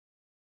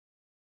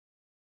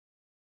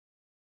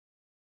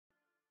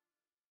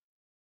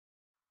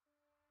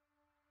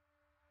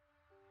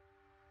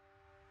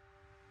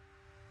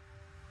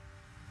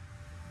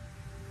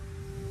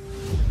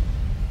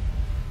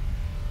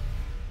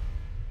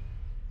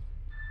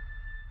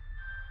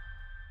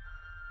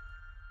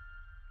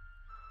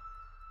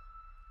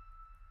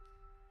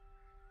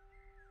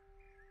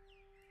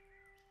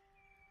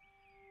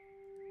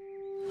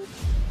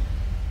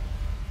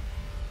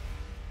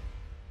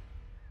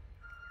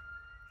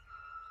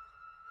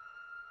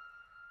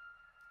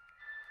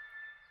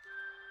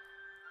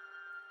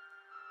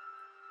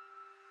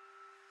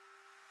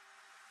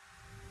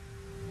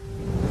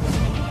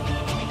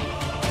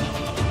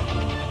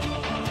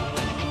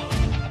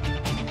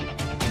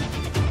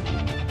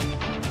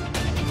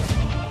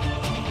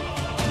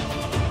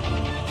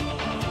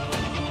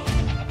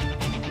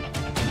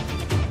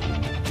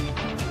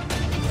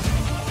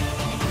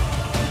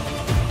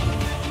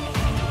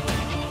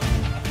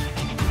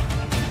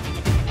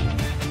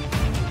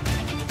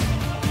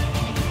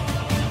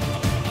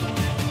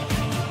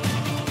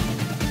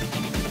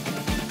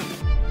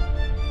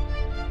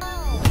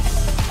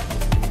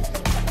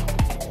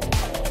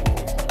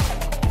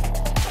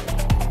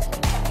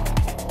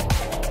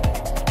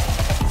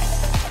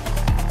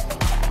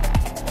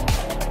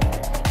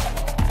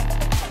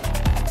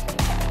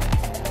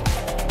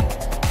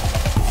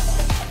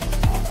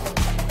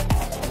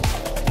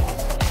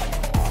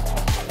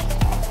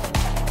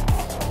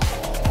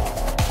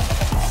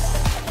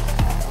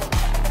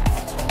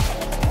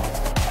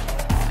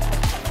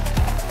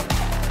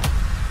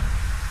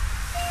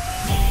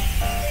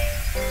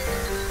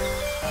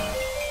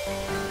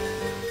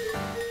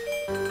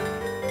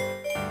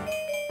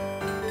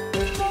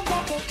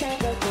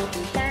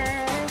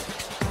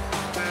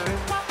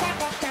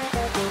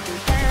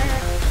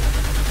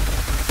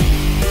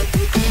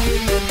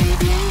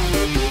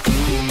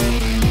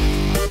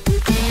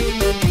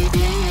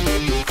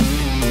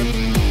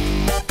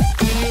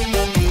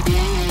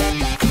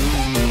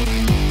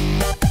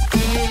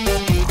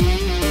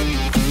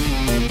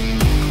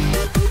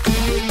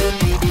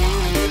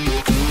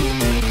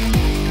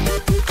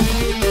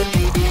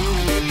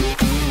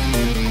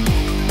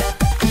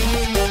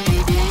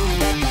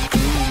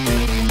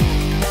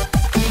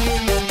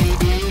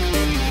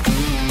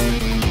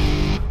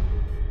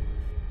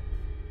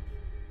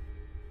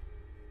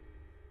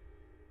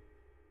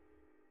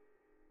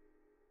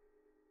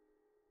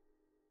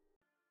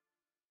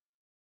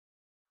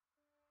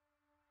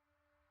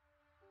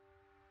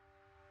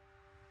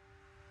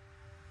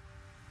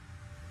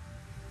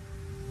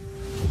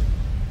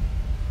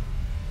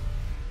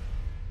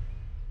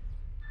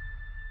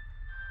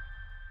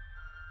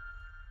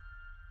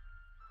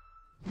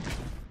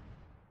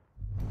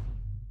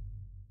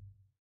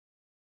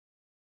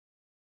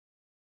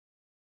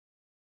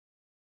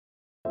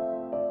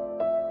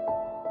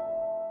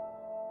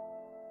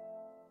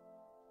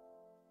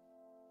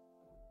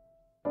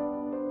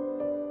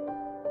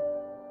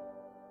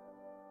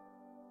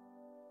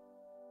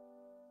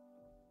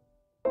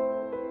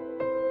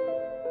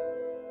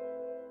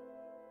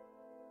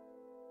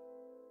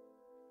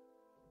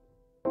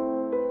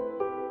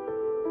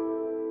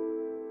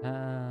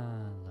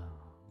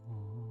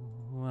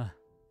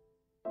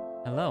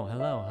Hello,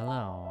 hello,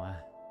 hello.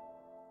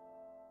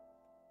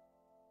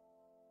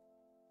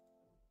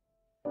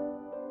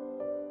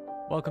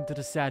 Welcome to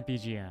the sad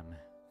BGM.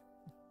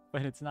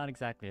 But it's not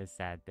exactly a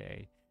sad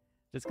day.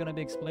 Just gonna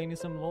be explaining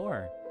some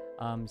lore.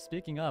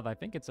 Speaking of, I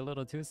think it's a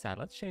little too sad.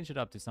 Let's change it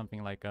up to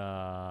something like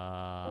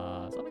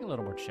something a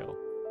little more chill.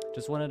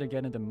 Just wanted to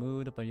get in the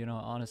mood, but you know,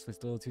 honestly,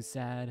 it's a little too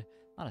sad.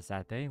 Not a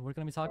sad day. We're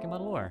gonna be talking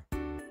about lore.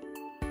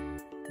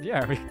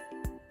 Yeah.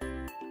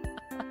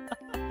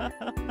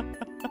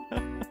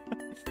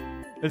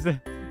 Is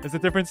the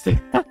difference too?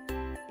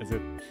 Is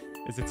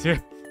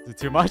it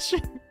too much?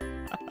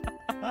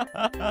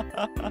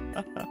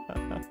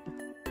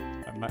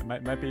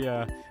 might be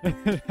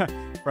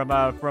from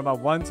a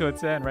 1 to a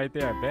 10 right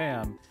there.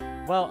 Bam.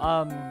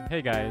 Well,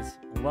 hey guys,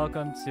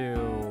 welcome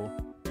to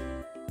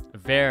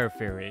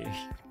Vermillion.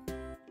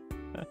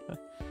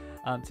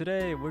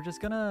 Today we're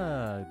just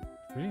gonna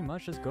pretty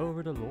much just go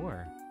over the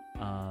lore.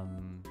 I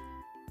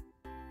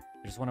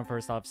just want to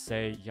first off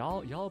say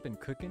y'all been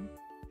cooking.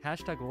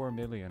 Hashtag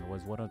Vermillion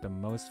was one of the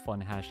most fun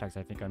hashtags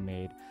I think I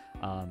made.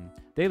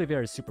 Daily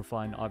Bear is super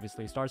fun,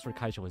 obviously. Stars for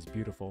𝐿𝐿𝐻 was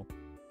beautiful.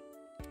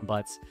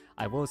 But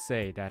I will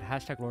say that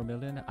hashtag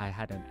Vermillion, I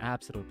had an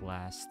absolute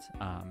blast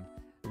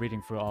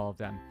reading through all of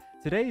them.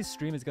 Today's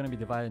stream is going to be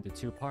divided into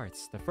 2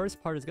 parts. The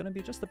first part is going to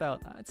be just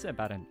about, I'd say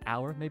about an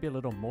hour, maybe a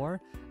little more.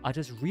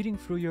 Just reading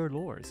through your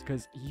lores,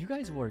 because you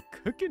guys were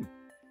cooking.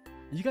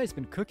 You guys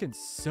been cooking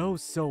so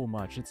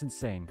much. It's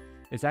insane.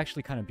 It's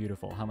actually kind of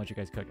beautiful how much you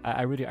guys cook.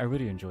 I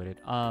really enjoyed it.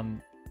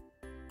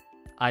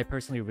 I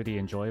personally really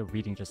enjoy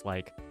reading just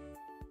like,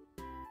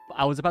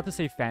 I was about to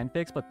say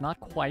fanfics, but not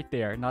quite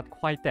there, not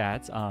quite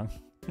that.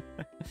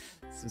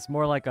 It's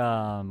more like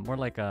I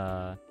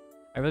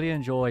really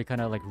enjoy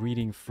kind of like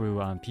reading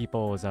through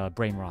people's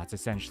brain rots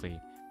essentially.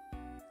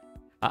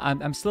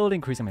 I'm slowly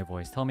increasing my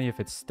voice. Tell me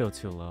if it's still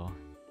too low.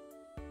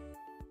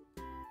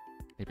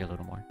 Maybe a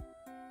little more.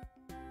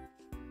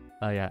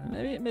 Yeah,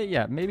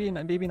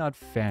 maybe not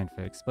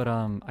fanfics, but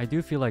I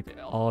do feel like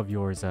all of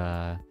yours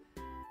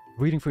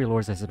reading through your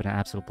lores has been an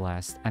absolute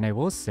blast. And I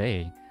will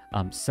say,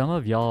 some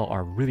of y'all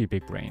are really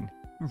big brain.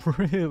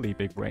 Really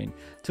big brain.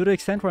 To the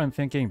extent where I'm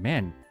thinking,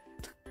 man,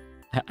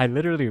 I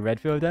literally read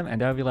through them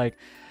and I'll be like,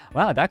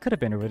 wow, that could have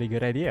been a really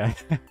good idea.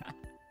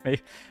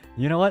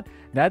 You know what?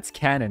 That's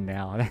canon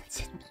now.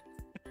 That's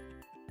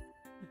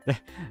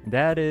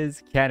that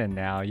is canon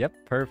now.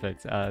 Yep,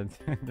 perfect.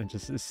 That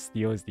just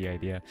steals the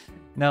idea.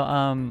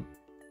 No,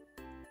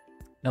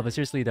 but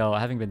seriously though,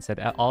 having been said,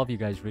 all of you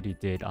guys really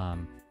did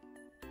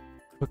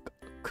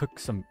cook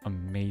some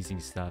amazing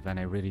stuff, and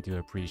I really do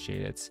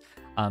appreciate it.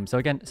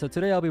 So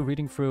today I'll be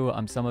reading through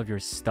some of your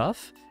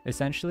stuff.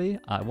 Essentially,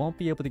 I won't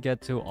be able to get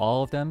to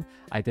all of them.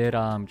 I did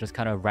just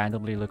kind of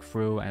randomly look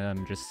through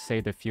and just say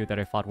the few that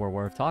I thought were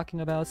worth talking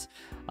about.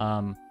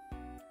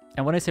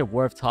 And when I say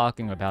worth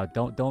talking about,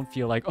 don't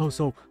feel like, oh,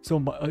 so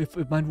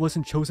if mine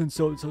wasn't chosen,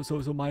 so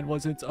mine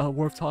wasn't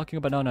worth talking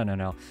about.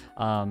 No.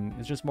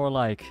 It's just more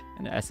like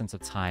an essence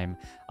of time.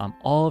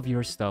 All of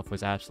your stuff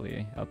was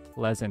actually a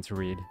pleasant to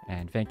read,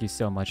 and thank you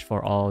so much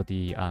for all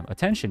the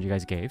attention you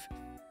guys gave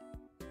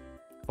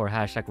for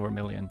hashtag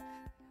Vermillion.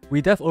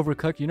 We def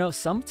overcooked. You know,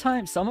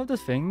 sometimes some of the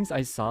things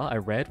I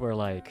read were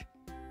like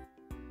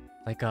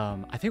I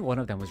think one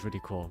of them was really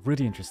cool,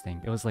 really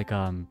interesting. It was like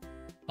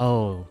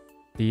oh.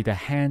 The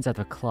hands at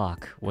the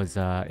clock was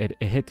it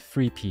hit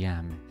 3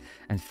 p.m.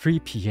 and 3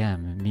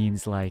 p.m.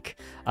 means like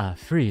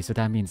 3, so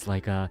that means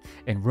like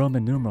in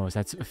Roman numerals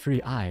that's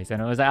 3 eyes, and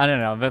it was like, I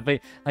don't know, but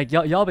like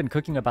y'all been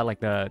cooking about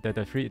like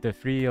the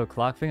 3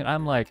 o'clock thing.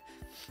 I'm like,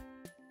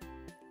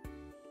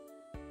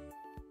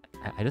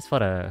 I just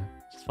thought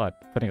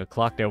putting a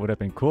clock there would have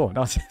been cool.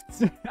 No,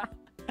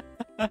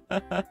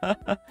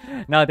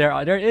 no,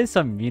 there is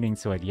some meaning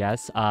to it.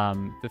 Yes,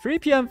 the 3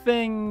 p.m.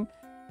 thing,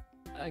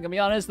 I'm gonna be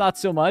honest, not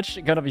so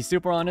much. Gonna be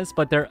super honest,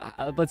 but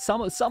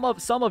some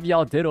of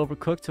y'all did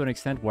overcook to an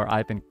extent where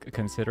I've been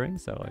considering.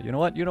 So you know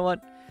what?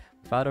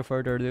 Without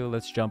further ado,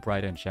 let's jump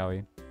right in, shall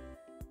we?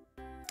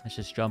 Let's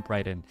just jump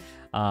right in.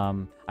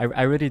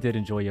 I really did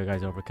enjoy you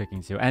guys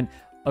overcooking too. And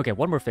okay,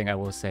 one more thing I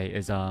will say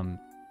is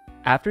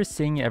after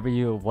seeing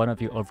every one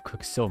of you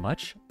overcook so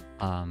much,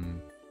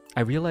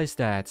 I realized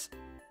that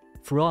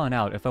from on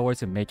out, if I were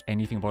to make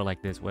anything more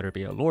like this, whether it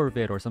be a lore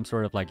vid or some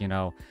sort of like, you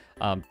know,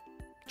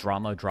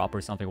 drama drop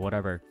or something,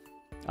 whatever,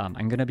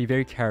 I'm gonna be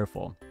very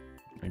careful.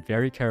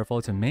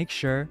 To make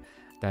sure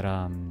that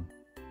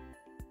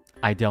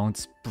I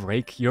don't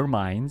break your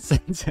minds.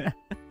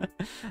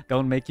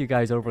 Don't make you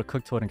guys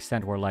overcook to an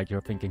extent where like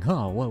you're thinking,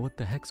 oh, what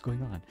the heck's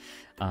going on?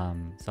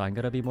 So I'm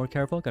gonna be more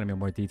careful, gonna be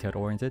more detailed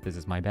oriented. This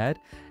is my bad,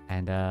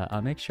 and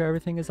I'll make sure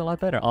everything is a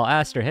lot better. I'll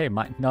ask her, hey,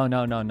 no. No.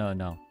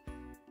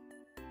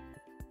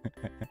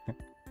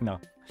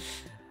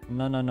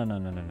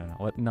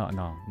 What? No.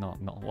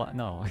 What?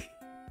 No.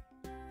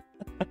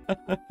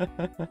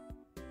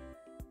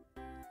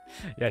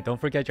 Yeah, don't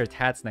forget your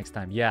tats next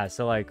time. Yeah,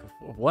 so like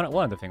one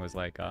of the thing was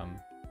like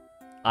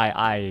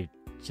I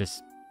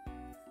just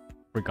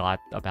forgot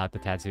about the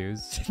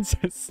tattoos.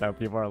 So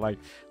people are like,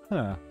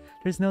 huh,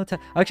 There's no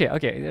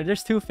okay.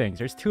 There's two things.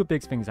 There's two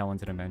big things I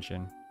wanted to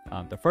mention.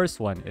 The first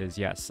one is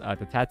yes,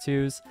 the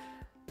tattoos.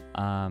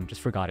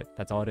 Just forgot it.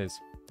 That's all it is.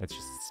 That's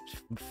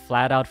just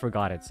flat out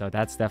forgot it. So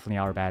that's definitely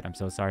our bad. I'm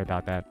so sorry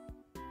about that.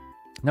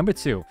 Number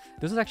two,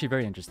 this is actually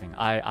very interesting.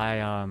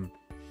 I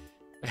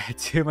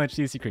too much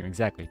CC cream,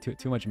 exactly.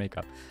 Too much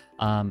makeup.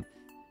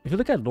 If you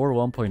look at lore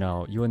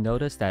 1.0, you will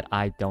notice that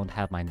I don't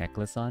have my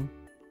necklace on.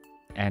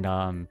 And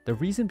the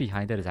reason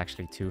behind it is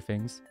actually two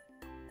things.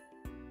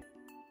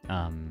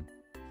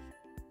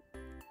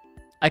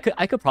 I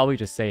could probably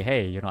just say,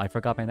 hey, you know, I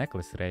forgot my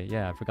necklace today.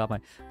 Yeah, I forgot my...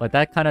 But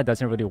that kind of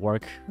doesn't really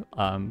work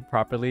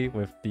properly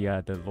with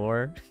the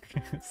lore.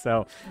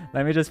 So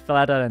let me just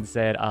flat out and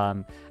say it.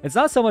 It's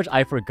not so much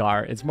I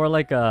forgot. It's more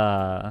like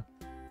the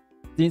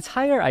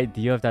entire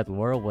idea of that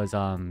lore was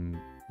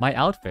my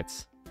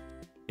outfits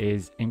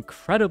is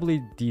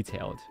incredibly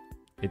detailed.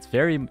 It's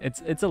very...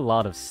 It's a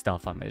lot of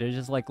stuff on it. It's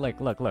just like look.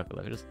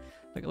 Just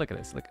look at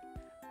this.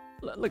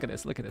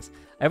 Look at this.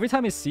 Every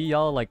time I see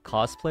y'all like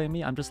cosplay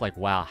me, I'm just like,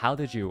 wow, how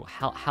did you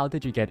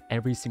get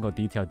every single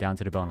detail down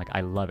to the bone? Like,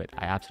 I love it.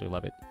 I absolutely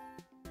love it.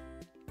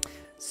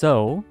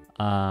 So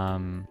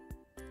the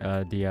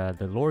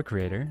lore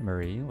creator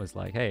Marie was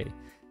like, hey,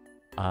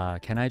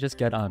 can I just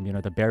get you know,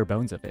 the bare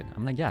bones of it?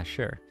 I'm like, yeah,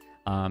 sure.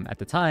 At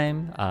the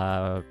time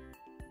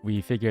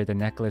we figured the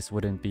necklace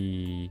wouldn't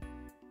be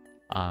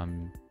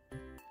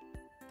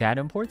that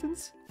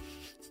important.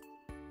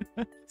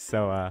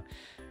 So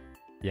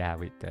yeah,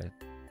 we did.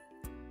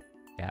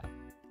 Yeah.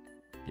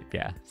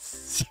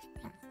 So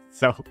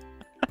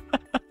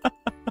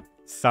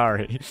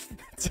sorry.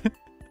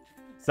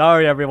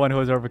 Sorry everyone who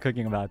was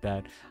overcooking about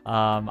that.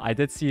 I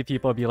did see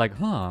people be like,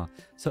 huh,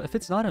 so if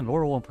it's not in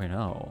lore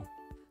 1.0,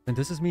 then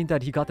does this mean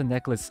that he got the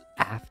necklace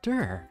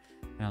after?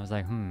 And I was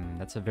like,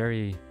 that's a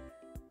very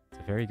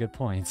good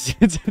point.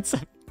 It's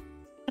a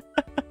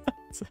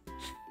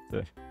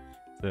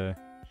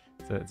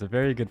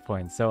very good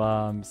point. So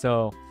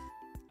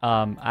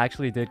I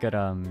actually did get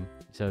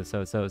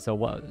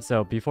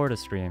so before the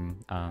stream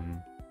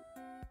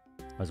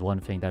was one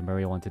thing that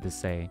Murray wanted to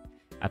say.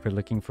 After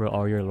looking through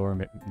all your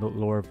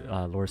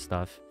lore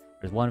stuff,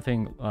 there's one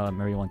thing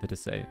Murray wanted to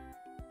say.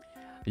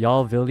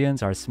 Y'all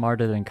villains are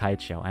smarter than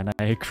𝐋𝐄𝐓, and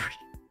I agree.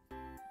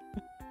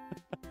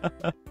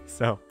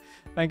 So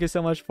thank you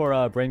so much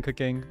for brain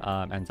cooking,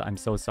 and I'm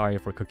so sorry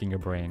for cooking your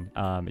brain.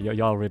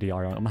 Y'all really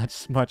are much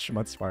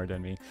smarter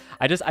than me.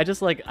 I guess I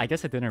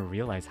didn't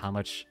realize how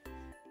much.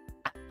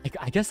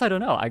 I guess I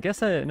don't know. I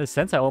guess in a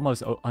sense I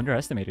almost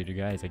underestimated you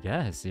guys. I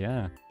guess,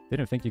 yeah.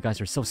 Didn't think you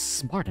guys are so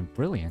smart and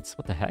brilliant.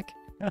 What the heck?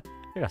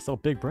 Yeah, so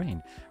big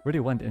brain. Really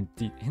went in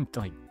deep,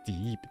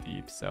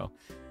 deep. So,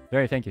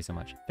 thank you so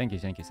much. Thank you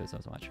so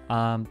much.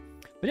 But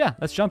yeah,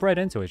 let's jump right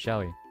into it, shall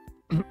we?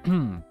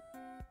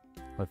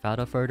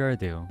 Without further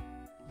ado,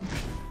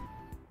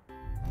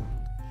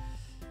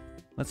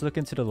 let's look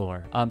into the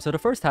lore. So the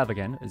first half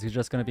again is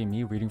just gonna be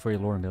me reading for your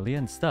lore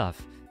Vermillion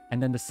stuff,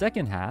 and then the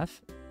second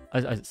half.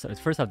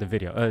 First half of the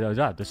video,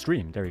 the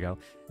stream, there we go.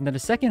 And then the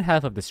second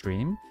half of the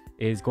stream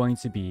is going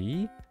to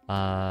be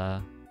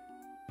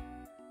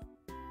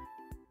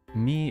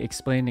me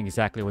explaining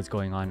exactly what's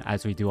going on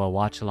as we do a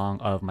watch along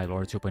of my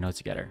lore 2.0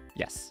 together.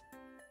 Yes.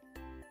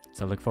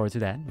 So look forward to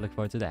that.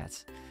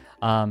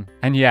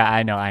 And yeah,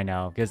 I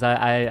know, because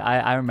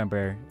I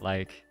remember,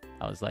 like,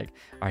 I was like,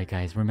 all right,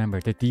 guys,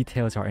 remember, the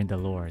details are in the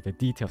lore. The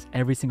details,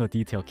 every single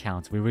detail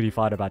counts. We really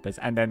thought about this.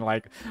 And then,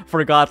 like,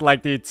 forgot,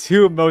 like, the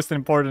two most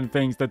important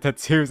things, the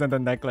tattoos and the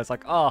necklace.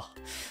 Like, oh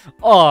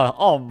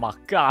my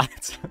God.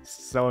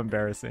 So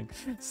embarrassing.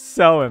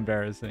 So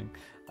embarrassing.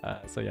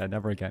 So yeah,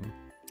 never again.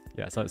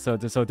 Yeah,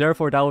 so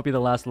therefore, that will be the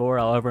last lore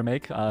I'll ever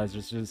make.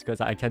 Just because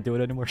I can't do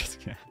it anymore.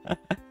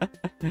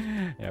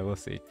 Yeah, we'll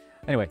see.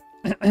 Anyway.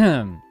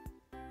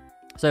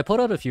 So I pulled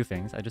out a few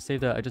things. I just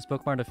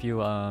bookmarked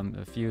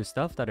a few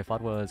stuff that I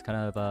thought was kind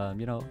of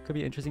you know, could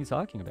be interesting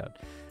talking about.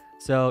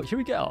 So here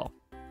we go.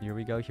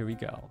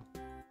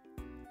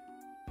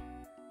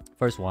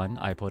 First one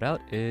I pulled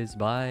out is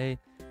by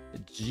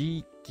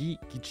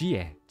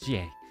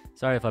𝐿𝐿.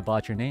 Sorry if I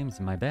botched your names,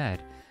 my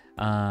bad.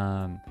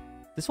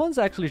 This one's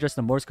actually just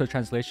a Morse code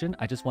translation.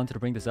 I just wanted to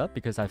bring this up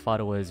because I thought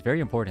it was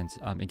very important.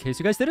 In case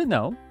you guys didn't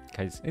know,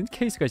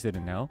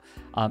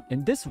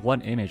 in this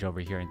one image over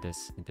here, in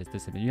this image,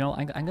 you know,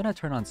 I'm gonna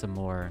turn on some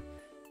more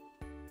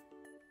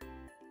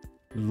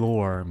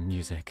lore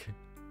music.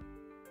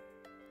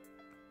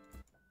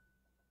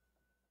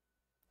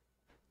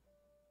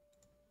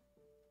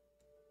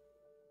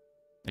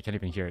 I can't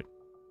even hear it.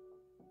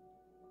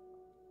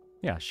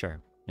 Yeah,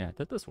 sure. Yeah,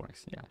 this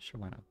works. Yeah, sure,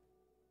 why not?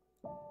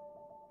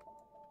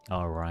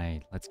 All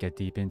right, let's get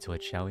deep into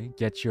it, shall we?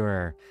 Get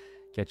your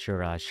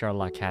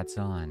Sherlock hats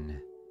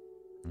on.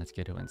 Let's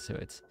get into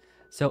it.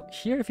 So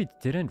here, if you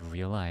didn't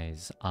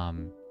realize,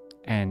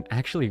 and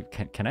actually,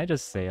 can I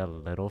just say a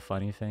little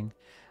funny thing?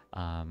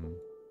 I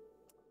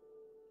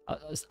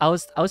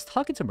was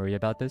talking to Maria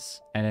about this,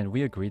 and then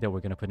we agreed that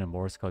we're gonna put in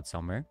Morse code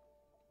somewhere.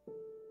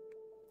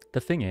 The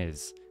thing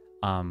is,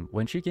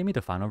 when she gave me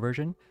the final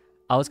version,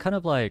 I was kind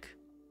of like,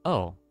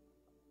 oh,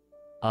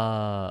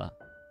 I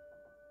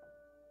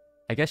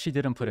guess she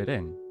didn't put it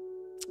in.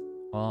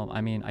 Well,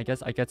 I mean, I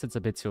guess it's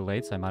a bit too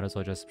late, so I might as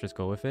well just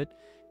go with it.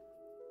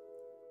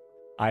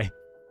 I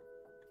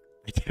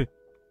didn't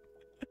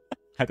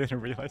I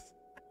didn't realize.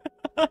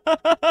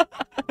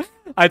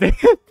 I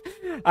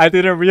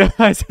didn't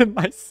realize it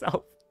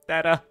myself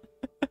that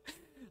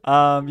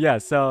yeah,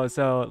 so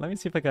let me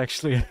see if I can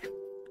actually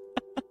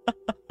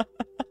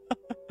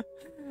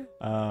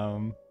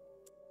let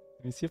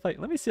me see if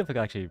I can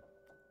actually.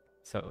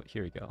 So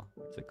here we go.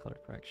 It's a color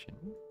correction.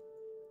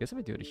 I guess if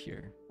I do it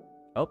here.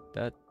 Oh,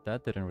 that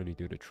didn't really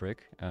do the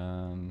trick.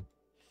 I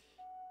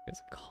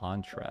guess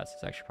contrast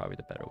is actually probably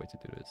the better way to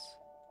do this.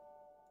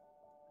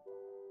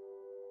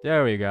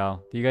 There we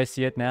go. Do you guys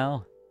see it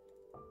now?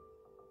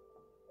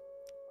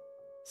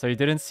 So you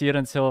didn't see it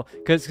until,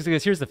 because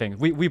here's the thing.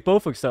 We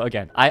both, so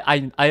again,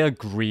 I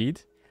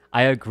agreed.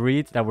 I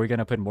agreed that we're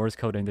gonna put Morse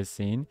code in this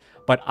scene,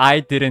 but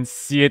I didn't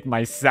see it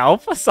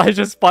myself, so I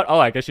just thought, oh,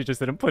 I guess you just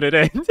didn't put it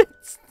in.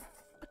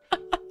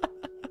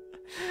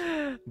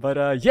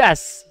 But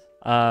yes,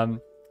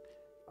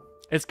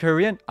 it's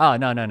Korean. Oh,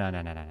 no,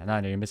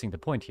 you're missing the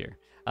point here.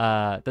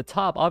 The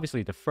top,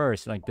 obviously the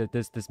first, like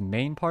this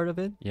main part of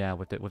it, yeah,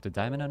 with the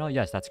diamond and all,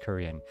 yes, that's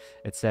Korean.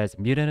 It says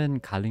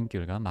미래는 갈린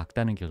길과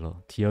막다른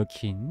길로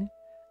뒤엉킨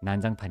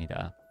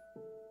난장판이다.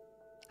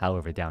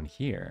 However, down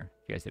here,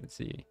 you guys didn't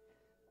see,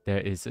 there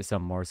is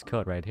some Morse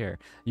code right here.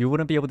 You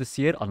wouldn't be able to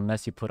see it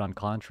unless you put on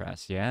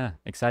contrast. Yeah,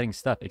 exciting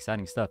stuff,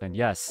 exciting stuff. And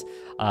yes,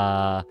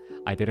 I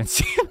didn't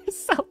see it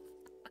myself.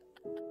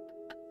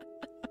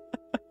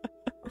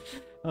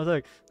 I was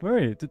like,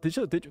 Murray, did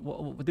you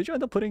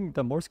end up putting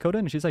the Morse code in?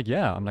 And she's like,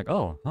 yeah. I'm like,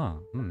 oh, huh,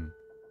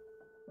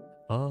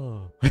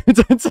 oh.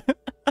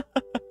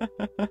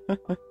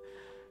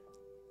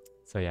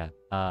 So yeah,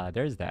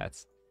 there's that.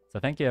 So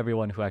thank you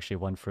everyone who actually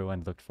went through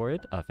and looked for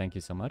it. Thank you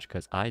so much,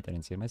 because I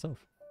didn't see it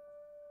myself.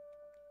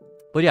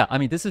 But yeah, I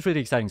mean, this is really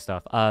exciting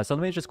stuff. So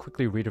let me just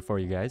quickly read it for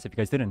you guys, if you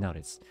guys didn't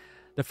notice.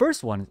 The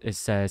first one, it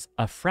says,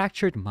 a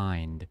fractured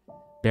mind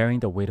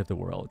bearing the weight of the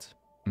world.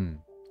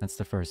 That's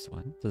the first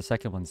one. So the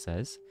second one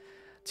says,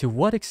 to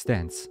what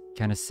extent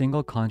can a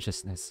single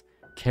consciousness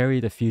carry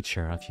the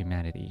future of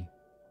humanity?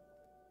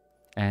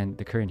 And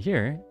the current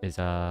here is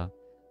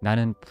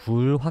나는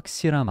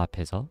불확실함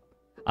앞에서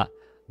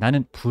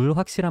나는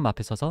불확실함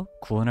앞에 서서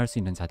구원할 수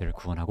있는 자들을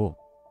구원하고.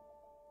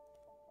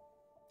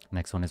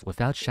 Next one is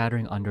without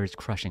shattering under its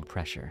crushing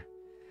pressure.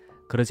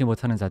 그러지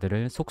못하는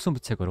자들을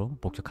속수무책으로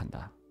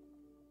목격한다.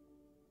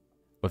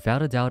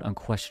 Without a doubt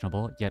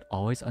unquestionable yet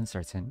always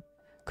uncertain.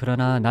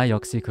 그러나 나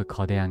역시 그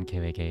거대한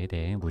계획에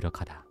대해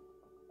무력하다.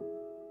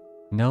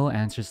 No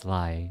answers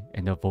lie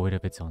in the void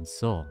of its own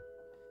soul.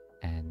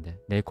 And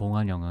내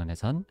공허한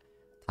영혼에선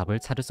답을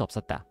찾을 수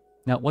없었다.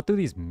 Now, what do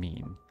these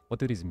mean? What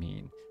do these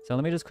mean? So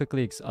let me just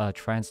quickly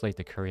translate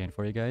the Korean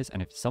for you guys.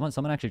 And if someone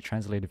actually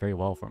translated very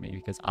well for me,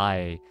 because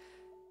I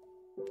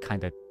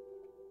kind of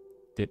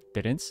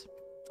didn't.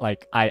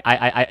 Like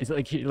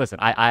like, listen,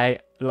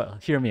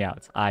 hear me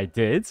out. I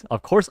did.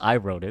 Of course I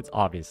wrote it,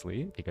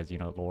 obviously, because, you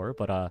know, lore,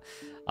 but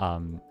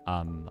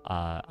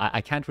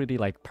I can't really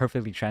like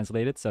perfectly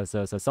translate it. So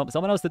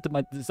someone else did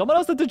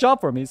the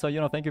job for me. So, you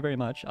know, thank you very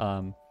much.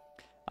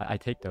 I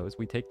take those.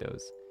 We take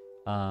those.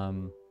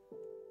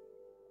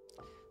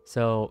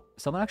 So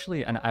someone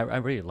actually, and I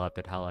really loved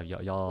it how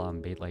y'all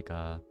made like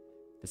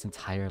this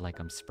entire like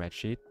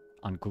spreadsheet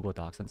on Google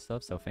Docs and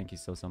stuff. So thank you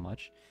so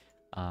much.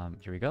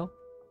 Here we go.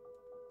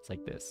 It's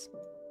like this.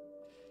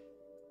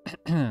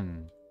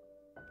 The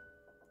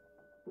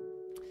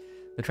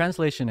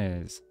translation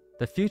is,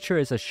 the future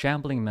is a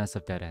shambling mess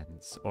of dead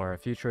ends, or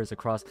future is a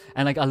cross.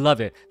 And like, I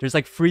love it. There's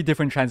like 3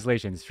 different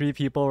translations. 3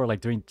 people are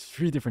like doing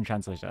 3 different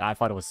translations. I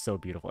thought it was so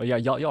beautiful. Yeah,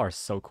 y'all are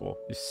so cool.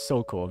 You're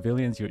so cool.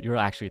 Villains, you're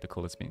actually the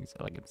coolest beings.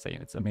 Like I'm saying,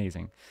 it's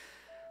amazing.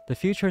 The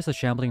future is a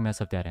shambling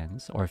mess of dead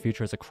ends, or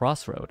future is a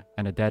crossroad,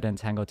 and a dead end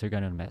tangled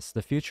together in a mess.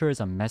 The future is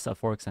a mess of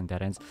forks and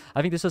dead ends.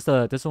 I think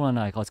this one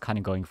I was kind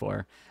of going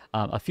for.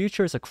 A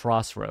future is a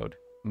crossroad.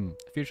 A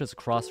future is a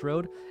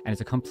crossroad, and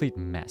it's a complete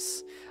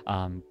mess.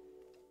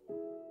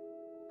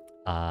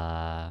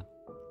 I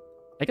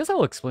guess I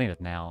will explain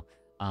it now.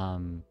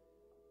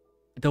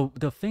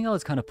 The thing I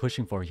was kind of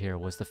pushing for here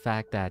was the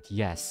fact that,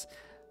 yes,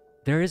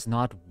 there is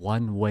not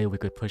one way we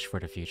could push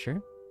for the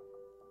future.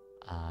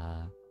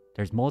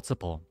 There's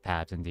multiple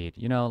paths indeed.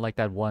 You know, like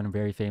that one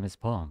very famous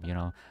poem, you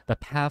know, the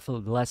path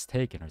less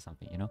taken or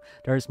something, you know.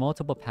 There's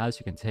multiple paths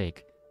you can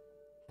take.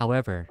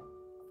 However,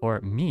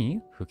 for me,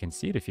 who can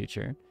see the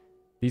future,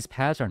 these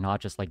paths are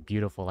not just like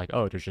beautiful, like,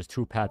 oh, there's just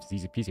 2 paths, it's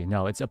easy peasy.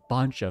 No, it's a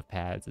bunch of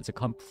paths. It's a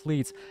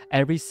complete,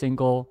 every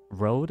single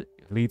road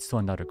leads to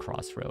another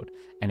crossroad.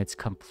 And it's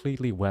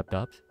completely webbed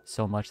up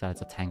so much that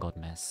it's a tangled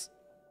mess.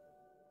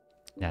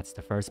 That's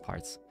the first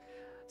part.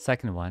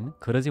 Second one,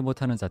 그러지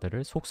못하는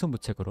자들을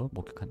속수무책으로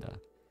목격한다.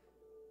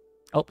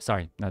 Oh,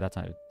 sorry. No, that's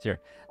not it. Here.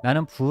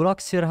 나는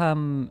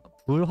불확실함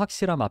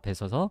앞에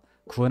서서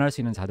구원할 수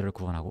있는 자들을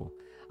구원하고.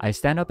 I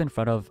stand up in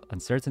front of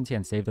uncertainty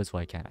and save those who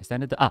I can. I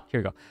stand in the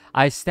here we go.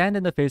 I stand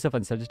in the face of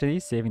uncertainty,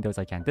 saving those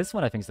I can. This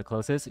one I think is the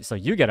closest, so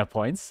you get a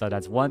point. So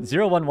that's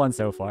 0, 1, 1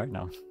 so far.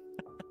 No.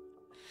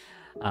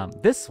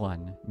 This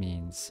one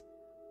means,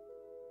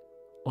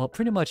 well,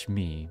 pretty much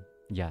me.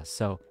 Yeah.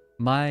 So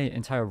my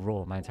entire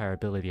role, my entire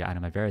ability,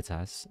 Anima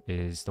Veritas,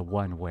 is the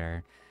one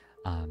where,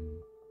 and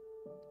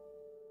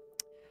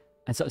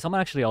so someone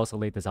actually also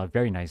laid this out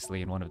very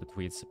nicely in one of the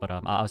tweets, but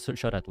I'll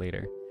show that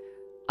later.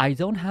 I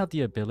don't have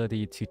the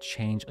ability to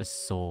change a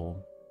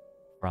soul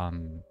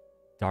from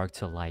dark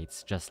to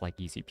light just like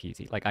easy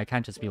peasy. Like I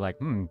can't just be like,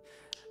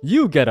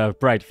 you get a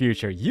bright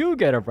future, you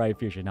get a bright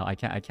future. No, I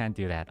can't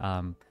do that.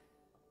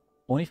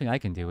 Only thing I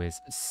can do is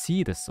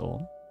see the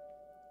soul,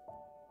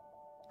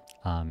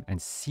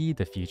 and see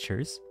the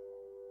futures.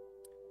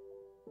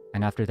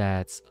 And after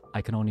that,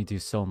 I can only do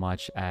so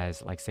much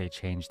as, like, say,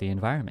 change the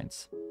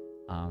environment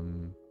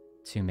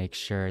to make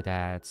sure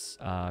that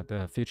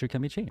the future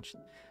can be changed.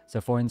 So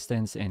for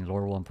instance, in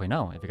Lore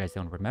 1.0, if you guys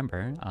don't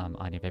remember,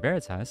 Anime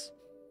Veritas,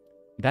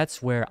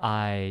 that's where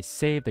I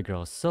save the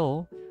girl's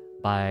soul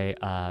by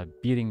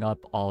beating up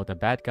all the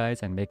bad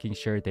guys and making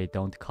sure they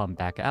don't come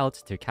back out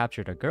to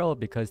capture the girl,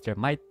 because there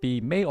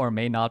may or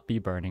may not be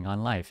burning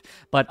on life.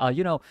 But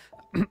you know,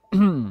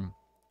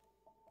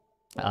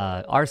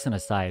 arson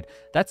aside,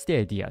 that's the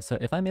idea. So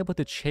if I'm able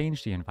to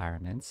change the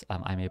environment,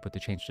 I'm able to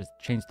change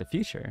the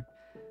future,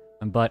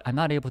 but I'm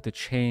not able to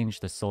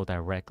change the soul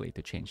directly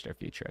to change their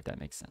future, if that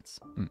makes sense.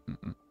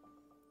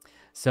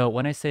 So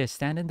when I say I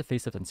stand in the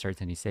face of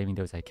uncertainty, saving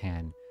those I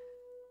can,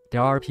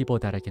 there are people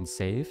that I can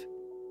save,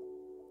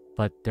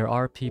 but there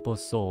are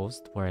people's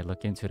souls where I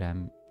look into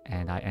them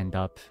and I end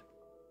up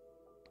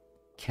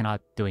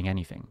cannot doing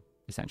anything,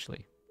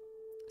 essentially.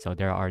 So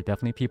there are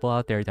definitely people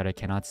out there that I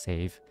cannot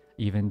save,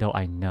 even though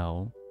I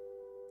know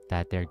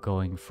that they're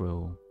going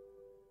through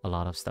a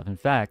lot of stuff. In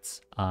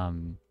fact,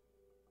 you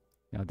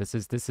know, this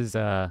is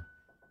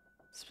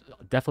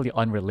definitely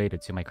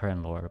unrelated to my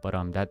current lore, but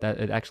that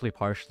it actually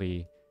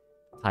partially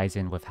ties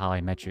in with how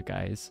I met you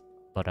guys.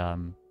 But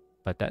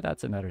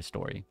that's another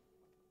story.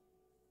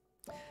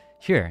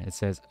 Here it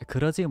says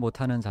그러지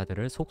못하는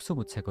자들을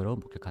속수무책으로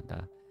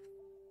목격한다.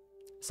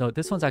 So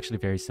this one's actually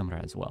very similar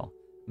as well.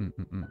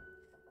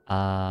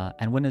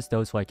 And witness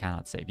those who I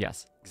cannot save.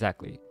 Yes,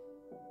 exactly.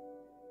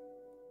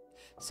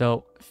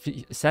 So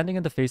standing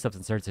in the face of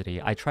uncertainty,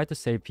 I try to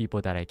save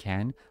people that I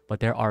can, but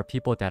there are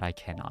people that I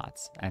cannot,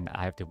 and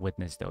I have to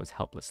witness those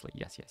helplessly.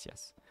 Yes.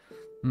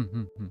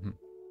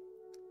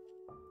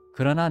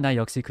 그러나 나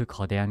역시 그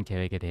거대한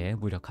계획에 대해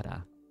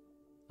무력하다.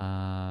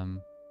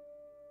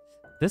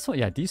 This one,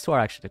 yeah, these two are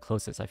actually the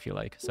closest, I feel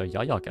like. So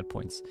y'all get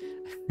points.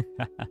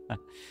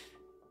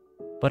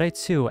 But I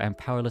too am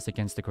powerless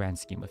against the grand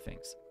scheme of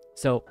things.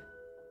 So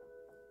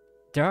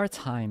there are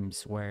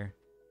times where,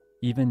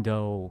 even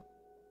though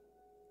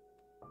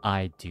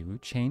I do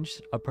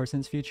change a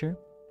person's future,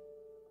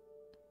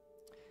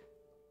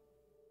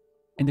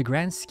 in the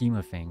grand scheme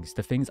of things,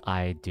 the things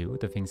I do,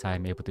 the things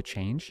I'm able to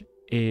change,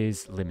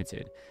 is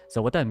limited.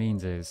 So what that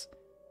means is,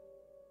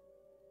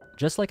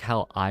 just like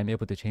how I'm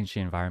able to change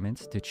the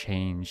environment to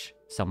change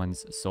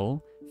someone's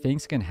soul,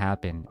 things can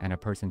happen and a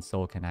person's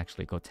soul can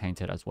actually go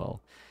tainted as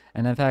well.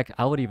 And in fact,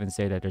 I would even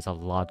say that there's a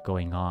lot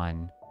going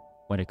on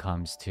when it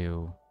comes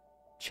to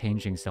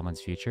changing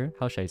someone's future.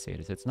 How should I say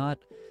this? It's not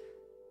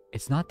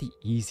the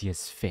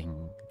easiest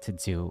thing to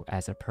do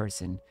as a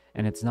person,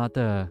 and it's not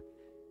the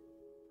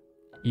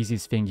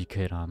easiest thing you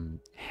could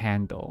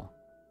handle,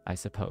 I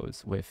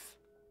suppose, with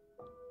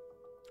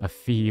a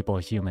feeble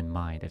human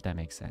mind, if that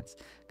makes sense.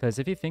 Because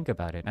if you think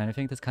about it, and I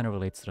think this kind of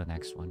relates to the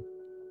next one,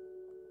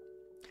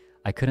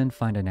 I couldn't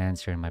find an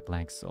answer in my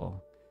blank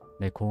soul.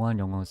 내 공허한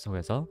영혼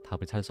속에서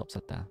답을 찾을 수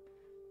없었다.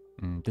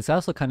 This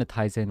also kind of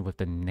ties in with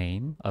the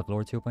name of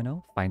Lore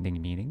 2.0,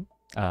 Finding Meaning,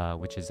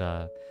 which is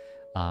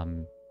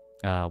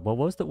what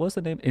was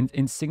the name?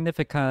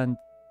 Insignificant.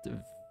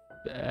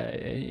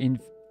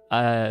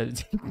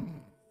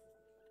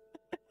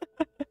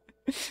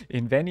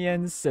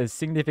 Invenience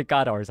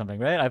significata or something,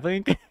 right? I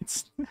think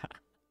it's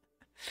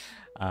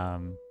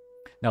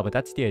no, but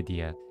that's the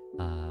idea.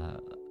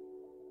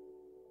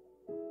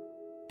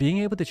 Being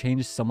able to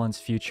change someone's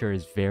future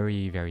is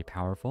very, very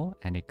powerful,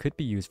 and it could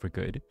be used for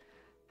good.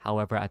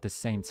 However, at the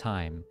same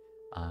time,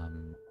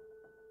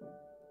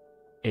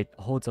 it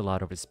holds a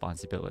lot of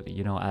responsibility.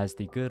 You know, as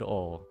the good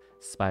old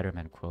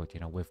Spider-Man quote, you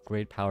know, with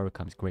great power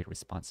comes great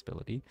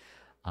responsibility.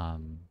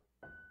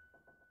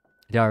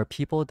 There are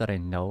people that I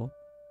know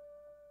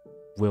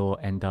will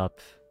end up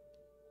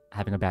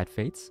having a bad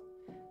fate,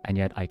 and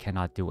yet I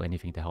cannot do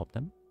anything to help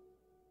them.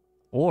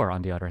 Or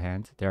on the other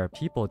hand, there are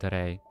people that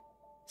I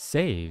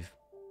save,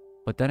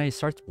 but then I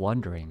start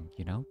wondering,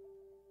 you know,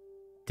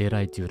 did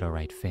I do the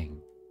right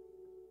thing?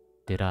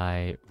 Did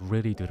I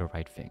really do the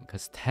right thing?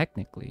 Because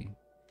technically,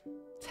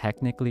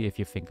 if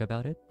you think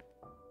about it,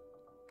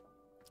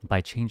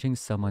 by changing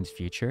someone's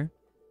future,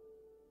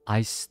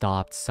 I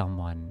stopped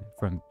someone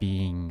from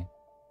being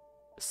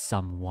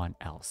someone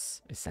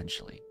else,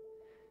 essentially.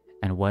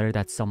 And whether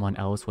that someone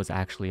else was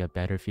actually a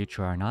better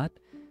future or not,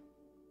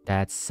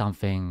 That's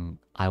something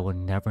I will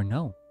never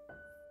know.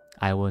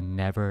 I will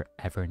never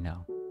ever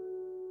know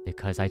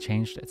because I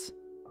changed it.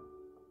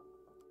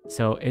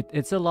 So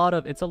it's a lot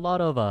of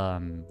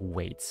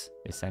weight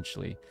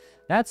essentially.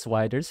 That's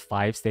why there's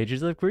 5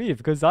 stages of grief,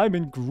 because I'm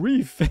in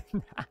grief.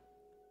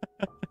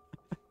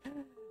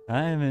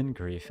 I'm in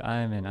grief.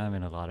 I'm in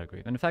a lot of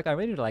grief. And in fact, I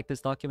really like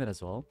this document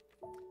as well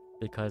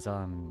because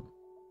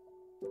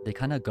they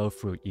kind of go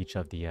through each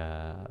of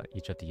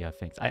the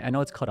things. I know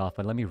it's cut off,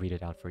 but let me read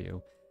it out for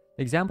you.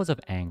 Examples of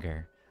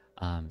anger.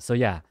 So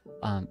yeah,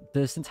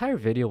 this entire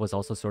video was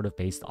also sort of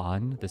based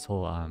on this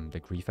whole the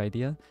grief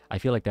idea. I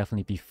feel like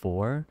definitely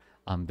before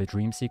the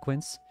dream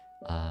sequence.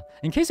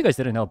 In case you guys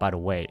didn't know, by the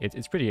way,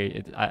 it's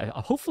pretty.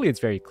 Hopefully it's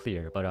very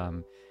clear, but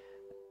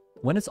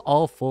when it's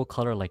all full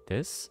color like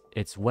this,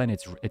 it's when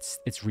it's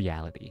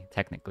reality.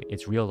 Technically,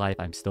 it's real life.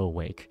 I'm still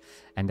awake.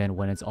 And then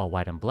when it's all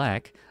white and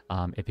black,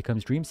 it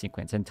becomes dream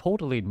sequence. And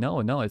totally no,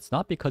 it's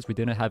not because we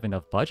didn't have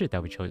enough budget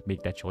that we chose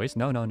make that choice.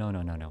 No.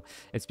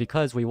 It's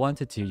because we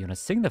wanted to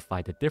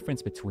signify the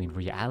difference between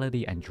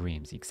reality and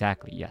dreams.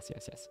 Exactly. Yes.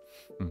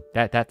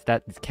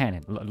 That's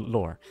canon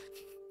lore.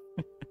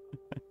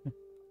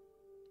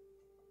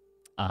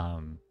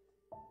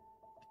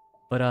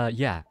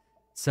 Yeah.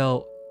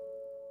 So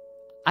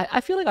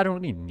I feel like I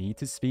don't really need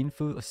to spoon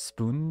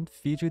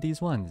feed you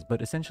these ones,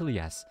 but essentially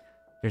yes,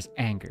 there's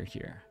anger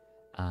here,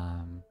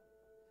 and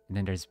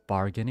then there's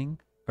bargaining,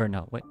 or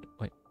no, wait,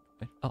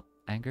 oh,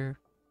 anger,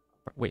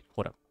 wait,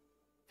 hold up,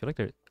 I feel like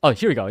there's, oh,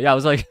 here we go, yeah, I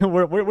was like,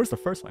 where's the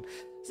first one?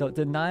 So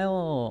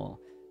denial,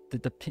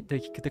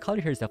 the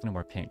color here is definitely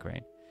more pink,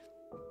 right?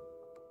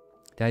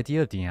 The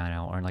idea of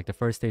denial, or like the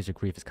first stage of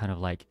grief, is kind of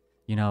like,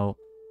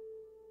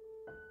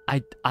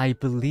 I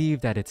believe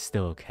that it's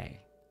still okay.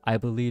 I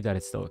believe that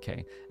it's still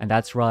okay. And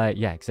that's right.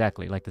 Yeah,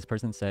 exactly. Like this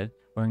person said,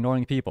 we're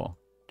ignoring people.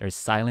 There's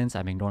silence.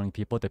 I'm ignoring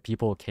people. The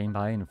people came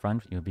by in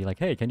front. You'll be like,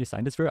 hey, can you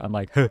sign this for her? I'm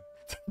like, huh.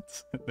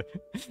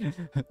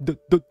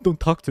 don't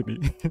talk to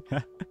me.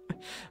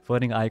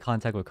 Floating eye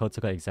contact with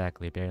Kotsuka.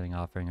 Exactly. Barely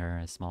offering her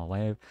a small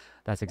wave.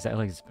 That's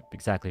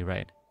exactly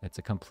right. It's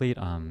a complete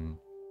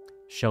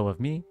show of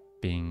me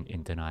being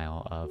in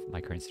denial of my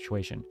current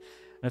situation.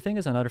 And the thing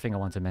is, another thing I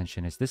want to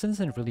mention is this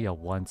isn't really a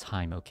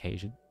one-time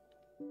occasion.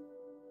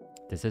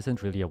 This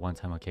isn't really a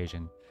one-time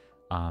occasion.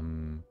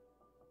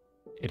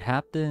 It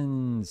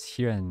happens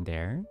here and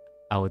there.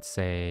 I would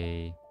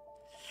say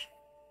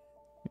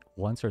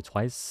once or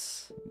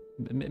twice,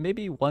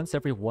 maybe once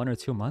every 1 or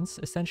 2 months,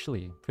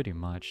 essentially, pretty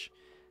much.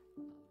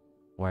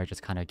 Where I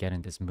just kind of get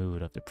in this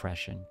mood of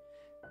depression.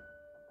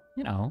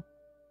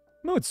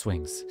 Mood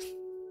swings.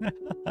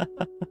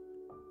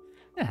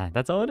 Yeah,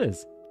 that's all it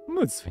is.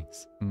 Mood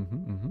swings.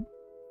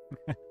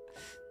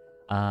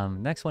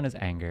 Next one is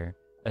anger.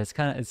 I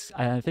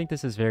think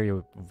this is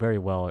very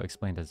well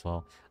explained as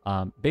well.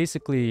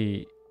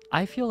 Basically,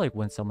 I feel like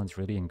when someone's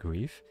really in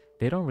grief,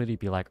 they don't really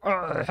be like,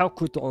 how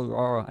could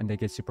and they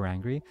get super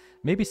angry.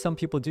 Maybe some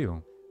people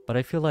do, but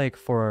I feel like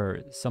for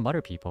some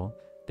other people,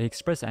 they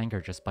express anger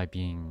just by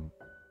being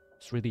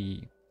just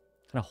really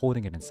kind of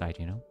holding it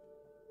inside,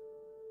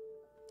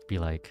 Be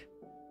like,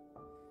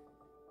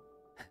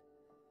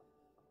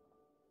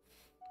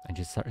 and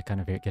just start to kind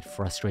of get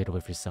frustrated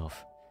with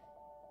yourself.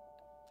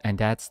 And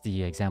that's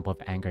the example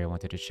of anger I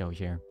wanted to show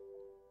here.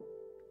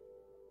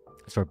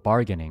 So for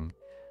bargaining,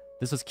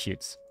 this was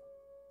cute.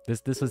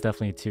 This was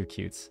definitely too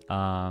cute.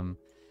 Yeah,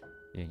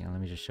 let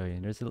me just show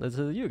you. There's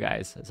you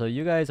guys. So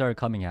you guys are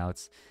coming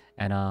out,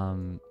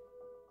 and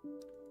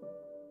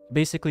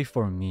basically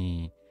for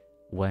me,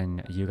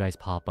 when you guys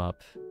pop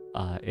up,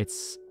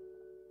 it's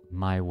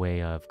my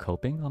way of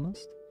coping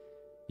almost.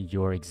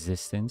 Your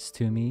existence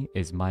to me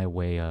is my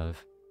way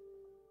of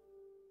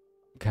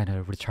kind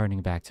of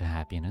returning back to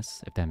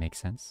happiness, if that makes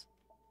sense.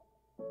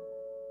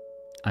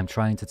 I'm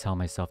trying to tell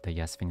myself that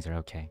yes, things are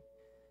okay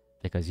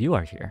because you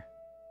are here.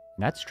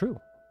 And that's true.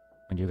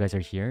 When you guys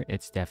are here,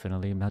 it's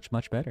definitely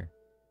much better.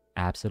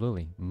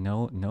 Absolutely.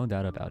 No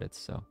doubt about it.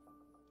 So,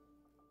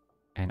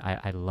 and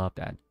I love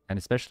that. And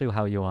especially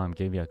how you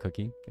gave me a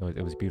cookie.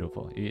 It was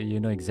beautiful. You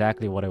know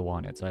exactly what I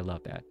wanted, so I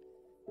love that.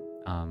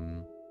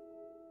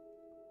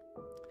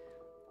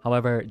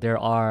 However, there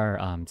are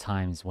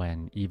times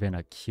when even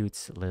a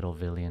cute little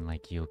villain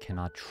like you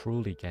cannot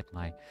truly get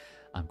my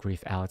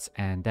grief out,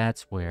 and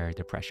that's where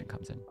depression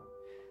comes in.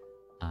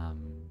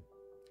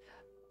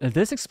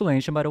 This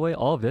explanation, by the way,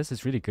 all of this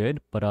is really good,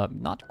 but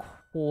not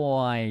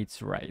quite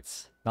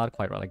right. Not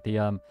quite right. Like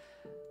the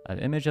an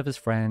image of his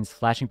friends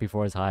flashing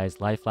before his eyes,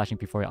 life flashing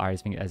before his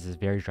eyes, as is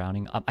very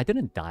drowning. I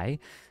didn't die.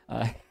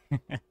 I'm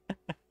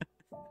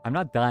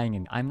not dying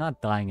in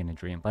a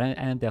dream, but I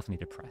am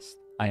definitely depressed.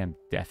 I am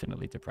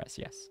definitely depressed,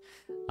 yes.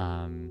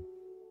 And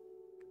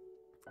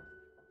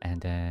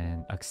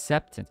then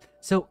acceptance.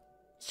 So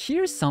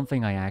here's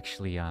something I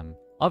actually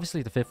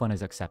obviously the 5th one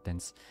is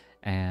acceptance,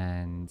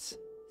 and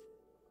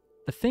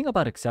the thing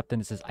about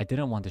acceptance is I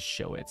didn't want to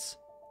show it.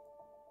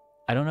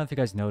 I don't know if you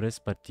guys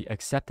noticed, but the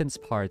acceptance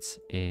parts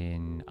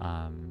in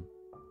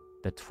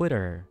the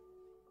Twitter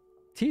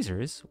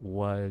teasers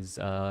was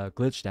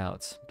glitched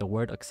out. The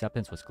word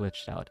acceptance was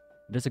glitched out.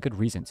 There's a good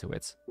reason to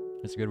it.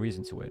 There's a good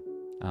reason to it.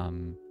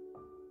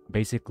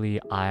 Basically,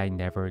 I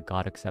never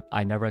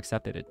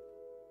accepted it.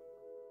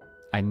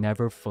 I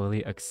never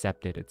fully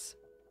accepted it.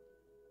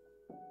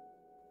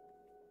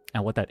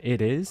 And what that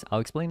it is, I'll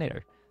explain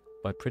later.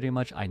 But pretty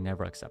much, I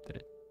never accepted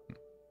it.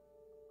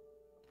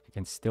 I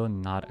can still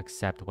not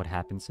accept what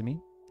happened to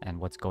me and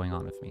what's going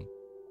on with me.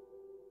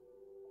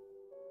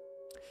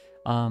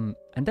 And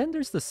then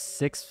there's the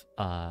 6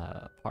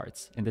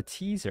 parts. In the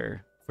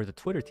teaser, for the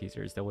Twitter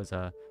teasers, there was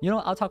a... You know,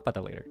 I'll talk about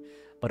that later.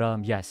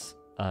 But yes,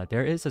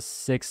 there is a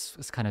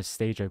 6th kind of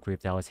stage of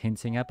grief that I was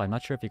hinting at, but I'm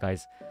not sure if you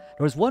guys...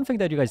 There was one thing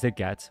that you guys did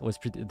get, was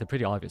the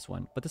pretty obvious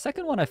one. But the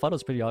second one I thought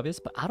was pretty obvious,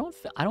 but I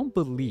don't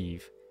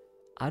believe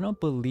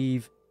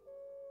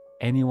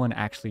anyone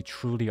actually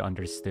truly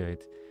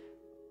understood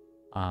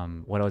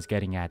what I was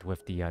getting at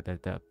with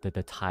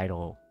the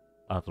title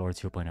of Lord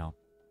 2.0.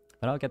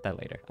 But I'll get that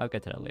later. I'll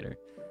get to that later.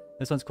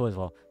 This one's cool as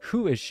well.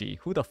 Who is she?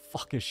 Who the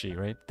fuck is she,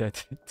 right? The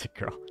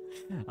girl.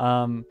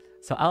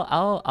 So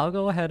I'll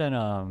go ahead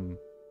and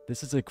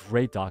this is a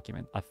great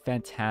document. A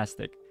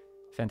fantastic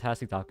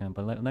document.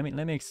 But let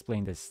me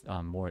explain this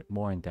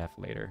more in depth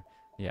later.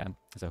 Yeah.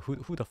 So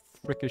who the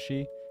frick is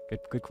she?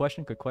 Good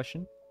question. Good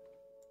question.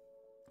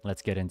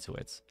 Let's get into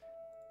it.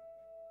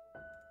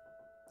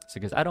 So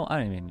because I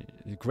mean,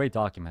 it's a great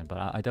document, but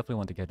I definitely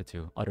want to get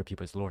into other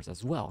people's lores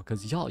as well,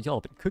 because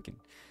y'all been cooking.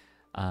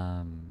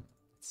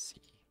 Let's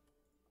see.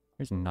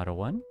 Here's another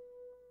one.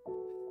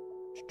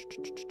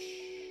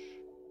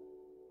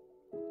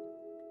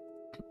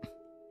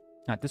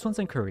 Now, this one's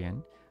in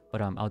Korean,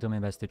 but I'll do my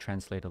best to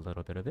translate a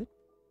little bit of it,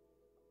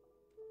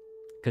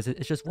 because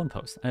it's just one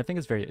post, and I think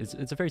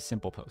it's a very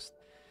simple post.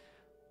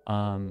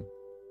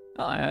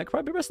 Oh, I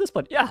probably pressed this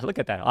button. Yeah, look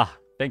at that. Ah,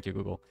 thank you,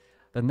 Google.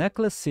 The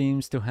necklace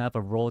seems to have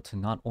a role to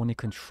not only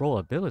control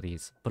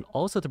abilities, but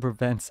also to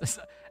prevent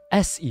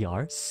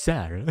SER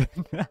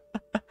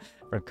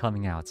from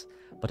coming out.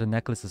 But the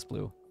necklace is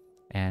blue.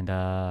 And,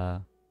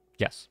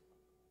 yes.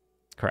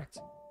 Correct.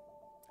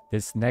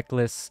 This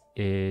necklace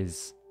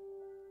is...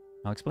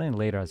 I'll explain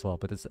later as well,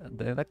 but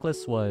the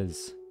necklace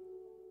was...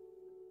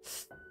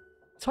 It's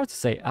hard to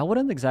say. I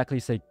wouldn't exactly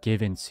say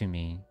given to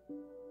me.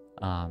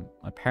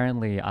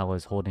 Apparently, I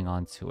was holding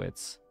on to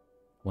it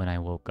when I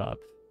woke up.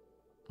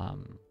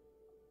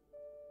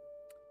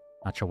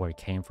 Not sure where it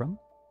came from.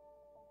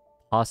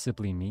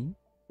 Possibly me.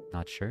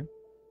 Not sure.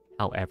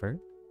 However,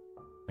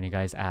 when you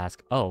guys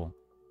ask, oh,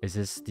 is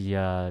this the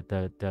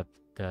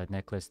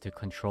necklace to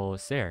control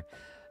Ser?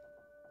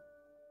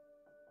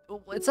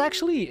 It's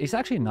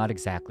actually not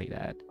exactly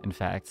that. In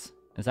fact,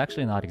 it's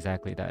actually not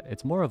exactly that.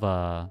 It's more of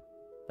a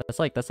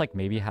that's like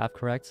maybe half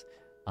correct.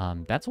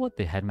 That's what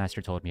the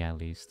headmaster told me at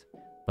least.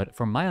 But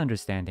from my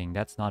understanding,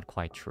 that's not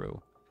quite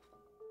true.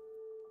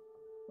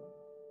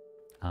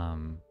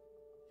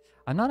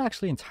 I'm not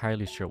actually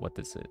entirely sure what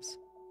this is.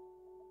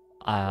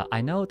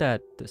 I know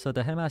that, so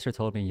the headmaster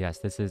told me, yes,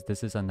 this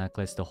is a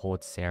necklace to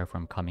hold Ser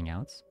from coming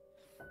out.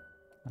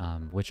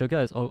 Which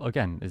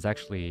again is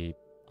actually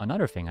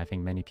another thing I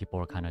think many people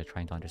are kind of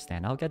trying to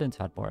understand. I'll get into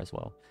that more as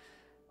well.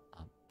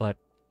 But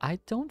I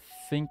don't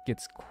think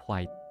it's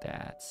quite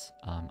that.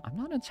 I'm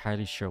not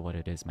entirely sure what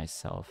it is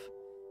myself,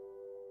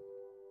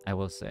 I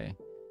will say.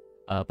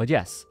 But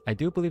yes, I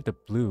do believe the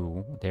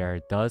blue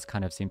there does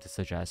kind of seem to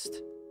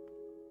suggest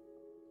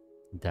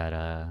that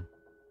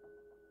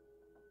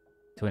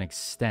to an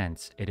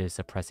extent it is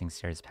suppressing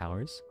Ser's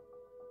powers.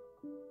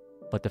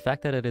 But the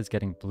fact that it is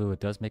getting blue,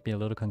 it does make me a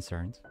little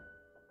concerned.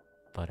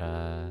 But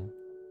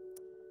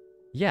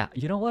yeah,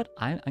 you know what?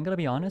 I'm gonna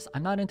be honest,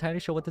 I'm not entirely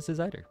sure what this is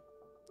either.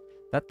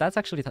 That's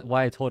actually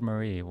why I told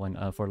Marie when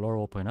for Lore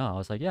 1.0, I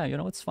was like, yeah, you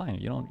know, it's fine.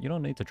 You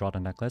don't need to draw the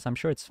necklace. I'm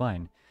sure it's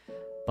fine.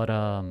 But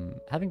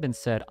having been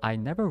said, I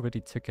never really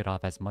took it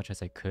off as much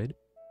as I could.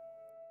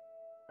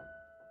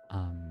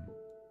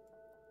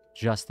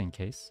 Just in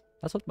case.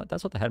 That's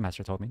what the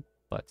headmaster told me,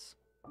 but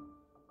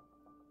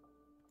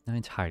not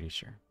entirely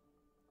sure.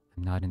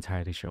 I'm not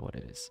entirely sure what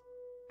it is.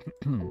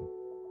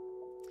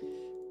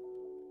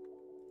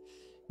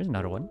 Here's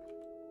another one.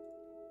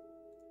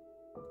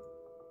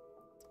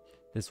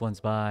 This one's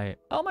by,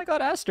 oh my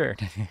god, Aster!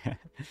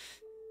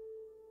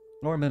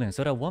 Vermillion,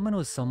 so that woman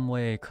was some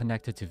way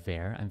connected to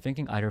Ver. I'm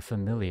thinking either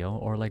familial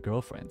or like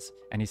girlfriends.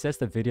 And he says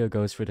the video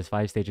goes through the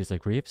 5 stages of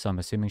grief, so I'm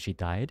assuming she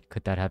died.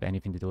 Could that have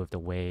anything to do with the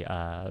way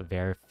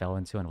Ver fell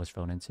into and was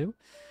thrown into?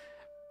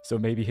 So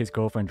maybe his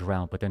girlfriend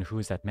drowned, but then who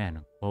is that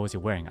man? What was he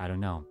wearing? I don't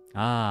know.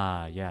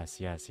 Ah,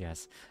 yes.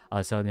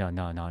 So no.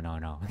 No.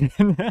 No.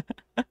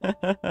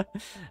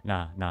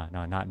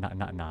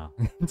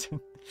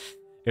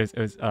 It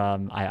was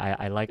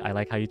I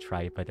like how you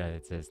try it, but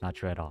it's not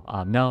true at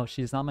all. No,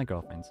 she's not my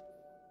girlfriend.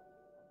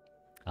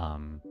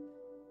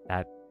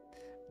 That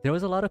there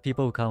was a lot of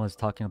people who kind of was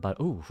talking about,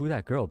 oh, who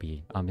that girl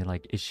be? I mean,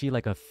 like, is she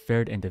like a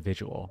third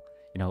individual?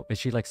 You know, is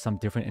she like some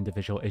different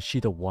individual? Is she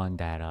the one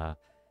that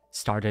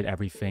started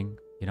everything?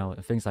 You know,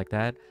 things like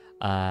that.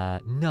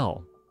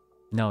 No,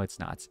 it's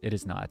not. It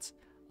is not.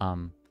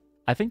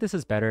 I think this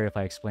is better if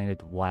I explain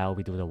it while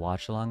we do the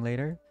watch along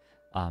later.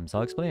 So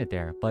I'll explain it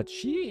there. But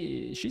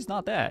she's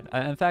not that.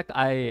 In fact,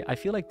 I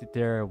feel like that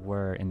there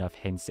were enough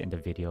hints in the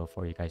video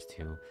for you guys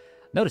to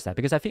notice that,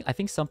 because I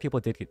think some people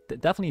did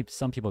definitely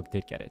some people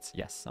did get it.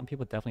 Yes, some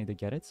people definitely did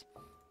get it.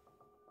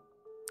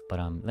 But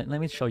let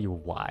me show you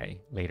why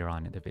later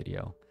on in the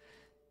video.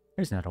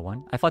 Here's another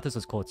one. I thought this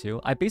was cool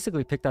too. I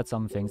basically picked out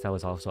some things that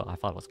was also I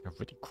thought was a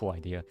really cool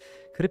idea.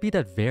 Could it be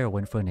that 𝐿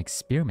went for an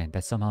experiment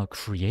that somehow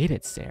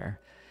created 𝐿?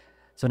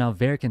 So now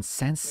𝐿 can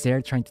sense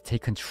𝐿 trying to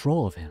take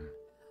control of him.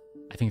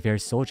 I think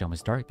𝐿's soul gem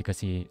was dark because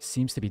he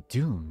seems to be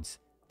doomed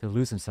to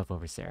lose himself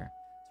over 𝐿.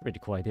 It's a really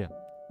cool idea.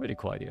 Really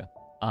cool idea.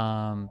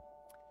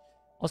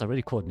 Also a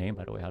really cool name,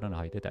 by the way. I don't know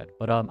how he did that.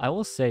 But I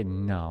will say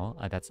no,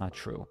 that's not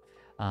true.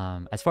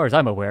 As far as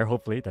I'm aware,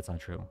 hopefully that's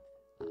not true.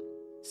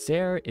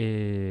 𝐿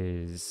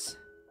is...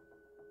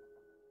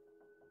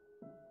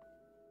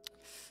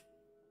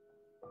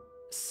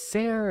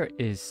 𝐿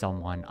is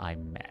someone I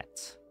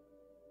met.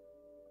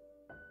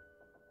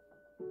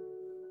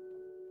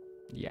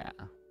 Yeah.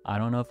 I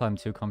don't know if I'm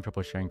too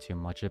comfortable sharing too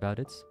much about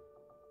it.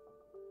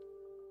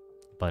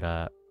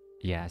 But,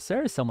 yeah,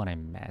 𝐿 is someone I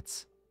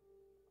met.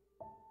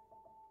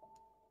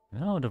 I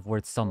don't know if the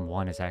word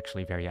someone is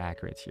actually very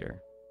accurate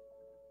here.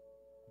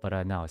 But,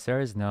 no,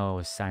 𝐿 is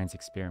no science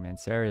experiment.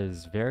 𝐿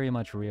is very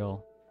much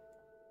real.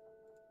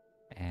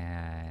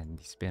 And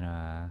he's been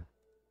a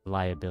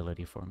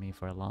liability for me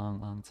for a long,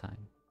 long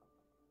time.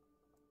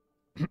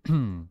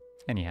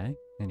 Anyway,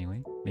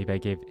 maybe I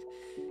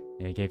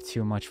gave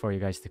too much for you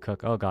guys to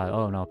cook. Oh god,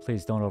 oh no,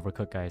 please don't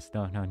overcook, guys.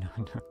 No.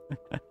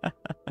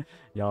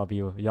 y'all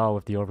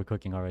with the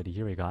overcooking already.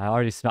 Here we go. I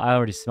already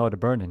smell the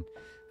burning.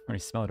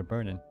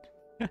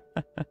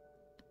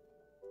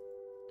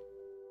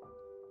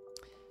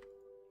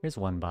 Here's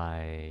one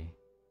by...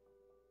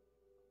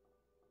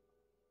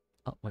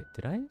 Oh, wait,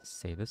 did I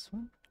say this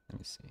one? Let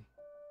me see.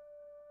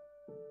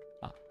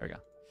 Ah, there we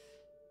go.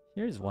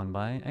 Here's one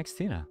by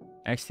𝐋𝐄𝐓.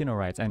 𝐋𝐄𝐓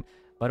writes, and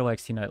by the way,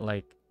 𝐋𝐄𝐓,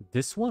 like,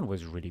 this one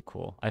was really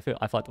cool. I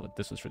thought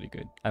this was really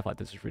good. I thought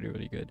this was really,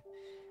 really good.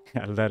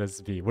 Let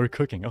us be. We're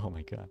cooking. Oh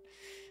my god.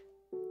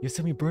 You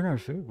said we burn our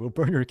food. We'll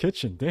burn your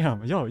kitchen.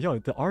 Damn. Yo,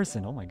 the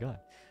arson. Oh my god.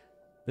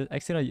 The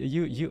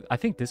𝐋𝐄𝐓, I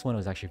think this one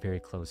was actually very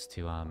close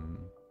to,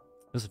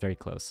 this was very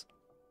close.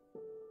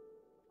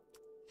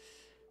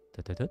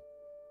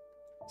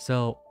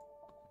 So,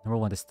 number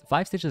one, the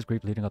 5 stages of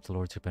grief leading up to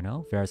Lord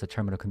 2.0. 𝐿 is a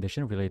terminal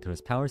condition related to his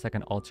powers that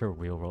can alter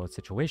real-world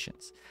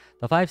situations.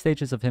 The 5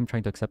 stages of him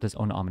trying to accept his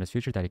own ominous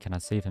future that he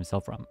cannot save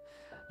himself from.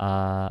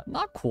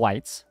 Not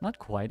quite. Not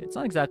quite. It's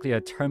not exactly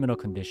a terminal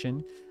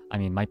condition. I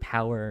mean, my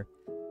power...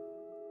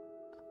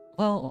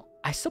 Well,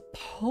 I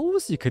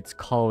suppose you could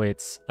call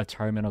it a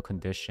terminal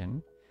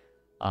condition.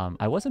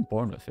 I wasn't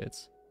born with it.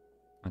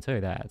 I'll tell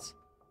you that.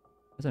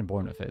 I wasn't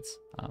born with it.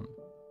 I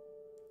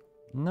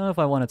don't know if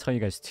I want to tell you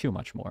guys too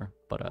much more,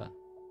 but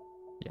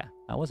yeah,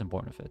 I wasn't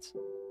born with it.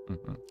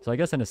 So I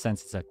guess in a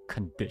sense it's a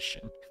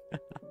condition.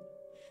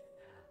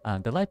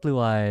 The light blue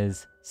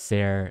eyes,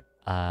 𝐿.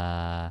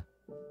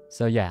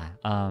 So yeah,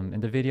 in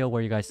the video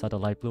where you guys saw the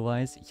light blue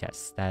eyes,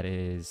 yes, that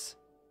is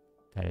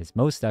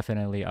most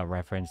definitely a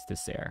reference to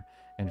𝐿.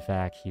 In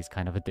fact, he's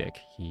kind of a dick.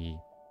 He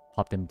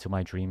popped into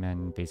my dream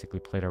and basically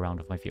played around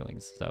with my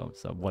feelings. So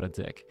what a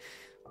dick.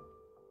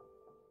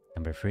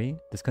 Number 3,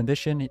 this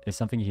condition is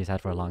something he's had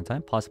for a long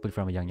time, possibly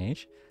from a young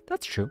age.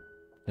 That's true.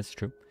 That's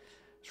true.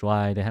 That's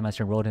why the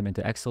headmaster enrolled him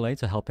into XSOLEIL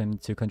to help him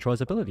to control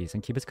his abilities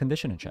and keep his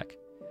condition in check.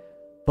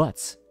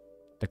 But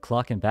the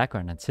clock in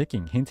background are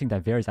ticking, hinting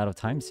that 𝐿 is out of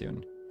time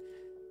soon.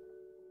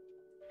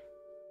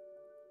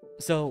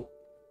 So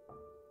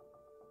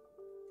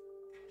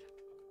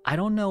I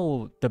don't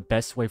know the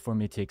best way for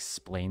me to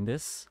explain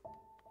this.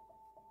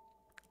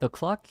 The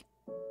clock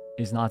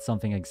is not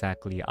something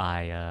exactly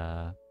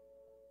I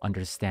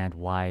understand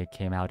why it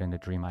came out in the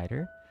dream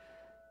either.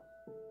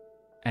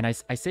 And I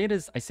say it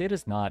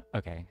as not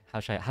okay. How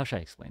should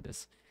I explain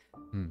this?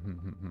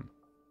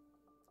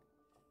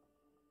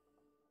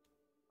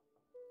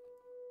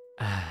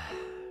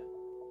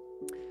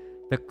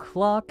 The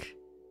clock.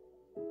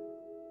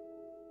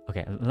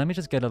 Okay, let me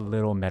just get a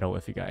little meta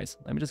with you guys.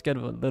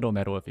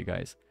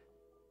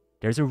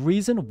 There's a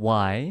reason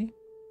why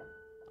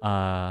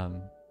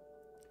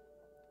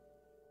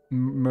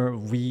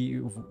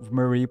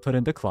Marie put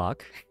in the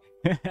clock.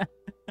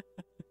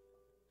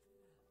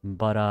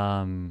 But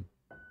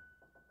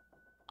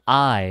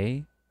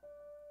I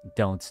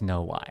don't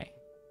know why.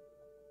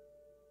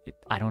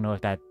 I don't know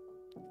if that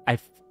I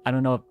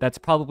don't know if that's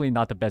probably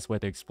not the best way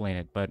to explain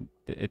it, but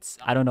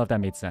I don't know if that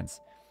made sense.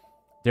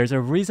 There's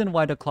a reason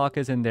why the clock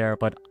is in there,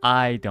 but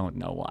I don't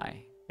know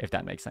why, if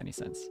that makes any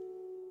sense.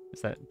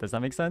 Does that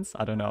make sense?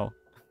 I don't know.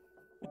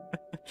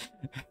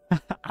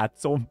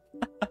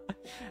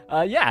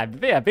 Yeah,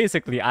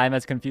 basically, I'm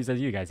as confused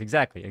as you guys.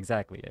 Exactly.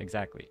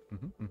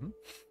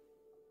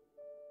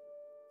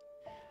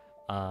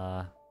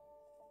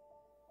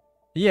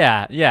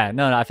 Yeah,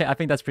 no, I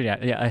think that's pretty,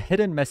 yeah, a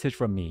hidden message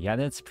from me. Yeah,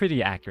 that's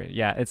pretty accurate.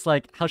 Yeah, it's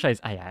like, how should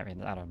I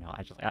mean, I don't know.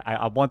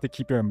 I want to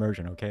keep your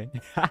immersion, okay?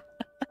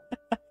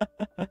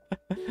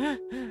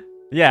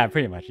 Yeah,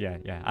 pretty much. Yeah,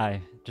 yeah.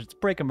 I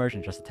just break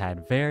immersion just a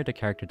tad. Ver, the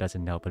character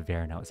doesn't know, but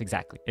Ver knows.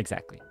 Exactly,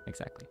 exactly,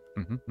 exactly.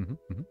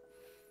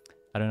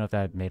 I don't know if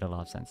that made a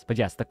lot of sense. But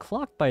yes, the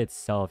clock by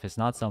itself is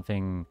not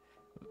something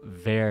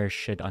Ver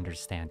should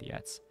understand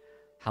yet.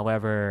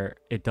 However,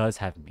 it does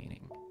have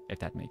meaning, if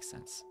that makes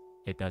sense.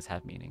 It does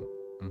have meaning.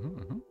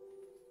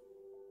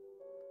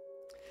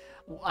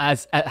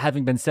 As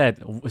having been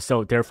said,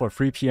 so therefore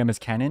 3 p.m. is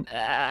canon?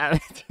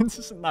 This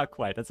is not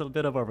quite. That's a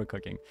bit of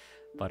overcooking.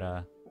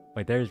 But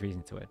there is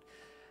reason to it.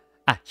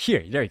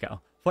 Here, there you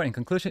go. For in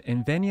conclusion,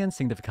 Invenium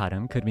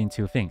Significatum could mean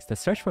two things. The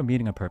search for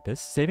meaning and purpose.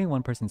 Saving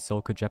one person's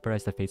soul could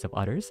jeopardize the fates of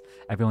others.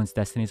 Everyone's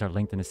destinies are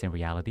linked in the same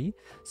reality.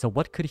 So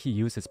what could he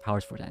use his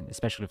powers for then?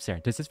 Especially with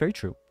Sarah. This is very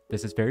true.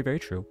 This is very, very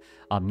true.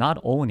 Not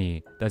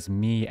only does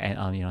me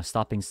and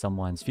stopping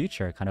someone's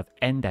future kind of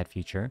end that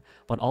future,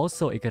 but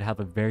also it could have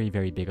a very,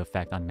 very big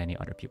effect on many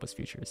other people's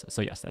futures.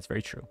 So yes, that's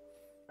very true.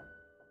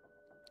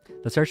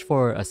 The search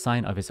for a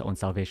sign of his own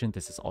salvation,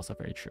 this is also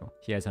very true.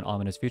 He has an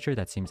ominous future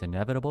that seems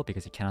inevitable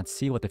because he cannot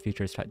see what the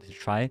future is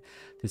trying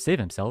to save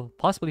himself.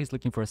 Possibly he's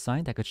looking for a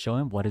sign that could show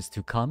him what is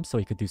to come so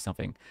he could do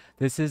something.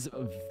 This is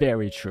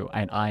very true,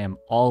 and I am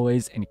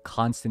always in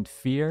constant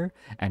fear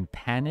and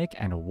panic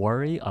and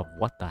worry of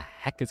what the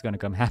heck is going to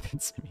come happen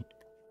to me.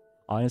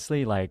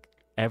 Honestly, like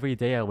every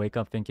day I wake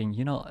up thinking,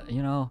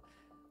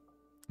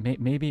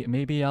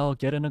 maybe I'll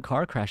get in a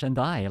car crash and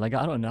die. Like,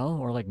 I don't know,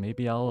 or like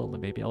maybe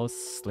I'll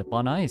slip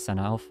on ice and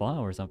I'll fall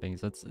or something.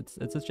 So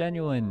it's a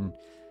genuine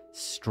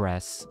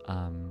stress.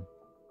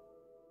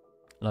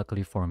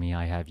 Luckily for me,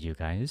 I have you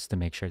guys to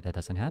make sure that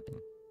doesn't happen.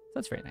 So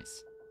that's very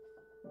nice.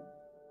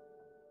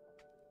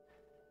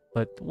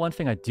 But one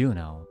thing I do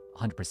know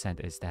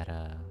 100% is that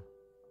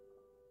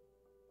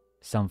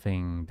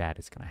something bad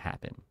is gonna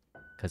happen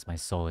because my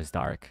soul is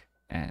dark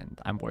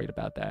and I'm worried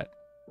about that.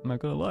 I'm not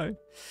gonna lie.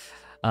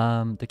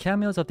 The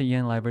cameos of the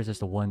EN libraries is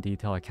the one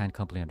detail I can't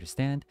completely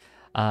understand.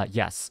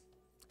 Yes.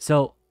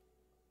 So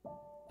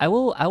I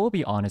will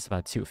be honest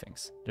about two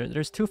things.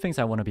 There's two things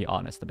I want to be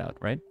honest about,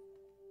 right?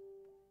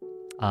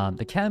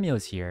 The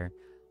cameos here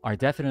are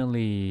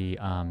definitely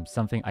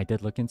something I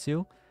did look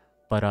into,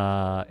 but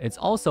it's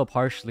also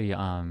partially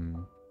how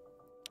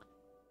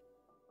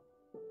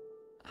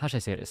should I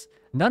say this?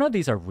 None of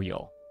these are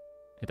real,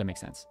 if that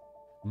makes sense.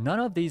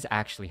 None of these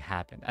actually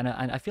happened, and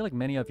I feel like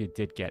many of you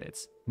did get it.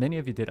 Many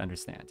of you did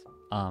understand.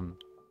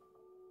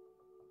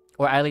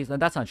 Or at least,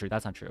 that's not true.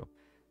 That's not true.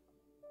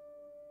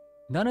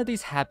 None of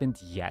these happened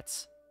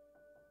yet.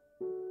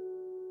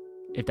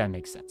 If that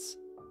makes sense.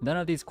 None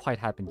of these quite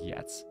happened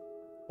yet.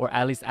 Or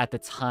at least at the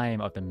time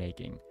of the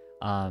making.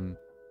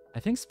 I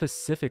think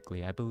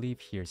specifically, I believe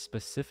here,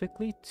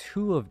 specifically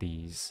two of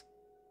these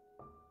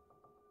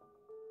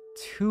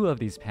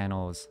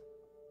panels,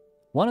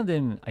 one of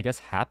them, I guess,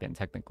 happened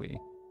technically.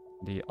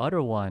 The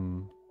other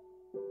one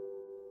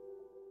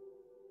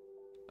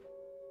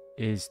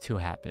is to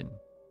happen.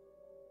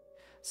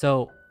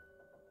 So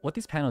what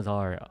these panels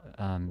are,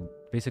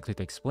 basically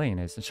to explain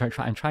is,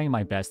 I'm trying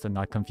my best to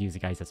not confuse you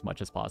guys as much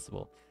as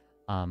possible.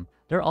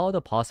 They're all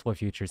the possible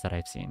futures that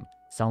I've seen.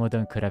 Some of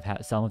them could have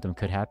some of them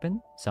could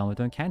happen, some of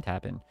them can't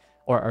happen.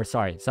 Or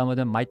sorry, some of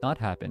them might not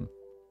happen.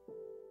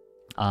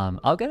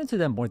 I'll get into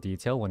them more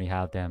detail when we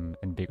have them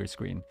in bigger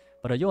screen,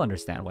 but you'll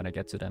understand when I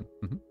get to them.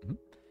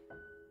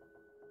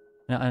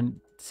 Now, and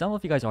some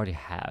of you guys already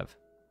have.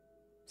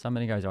 Some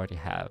of you guys already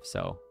have,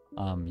 so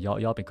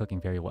y'all been cooking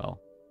very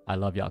well. I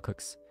love y'all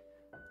cooks.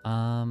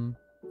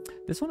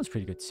 This one is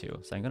pretty good too,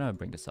 so I'm gonna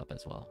bring this up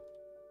as well.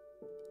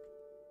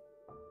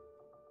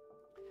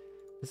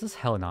 This is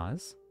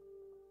𝐿𝐿,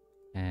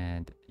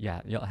 and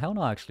yeah,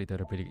 𝐿𝐿 actually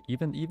did a pretty,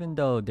 even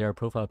though their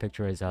profile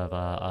picture is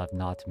of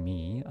not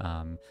me,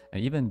 and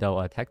even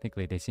though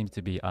technically they seem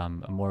to be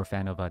more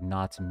fan of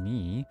not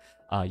me,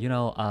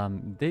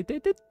 they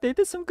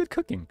did some good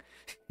cooking.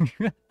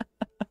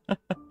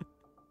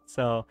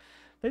 So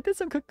they did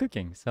some good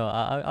cooking, so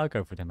I'll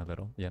go for them a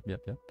little. Yep.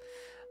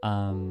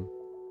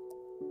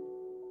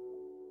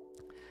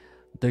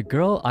 The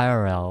girl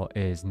IRL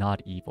is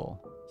not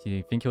evil.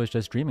 You think he was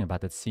just dreaming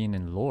about that scene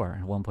in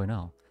Lore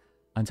 1.0.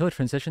 Until it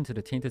transitioned to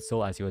the tainted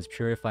soul as he was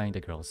purifying the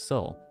girl's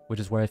soul,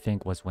 which is where I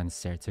think was when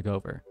Ser took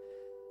over.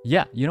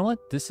 Yeah, you know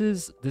what? This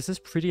is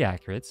pretty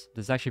accurate.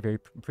 This is actually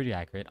pretty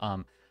accurate.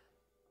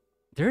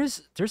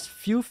 There's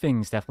few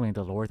things definitely in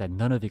the lore that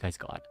none of you guys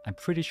got. I'm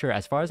pretty sure,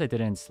 as far as I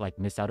didn't like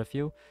miss out a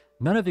few,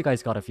 none of you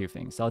guys got a few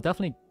things. So I'll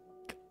definitely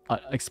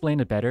explain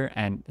it better,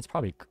 and it's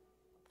probably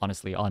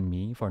honestly on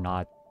me for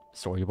not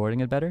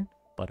storyboarding it better.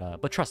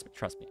 But trust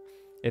me,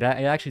 it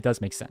actually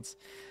does make sense.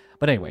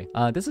 But anyway,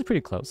 this is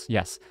pretty close.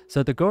 Yes.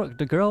 So the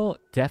girl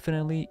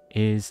definitely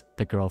is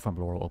the girl from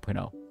Lore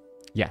 1.0.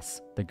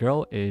 Yes, the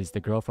girl is the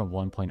girl from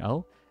 1.0,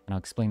 and I'll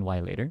explain why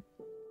later.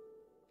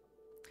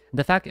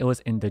 The fact it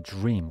was in the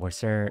dream where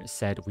Sarah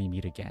said we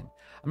meet again.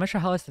 I'm not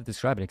sure how else to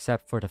describe it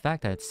except for the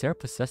fact that Sarah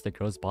possessed the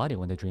girl's body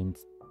when the dream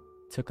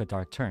took a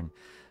dark turn.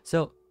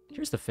 So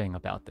here's the thing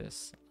about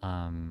this.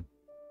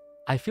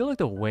 I feel like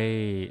the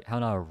way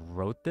𝐿𝐿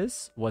wrote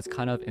this was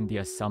kind of in the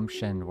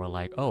assumption where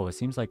like, oh, it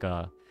seems like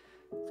a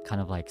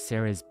kind of like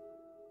Sarah is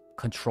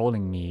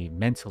controlling me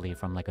mentally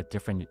from like a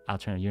different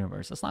alternate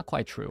universe. That's not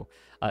quite true.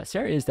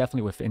 Sarah is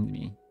definitely within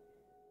me.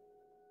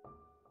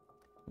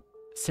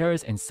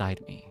 Sarah's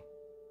inside me.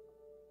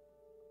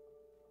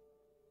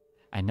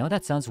 I know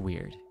that sounds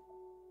weird,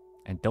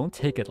 and don't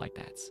take it like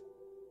that.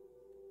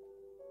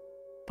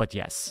 But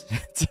yes.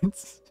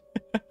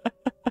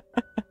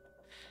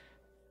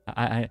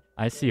 I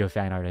see you,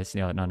 fan artist.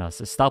 No.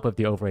 So stop with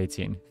the over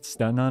 18.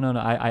 No.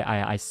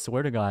 I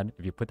swear to God,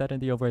 if you put that in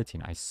the over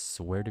 18, I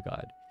swear to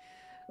God.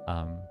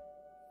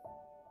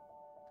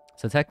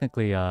 So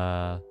technically,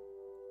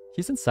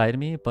 he's inside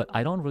me, but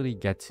I don't really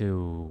get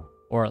to,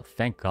 or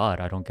thank God,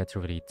 I don't get to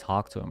really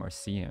talk to him or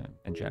see him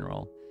in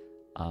general.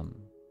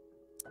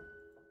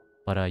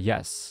 But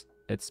yes,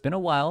 it's been a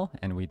while,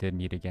 and we did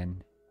meet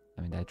again.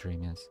 I mean, that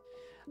dream, yes.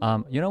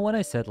 You know when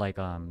I said like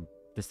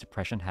this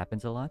depression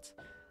happens a lot?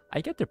 I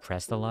get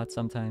depressed a lot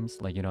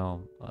sometimes. Like, you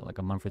know, like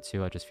a month or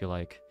two, I just feel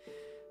like,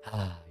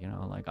 you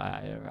know, like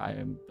I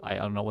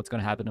don't know what's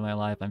gonna happen in my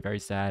life. I'm very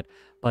sad.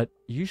 But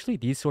usually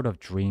these sort of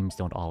dreams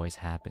don't always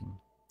happen.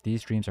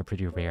 These dreams are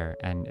pretty rare,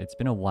 and it's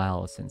been a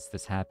while since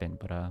this happened.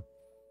 But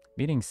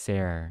meeting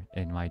Sarah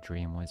in my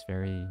dream was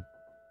very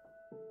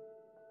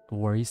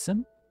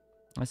worrisome,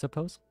 I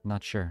suppose.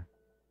 Not sure.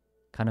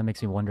 Kind of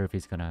makes me wonder if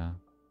he's gonna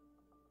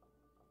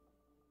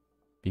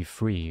be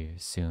free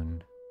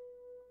soon,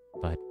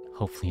 but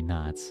hopefully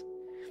not.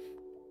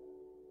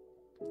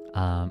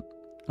 And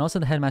also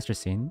the headmaster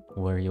scene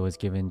where he was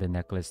given the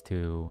necklace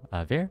to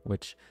Ver,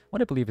 which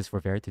what I believe is for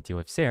Ver to deal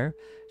with Sarah,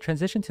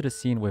 transitioned to the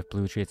scene with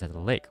blue trees at the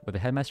lake, with the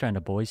headmaster and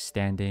the boys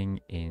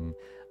standing in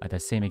the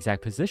same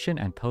exact position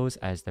and pose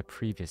as the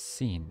previous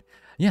scene.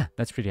 Yeah,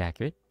 that's pretty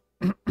accurate.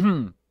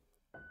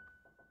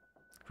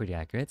 Pretty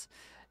accurate.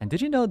 And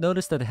did you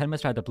notice that the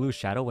headmaster had the blue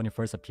shadow when he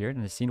first appeared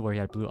in the scene where he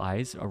had blue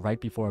eyes right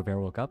before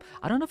Vera woke up?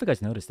 I don't know if you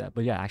guys noticed that,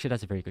 but yeah, actually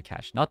that's a very good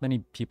catch. Not many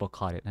people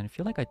caught it, and I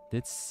feel like I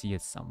did see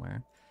it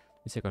somewhere.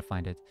 Let's see if I can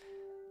find it.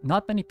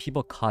 Not many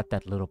people caught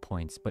that little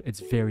points, but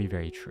it's very,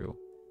 very true.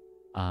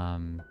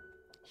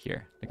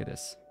 Here, look at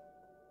this.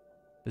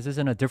 This is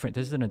in a different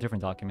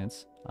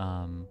document.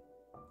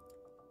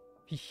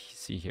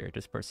 See here,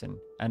 this person.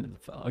 And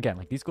again,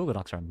 like these Google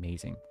Docs are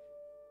amazing.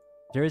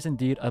 There is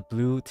indeed a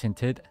blue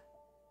tinted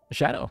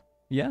shadow.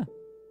 Yeah,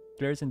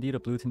 there is indeed a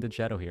blue tinted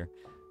shadow here.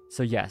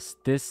 So yes,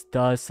 this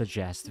does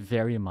suggest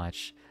very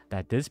much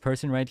that this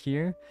person right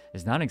here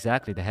is not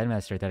exactly the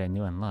headmaster that I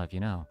knew and love, you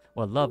know.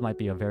 Well, love might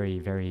be a very,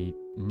 very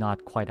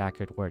not quite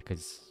accurate word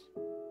because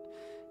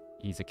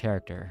he's a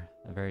character,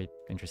 a very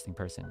interesting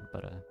person.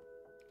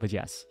 But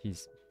yes,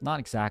 he's not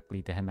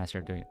exactly the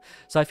headmaster doing it.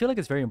 So I feel like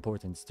it's very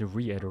important to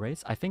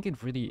reiterate. I think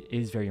it really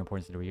is very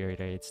important to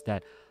reiterate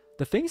that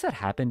the things that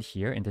happened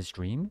here in this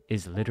dream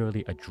is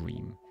literally a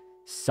dream.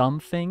 Some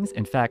things,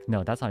 in fact,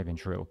 no, that's not even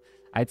true.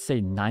 I'd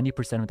say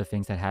 90% of the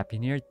things that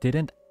happen here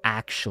didn't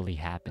actually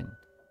happen.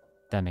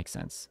 That makes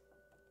sense.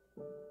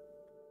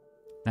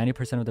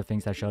 90% of the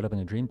things that showed up in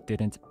the dream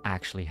didn't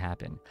actually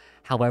happen.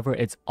 However,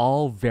 it's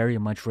all very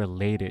much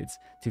related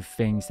to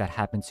things that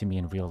happened to me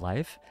in real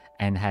life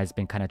and has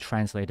been kind of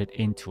translated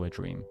into a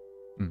dream.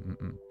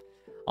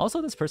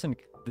 Also, this person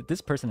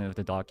in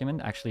the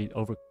document actually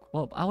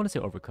well, I want to say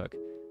overcook.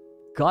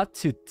 Got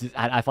to,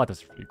 I thought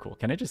this was really cool.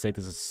 Can I just say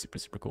this is super,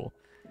 super cool?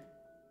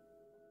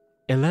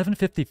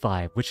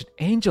 1155, which in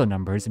angel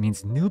numbers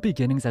means new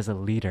beginnings as a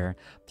leader,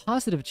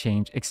 positive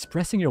change,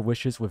 expressing your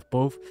wishes with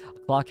both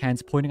clock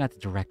hands pointing at the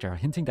director,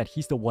 hinting that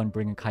he's the one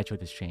bringing 𝐋𝐄𝐓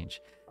this change.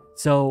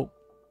 So,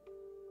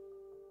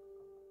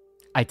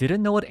 I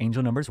didn't know what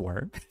angel numbers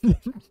were.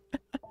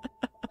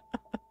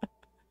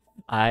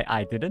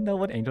 I didn't know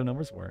what angel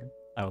numbers were.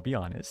 I will be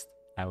honest.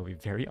 I will be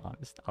very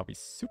honest. I'll be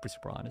super,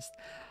 super honest.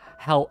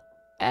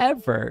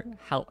 However,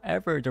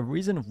 the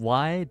reason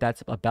why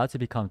that's about to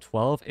become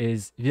 12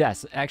 is,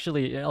 yes,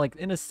 actually, like,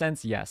 in a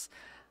sense, yes.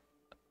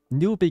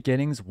 New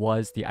beginnings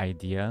was the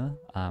idea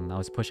I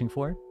was pushing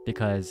for,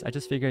 because I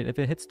just figured if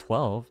it hits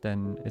 12,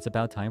 then it's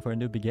about time for a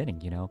new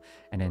beginning, you know?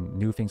 And then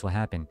new things will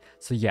happen.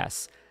 So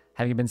yes,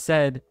 having been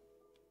said,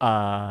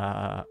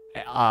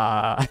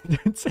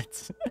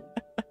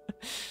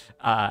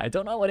 I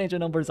don't know what angel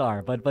numbers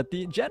are, but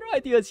the general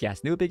idea is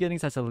yes, new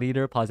beginnings as a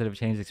leader, positive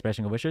change,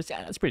 expression of wishes.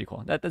 Yeah, that's pretty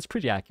cool. That's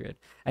pretty accurate.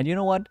 And you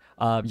know what?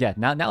 Yeah,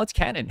 now it's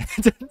canon.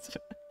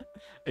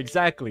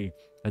 Exactly.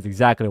 That's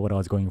exactly what I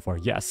was going for.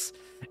 Yes,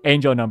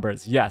 angel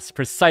numbers. Yes,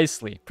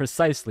 precisely.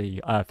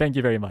 Thank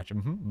you very much.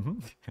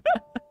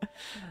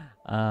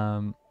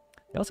 I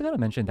also gotta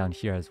mention down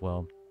here as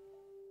well.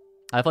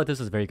 I thought this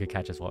was a very good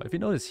catch as well. If you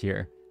notice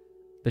here,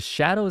 the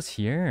shadows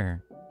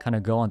here kind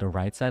of go on the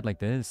right side like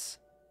this.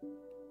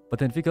 But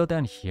then if you go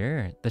down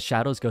here, the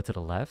shadows go to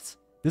the left.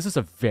 This is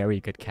a very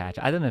good catch.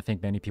 I didn't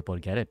think many people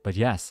would get it, but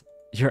yes,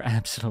 you're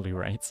absolutely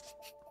right.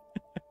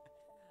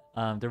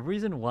 The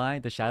reason why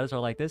the shadows are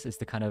like this is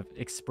to kind of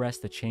express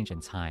the change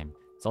in time.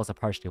 It's also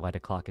partially why the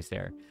clock is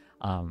there.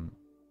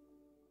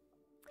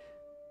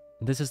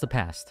 This is the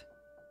past.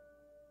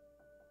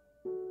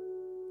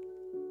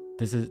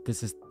 This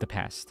is the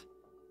past.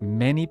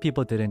 Many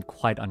people didn't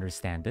quite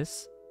understand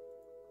this.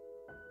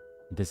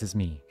 This is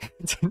me.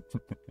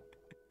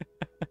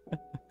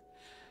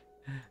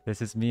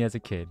 This is me as a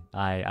kid.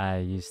 I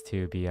used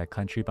to be a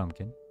country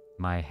bumpkin.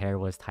 My hair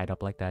was tied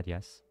up like that,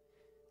 yes.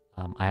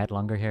 I had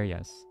longer hair,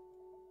 yes.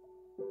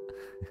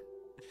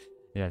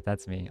 Yeah,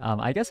 that's me.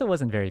 I guess it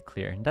wasn't very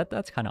clear.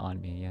 That's kind of on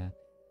me, yeah.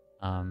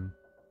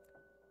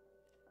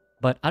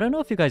 But I don't know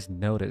if you guys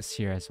notice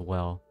here as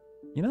well.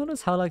 You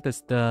notice how like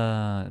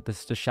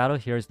the shadow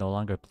here is no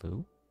longer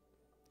blue,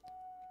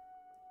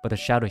 but the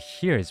shadow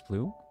here is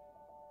blue.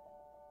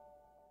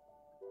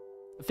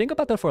 Think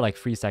about that for like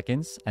 3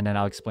 seconds, and then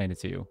I'll explain it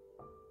to you.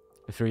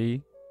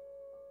 3,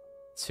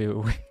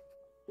 2,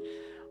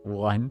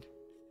 1.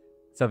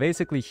 So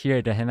basically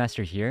here, the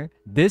headmaster here,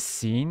 this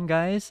scene,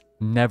 guys,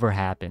 never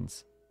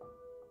happens.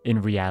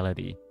 In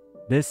reality,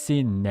 this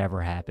scene never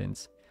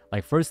happens.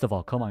 Like, first of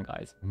all, come on,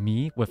 guys.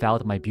 Me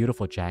without my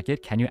beautiful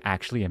jacket, can you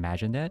actually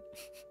imagine that?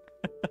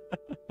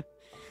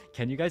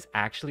 Can you guys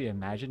actually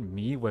imagine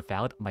me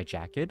without my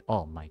jacket?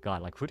 Oh my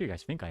god, like, who do you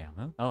guys think I am,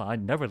 huh? Oh, I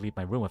never leave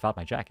my room without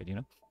my jacket, you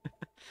know?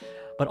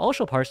 But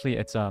also partially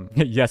it's,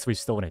 yes, we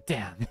stole it,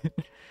 damn.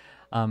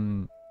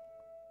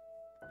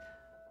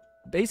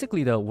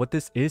 Basically, though, what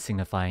this is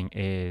signifying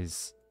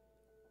is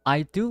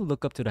I do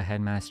look up to the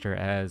headmaster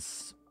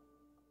as,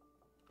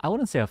 I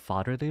wouldn't say a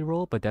fatherly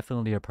role, but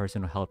definitely a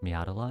person who helped me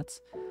out a lot.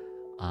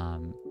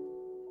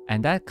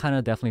 And that kind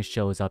of definitely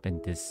shows up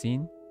in this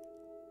scene.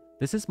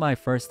 This is my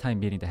first time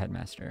meeting the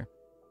headmaster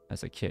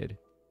as a kid.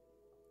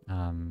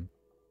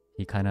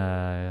 He kind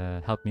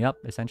of helped me up,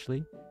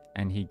 essentially.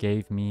 And he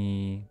gave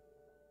me...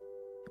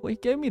 Well, he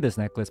gave me this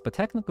necklace, but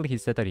technically he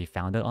said that he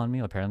found it on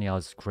me. Apparently I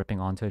was gripping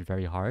onto it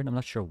very hard. I'm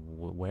not sure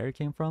where it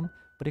came from,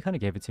 but he kind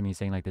of gave it to me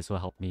saying like this will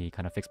help me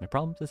kind of fix my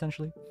problems,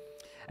 essentially.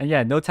 And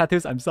yeah, no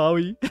tattoos. I'm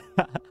sorry.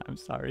 I'm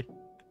sorry.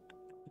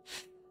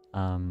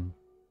 But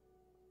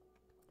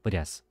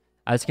yes,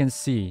 as you can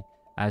see,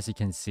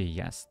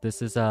 yes,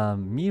 this is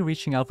me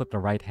reaching out with the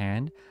right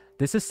hand.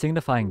 This is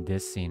signifying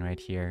this scene right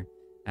here,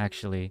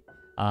 actually.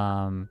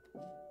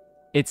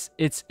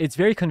 It's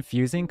very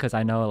confusing because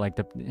I know like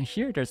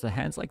here there's the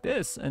hands like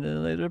this and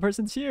then the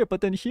person's here,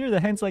 but then here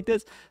the hands like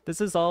this. This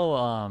is all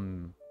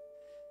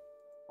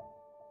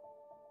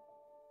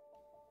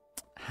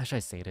how should I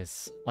say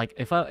this? Like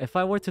if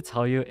I were to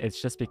tell you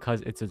it's just because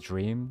it's a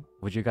dream,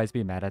 would you guys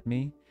be mad at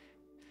me?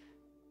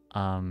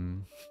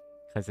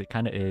 Because it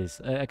kind of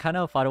is. I kind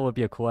of thought it would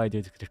be a cool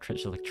idea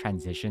to like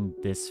transition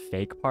this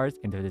fake part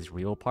into this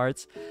real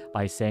parts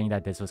by saying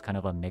that this was kind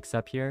of a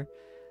mix-up here.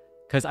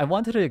 Because I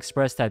wanted to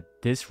express that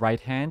this right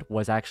hand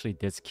was actually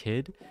this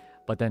kid,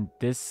 but then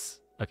this...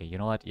 Okay, you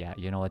know what? Yeah,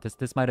 you know what?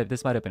 This might have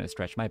been a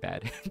stretch. My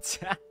bad.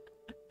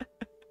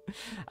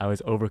 I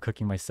was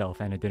overcooking myself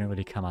and it didn't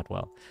really come out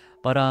well.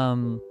 But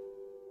long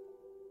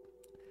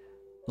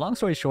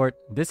story short,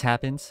 this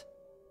happens.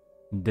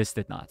 This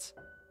did not.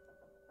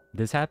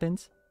 This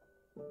happens.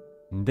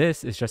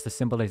 This is just a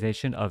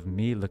symbolization of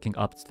me looking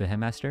up to the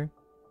headmaster,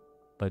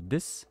 but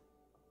this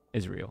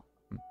is real.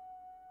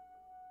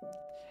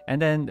 And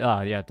then,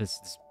 yeah,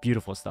 this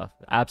beautiful stuff.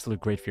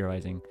 Absolute great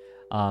theorizing.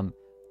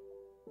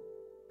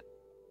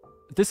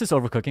 This is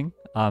overcooking.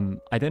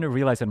 I didn't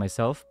realize it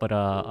myself, but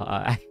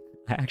I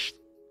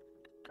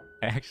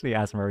actually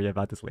asked Maria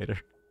about this later.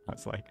 I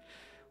was like,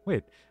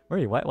 "Wait,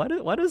 Maria,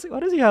 why does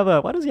he have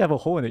a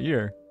hole in the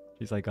ear?"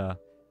 She's like,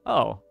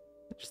 "Oh,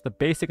 just the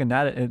basic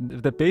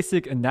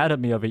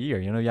anatomy of a ear.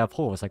 You know, you have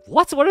holes." Like,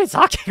 what? What are you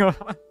talking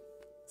about?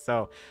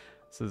 So,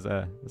 this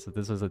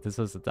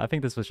was. I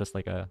think this was just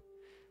like a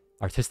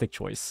artistic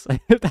choice,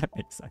 if that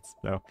makes sense.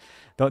 So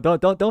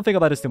don't think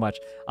about this too much.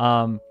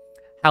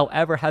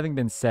 However, having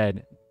been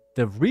said,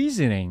 the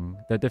reasoning,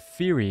 the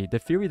theory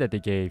that they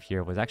gave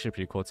here was actually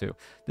pretty cool too.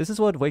 This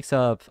is what wakes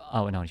up...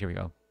 Oh no, here we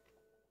go.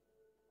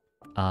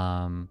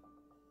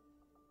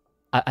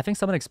 I think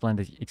someone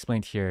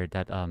explained here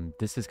that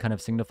this is kind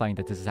of signifying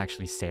that this is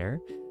actually 𝐶𝐬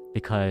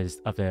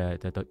because of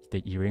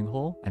the earring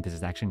hole, and this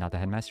is actually not the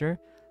headmaster.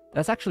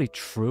 That's actually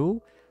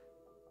true.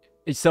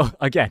 So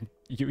again,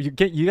 you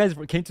guys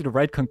came to the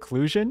right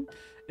conclusion.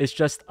 It's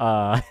just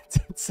not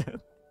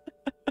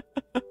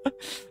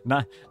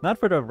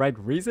for the right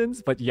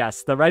reasons, but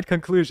yes, the right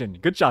conclusion.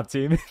 Good job,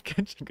 team.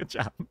 Good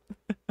job.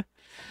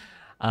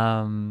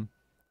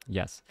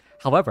 Yes.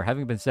 However,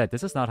 having been said,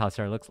 this is not how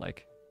𝐶𝐬 looks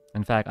like.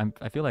 In fact,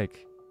 I feel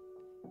like,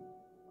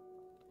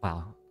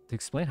 wow, to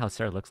explain how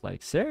𝐶𝐬 looks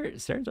like,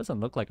 𝐶𝐬 doesn't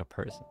look like a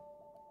person.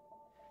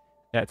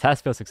 Yeah,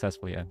 task failed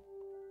successfully. Yeah.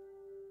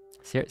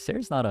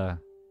 𝐶𝐬's not a...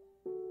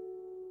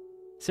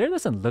 𝐶𝐬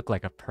doesn't look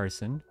like a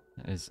person,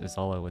 is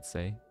all I would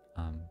say.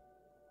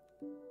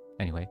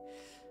 Anyway.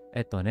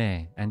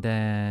 And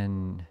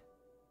then...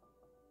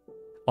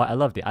 Oh, I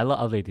love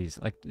these.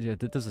 Like, yeah,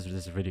 this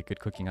is really good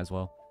cooking as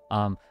well.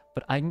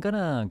 But I'm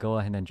gonna go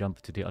ahead and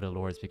jump to the other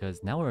lords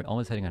because now we're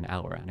almost hitting an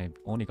hour and I've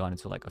only gone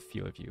into like a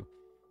few of you.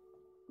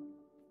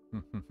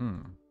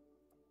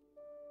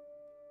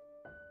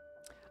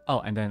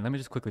 Oh, and then let me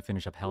just quickly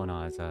finish up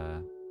Helena as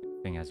a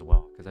thing as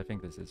well, because I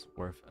think this is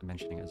worth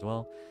mentioning as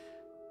well.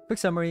 Quick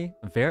summary,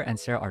 Ver and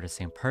𝐶𝐬 are the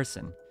same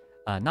person.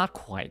 Not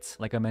quite.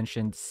 Like I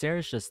mentioned,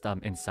 Sarah's just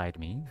inside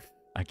me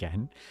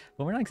again,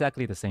 but we're not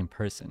exactly the same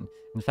person.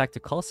 In fact, to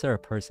call Sarah a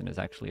person is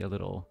actually a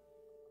little,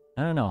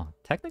 I don't know,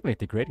 technically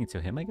degrading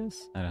to him, I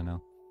guess? I don't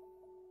know.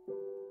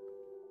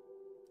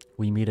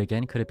 We meet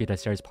again. Could it be that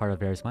Sarah's part of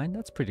Vera's mind?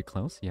 That's pretty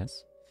close,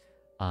 yes.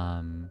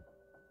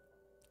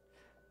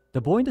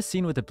 The boy in the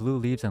scene with the blue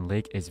leaves and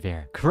lake is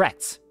Vera.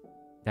 Correct!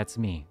 That's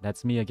me.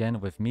 That's me again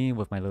with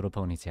my little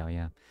ponytail,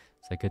 yeah.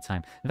 It's a good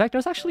time. In fact,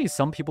 there's actually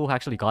some people who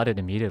actually got it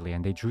immediately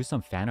and they drew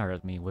some fan art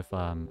of me with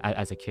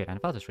as a kid, and I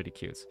thought it was really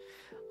cute.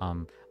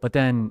 But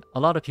then a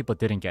lot of people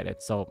didn't get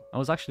it, so it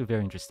was actually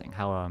very interesting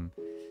how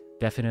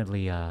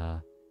definitely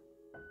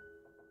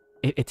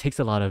it takes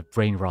a lot of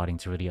brain rotting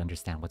to really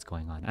understand what's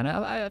going on. And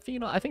I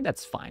think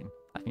that's fine.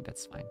 I think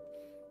that's fine.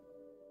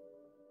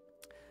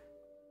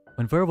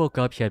 When Vera woke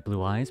up, he had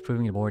blue eyes,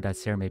 proving more that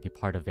Sarah may be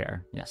part of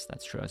Vera. Yes,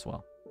 that's true as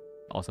well.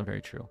 Also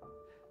very true.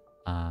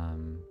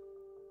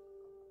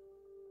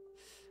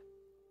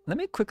 Let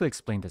me quickly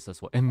explain this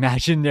as well.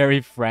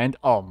 Imaginary friend?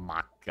 Oh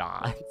my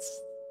god.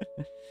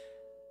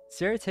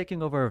 Sarah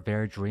taking over a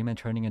Vera dream and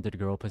turning into the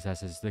girl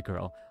possesses the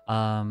girl.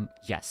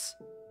 Yes.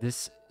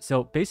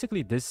 So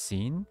basically this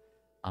scene,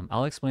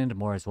 I'll explain it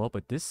more as well,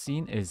 but this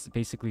scene is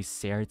basically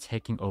Sarah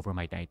taking over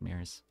my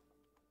nightmares.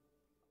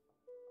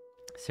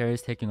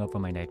 Sarah's taking over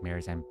my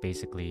nightmares and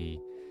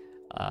basically,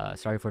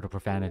 sorry for the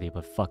profanity,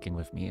 but fucking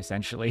with me,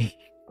 essentially.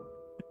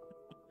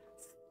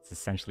 It's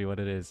essentially what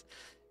it is.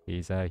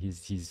 He's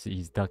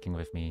ducking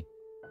with me.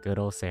 Good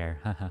old Sarah.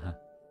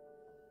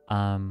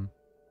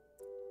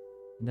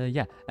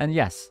 Yeah, and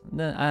yes,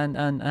 and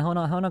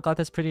Hona got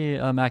this pretty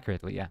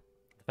accurately. Yeah,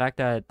 the fact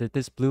that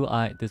this blue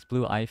eye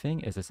thing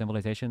is a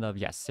symbolization of,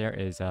 yes, Sarah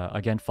is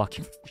again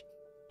fucking with me.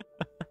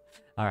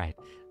 All right,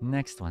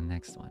 next one.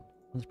 That's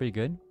pretty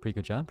good. Pretty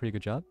good job.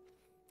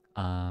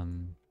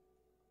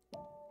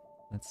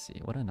 Let's see.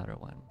 What another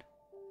one?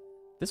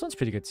 This one's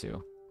pretty good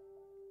too.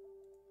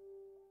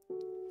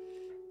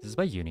 This is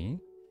by Uni.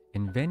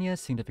 Invenia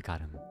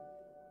Significatum.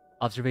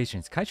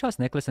 Observations. 𝐋𝐄𝐓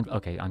necklace and...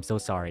 Okay, I'm so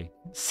sorry.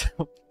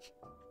 So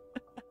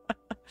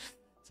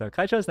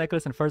𝐋𝐄𝐓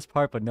necklace in first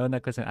part, but no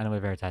necklace in Anime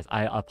Veritas.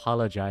 I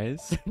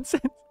apologize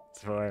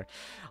for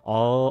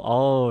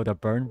all the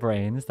burn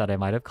brains that I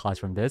might have caused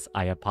from this.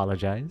 I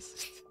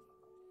apologize.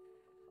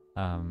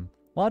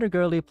 Water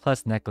Girly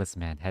plus Necklace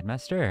Man.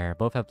 Headmaster.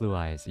 Both have blue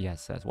eyes.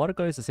 Yes, says Water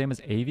Girly is the same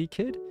as AV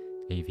Kid.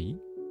 AV?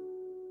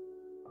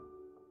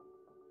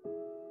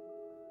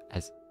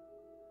 As...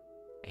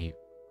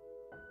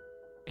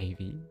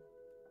 AV?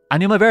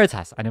 Anime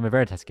Veritas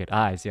Kid.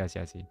 Ah, I see.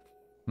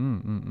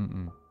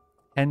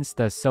 Hence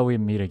the so we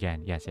meet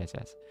again. Yes.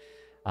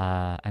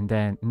 And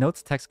then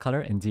notes text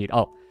color, indeed.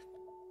 Oh,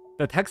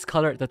 the text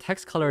color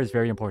is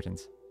very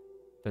important.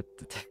 The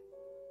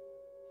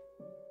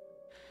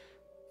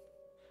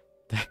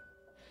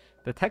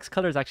text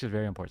color is actually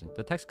very important.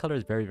 The text color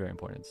is very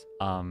important.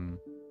 I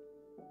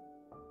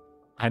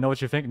know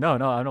what you think. No, I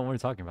don't know what you're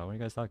talking about. What are you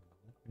guys talking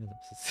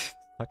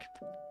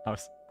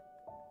about?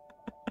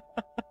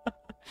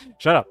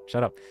 Shut up.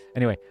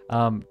 Anyway,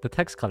 the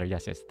text color,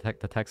 yes,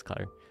 the text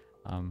color,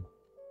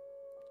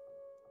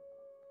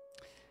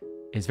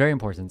 is very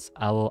important.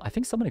 I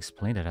think someone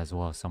explained it as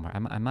well somewhere.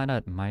 I might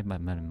have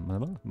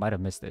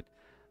missed it,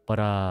 but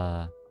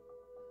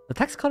the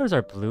text colors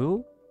are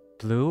blue,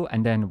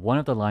 and then one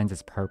of the lines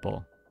is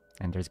purple,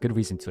 and there's good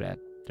reason to that.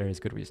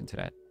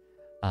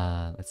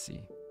 Let's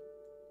see.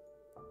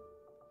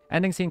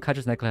 Ending scene,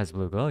 𝐋𝐄𝐓's necklace has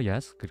blue glow.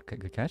 Yes, good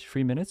catch.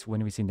 3 minutes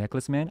when we see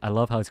Necklace Man. I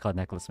love how it's called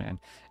Necklace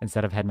Man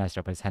instead of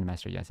Headmaster, but it's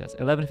Headmaster. Yes.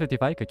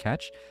 11:55, good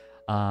catch.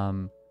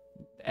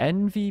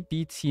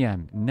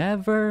 NVBTM.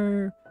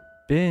 Never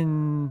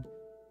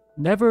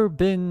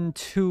been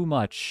too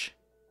much.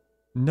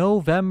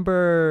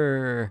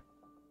 November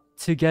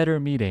together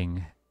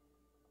meeting.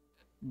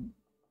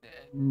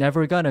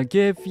 Never gonna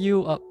give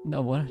you up.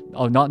 No, what?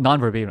 Oh, not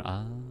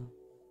non-verbatim.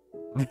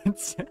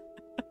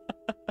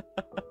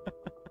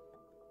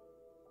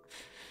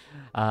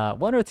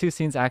 One or two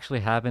scenes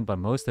actually happened, but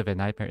most of it,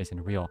 nightmare,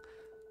 isn't real.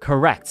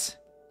 Correct.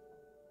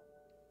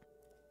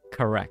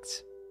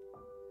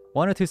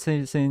 One or two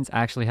scenes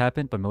actually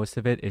happened, but most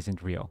of it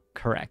isn't real.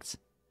 Correct.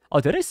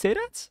 Oh, did I say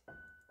that?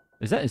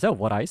 Is that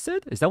what I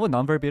said? Is that what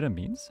non-verbatim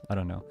means? I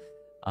don't know.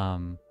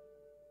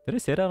 Did I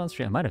say that on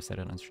stream? I might have said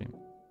it on stream.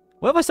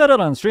 Well, if I said it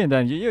on stream,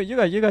 then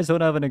you guys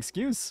don't have an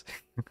excuse.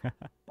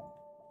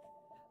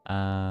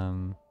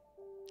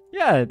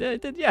 Yeah,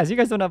 yes, you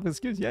guys don't have an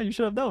excuse. Yeah, you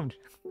should have known.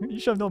 You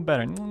should have known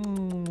better.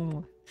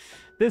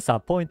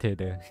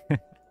 Disappointed.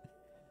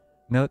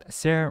 Note,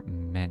 Sarah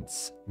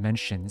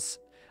mentions.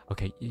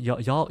 Okay,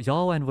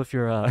 y'all and with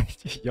your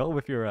y'all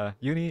with your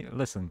uni.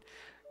 Listen,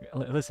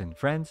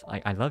 friends.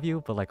 I love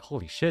you, but like,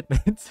 holy shit,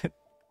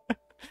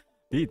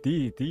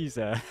 these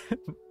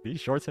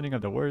shortening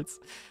of the words.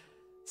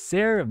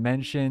 Sarah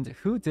mentioned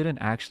who didn't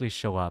actually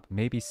show up.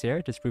 Maybe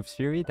Sarah disproves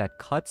theory that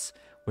cuts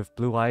with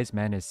blue eyes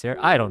man is Sarah.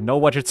 I don't know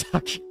what you're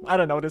talking. I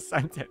don't know this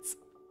sentence.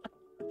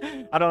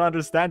 I don't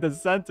understand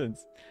this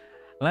sentence.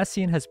 Last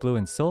scene has blue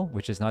in soul,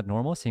 which is not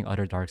normal. Seeing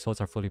other dark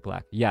souls are fully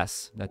black.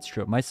 Yes, that's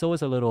true. My soul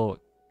is a little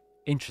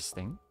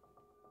interesting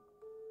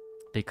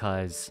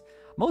because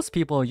most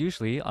people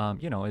usually,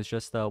 you know, is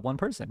just one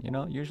person, you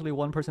know, usually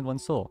one person, one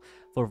soul.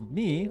 For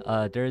me,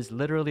 there's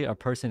literally a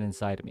person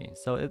inside me.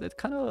 So it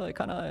kind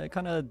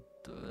of,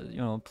 you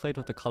know, played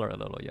with the color a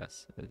little,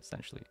 yes,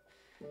 essentially.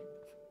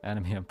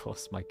 Anime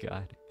impulse, my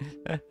god.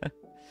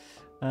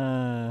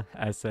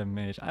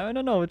 SMH. I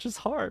don't know, it's just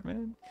hard,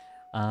 man.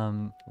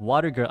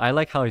 Water girl. I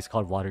like how he's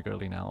called water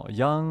girly now.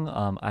 Young,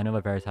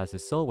 Anima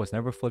Veritas' soul was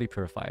never fully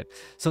purified.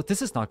 So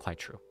this is not quite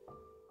true.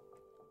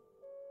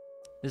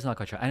 This is not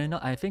quite true. And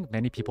I think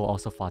many people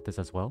also thought this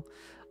as well.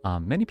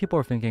 Many people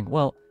are thinking,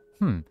 well,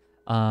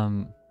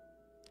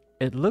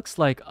 it looks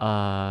like,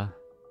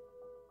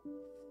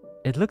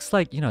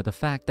 you know, the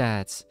fact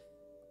that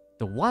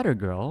the water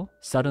girl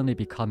suddenly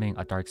becoming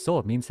a dark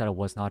soul means that it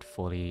was not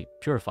fully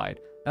purified.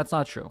 That's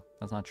not true.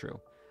 That's not true.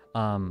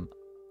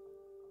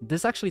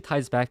 This actually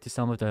ties back to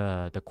some of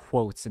the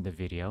quotes in the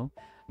video,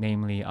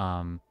 namely,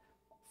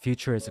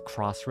 future is a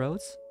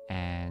crossroads,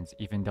 and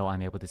even though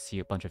I'm able to see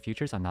a bunch of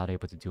futures, I'm not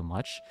able to do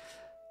much.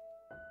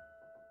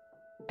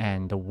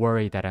 And the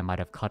worry that I might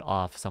have cut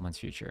off someone's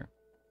future.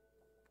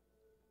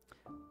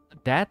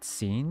 That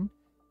scene,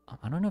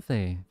 I don't know if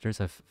there's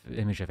a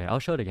image of it. I'll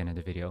show it again in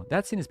the video.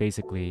 That scene is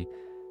basically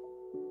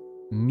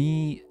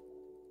me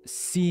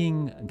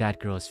seeing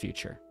that girl's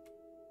future.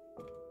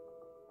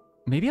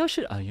 Maybe I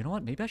should, you know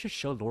what? Maybe I should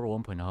show Lore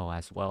 1.0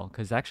 as well,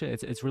 because actually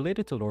it's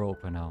related to Lore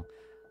 1.0.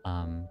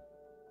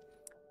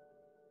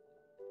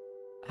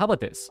 How about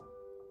this?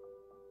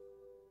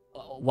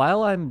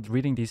 While I'm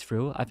reading these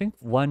through, I think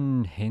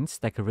one hint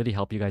that could really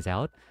help you guys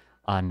out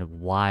on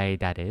why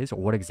that is,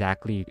 or what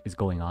exactly is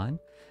going on,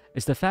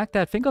 is the fact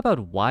that think about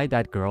why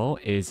that girl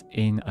is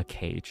in a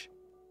cage.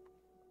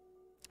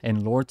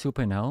 In Lore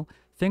 2.0,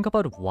 think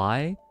about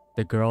why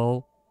the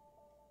girl,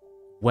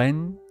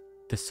 when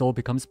the soul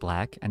becomes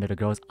black and the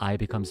girl's eye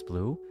becomes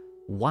blue,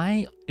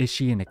 why is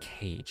she in a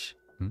cage?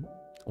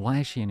 Why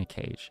is she in a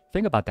cage?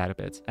 Think about that a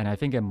bit, and I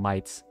think it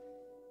might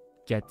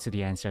get to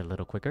the answer a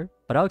little quicker,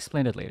 but I'll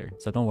explain it later,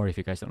 so don't worry if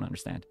you guys don't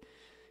understand.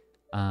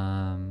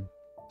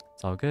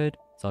 It's all good.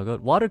 It's all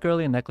good. Water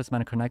girly and necklace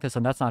man are connected, so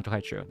that's not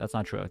quite true. That's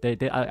not true.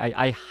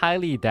 I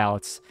highly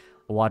doubt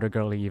Water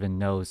girly even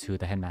knows who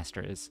the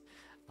headmaster is,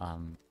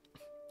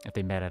 if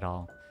they met at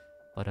all.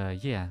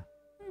 But yeah,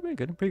 pretty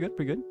good, pretty good,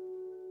 pretty good,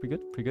 pretty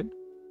good, pretty good.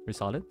 Pretty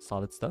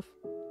solid stuff.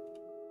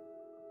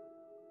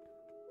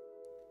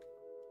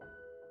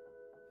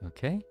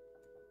 Okay.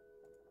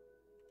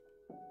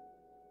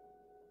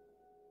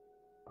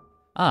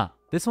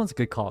 This one's a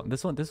good call.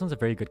 This one's a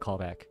very good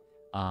callback.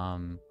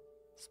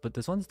 But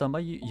this one's done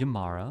by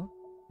Yamara.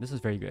 This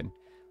is very good.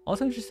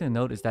 Also interesting to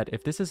note is that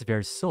if this is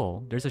Ver's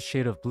soul, there's a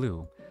shade of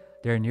blue.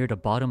 They are near the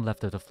bottom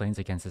left of the flames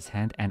against his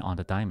hand and on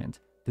the diamond.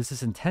 This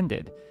is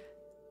intended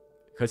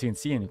because you can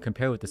see and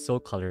compare with the soul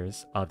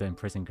colors of the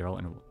imprisoned girl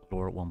in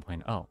Lore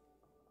 1.0.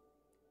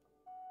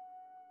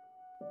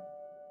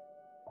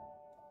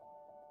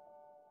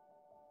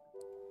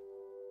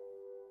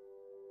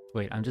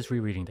 Wait, I'm just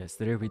rereading this.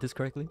 Did I read this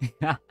correctly?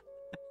 And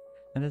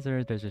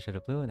there's a shade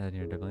of blue and then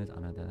near the flames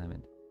on the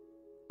diamond.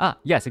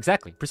 Yes,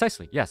 exactly.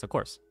 Precisely. Yes, of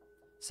course.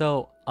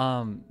 So,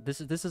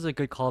 this is a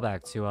good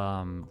callback to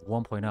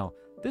 1.0.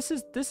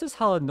 This is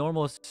how a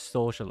normal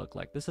soul should look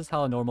like. This is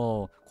how a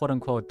normal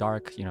quote-unquote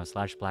dark, you know,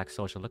 / black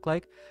soul should look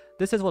like.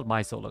 This is what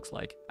my soul looks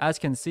like. As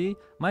you can see,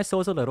 my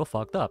soul's a little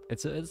fucked up.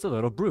 It's a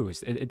little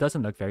bruised. It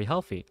doesn't look very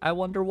healthy. I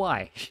wonder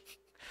why.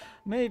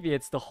 Maybe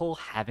it's the whole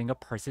having a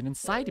person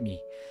inside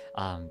me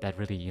that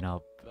really, you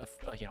know,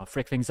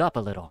 frick things up a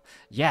little.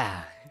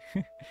 Yeah.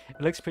 It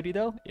looks pretty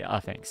though? Yeah,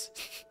 thanks.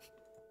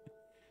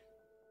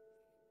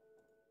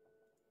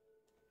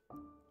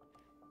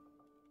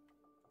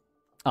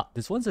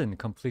 This one's in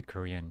complete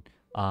Korean.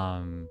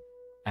 But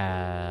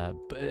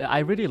I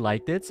really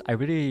liked it.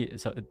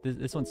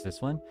 This one's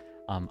this one.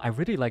 I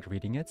really like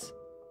reading it.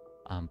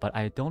 But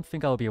I don't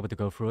think I'll be able to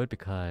go through it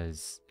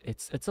because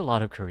it's a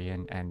lot of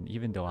Korean, and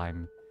even though I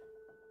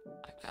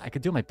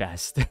could do my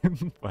best.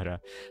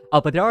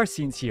 But there are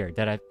scenes here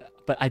that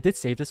I did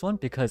save this one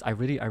because I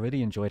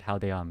really enjoyed how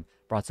they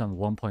brought some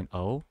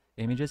 1.0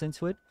 images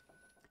into it.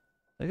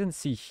 I can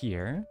see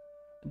here.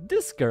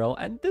 This girl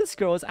and this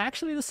girl is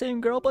actually the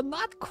same girl, but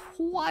not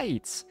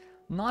quite.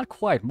 Not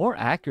quite. More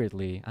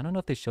accurately, I don't know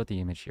if they showed the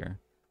image here.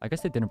 I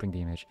guess they didn't bring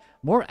the image.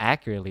 More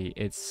accurately,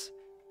 it's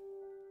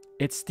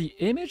the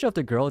image of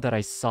the girl that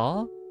I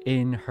saw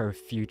in her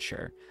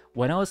future.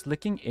 When I was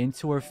looking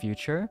into her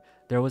future,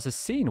 there was a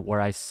scene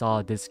where I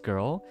saw this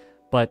girl,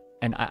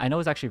 and I know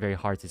it's actually very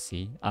hard to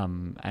see,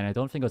 and I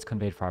don't think it was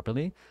conveyed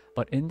properly,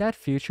 but in that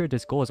future,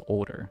 this girl was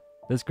older.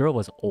 This girl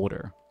was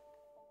older.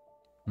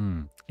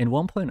 In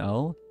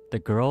 1.0, the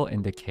girl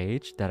in the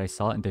cage that I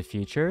saw in the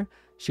future,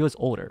 she was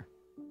older.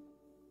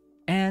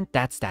 And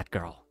that's that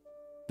girl.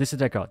 This is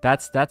that girl.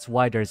 That's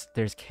why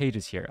there's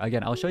cages here.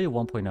 Again, I'll show you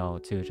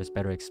 1.0 to just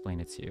better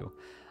explain it to you.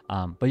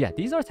 But yeah,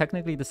 these are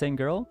technically the same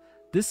girl.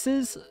 This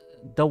is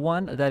the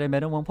one that I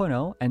met in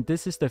 1.0, and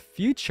this is the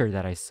future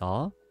that I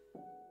saw.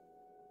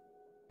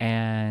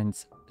 And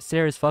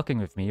Sarah's fucking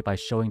with me by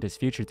showing this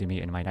future to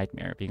me in my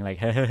nightmare, being like,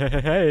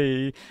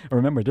 hey,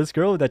 remember this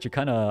girl that you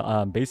kind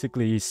of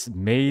basically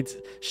made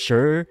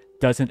sure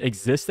doesn't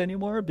exist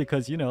anymore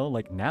because, you know,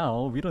 like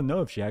now we don't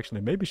know if she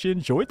actually, maybe she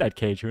enjoyed that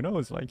cage, who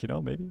knows, like, you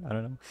know, maybe, I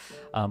don't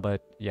know.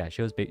 But yeah,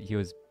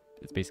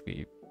 it's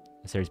basically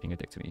Sarah's being a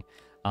dick to me.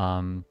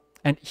 And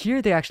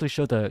here they actually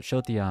showed the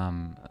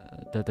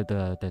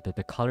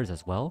colors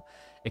as well,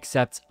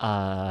 except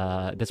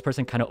this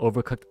person kind of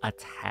overcooked a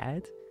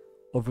tad.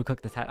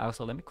 Overcooked the tad.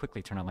 Also, let me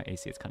quickly turn on my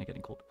AC. It's kind of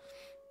getting cold.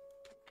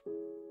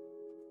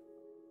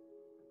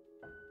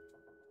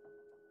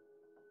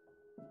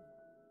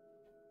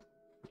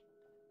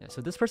 Yeah,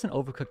 so this person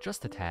overcooked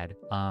just a tad.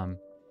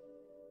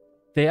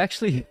 They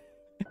actually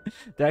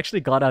they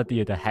actually got out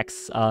the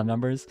hex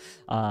numbers,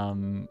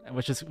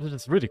 which is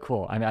really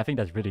cool. I mean, I think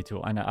that's really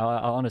cool, and I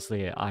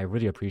honestly I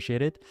really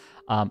appreciate it.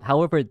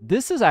 However,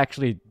 this is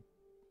actually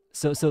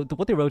so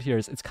what they wrote here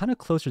is it's kind of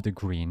closer to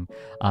green,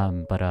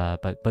 but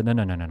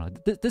no.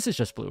 This is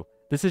just blue.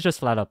 This is just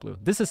flat up blue.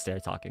 This is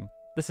Sarah talking.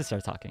 This is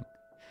Sarah talking.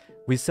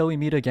 So we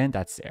meet again.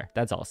 That's Sarah.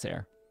 That's all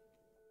Sarah.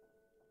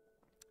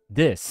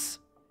 This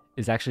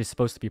is actually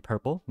supposed to be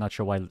purple. Not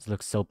sure why it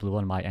looks so blue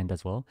on my end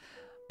as well.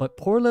 But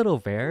poor little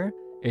Ver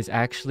is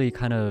actually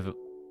kind of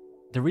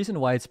the reason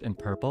why it's in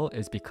purple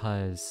is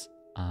because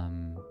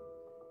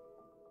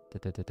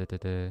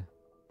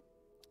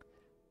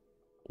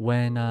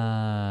when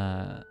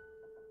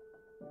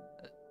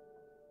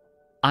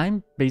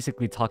I'm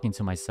basically talking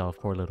to myself,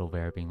 poor little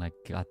Ver, being like,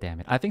 God damn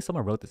it. I think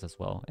someone wrote this as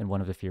well in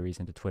one of the theories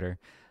into Twitter.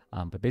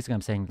 But basically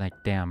I'm saying like,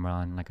 damn,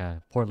 Ron, like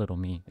a poor little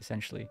me,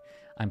 essentially.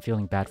 I'm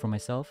feeling bad for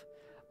myself.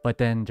 But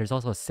then there's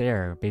also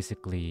Sarah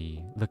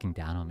basically looking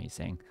down on me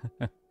saying,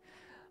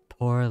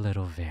 poor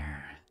little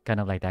Ver. Kind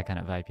of like that kind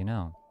of vibe, you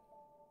know?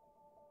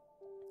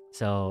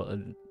 So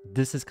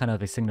this is kind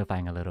of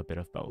signifying a little bit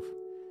of both.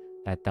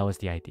 That was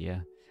the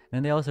idea.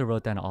 And they also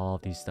wrote down all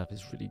of these stuff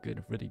is really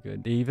good, really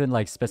good. They even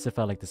like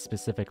specify like the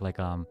specific like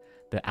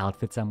the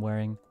outfits I'm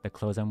wearing, the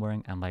clothes I'm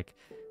wearing. I'm like,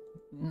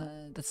 nah,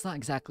 that's not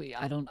exactly.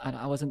 I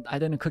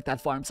didn't cook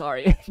that far. I'm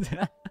sorry.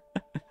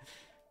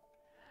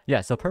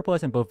 Yeah, so purple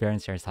is in both Ver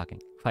and Sarah's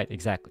talking. Right,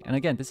 exactly. And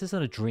again, this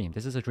isn't a dream.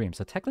 This is a dream.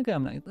 So technically,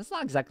 it's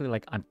not exactly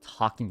like I'm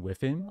talking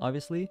with him,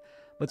 obviously,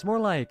 but it's more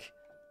like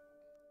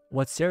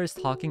what Sarah's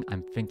talking,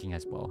 I'm thinking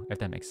as well. If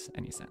that makes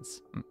any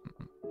sense.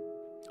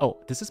 Oh,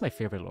 this is my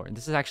favorite lore, and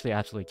this is actually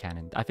absolutely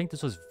canon. I think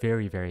this was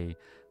very, very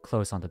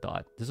close on the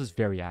dot. This was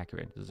very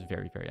accurate. This was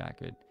very, very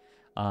accurate.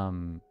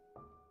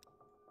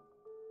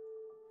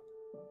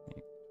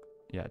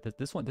 Yeah,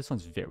 this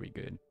one's very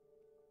good.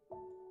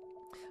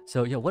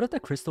 So yeah, what if the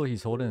crystal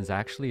he's holding is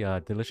actually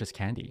a delicious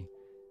candy?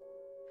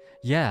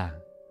 Yeah.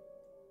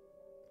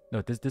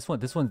 No, this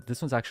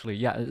one's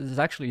actually it's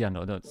actually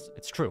no,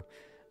 it's true.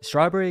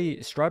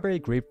 Strawberry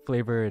grape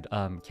flavored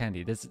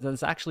candy. This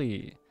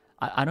actually.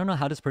 I don't know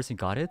how this person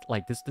got it.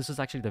 Like this is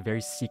actually the very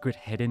secret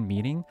hidden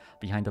meaning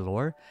behind the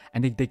lore,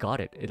 and they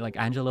got it. Like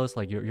Angelo's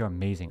like you're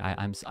amazing.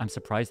 I'm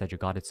surprised that you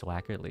got it so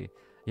accurately.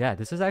 Yeah,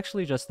 this is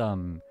actually just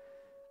I'm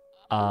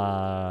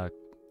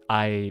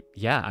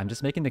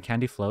just making the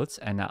candy floats,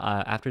 and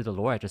after the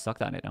lore I just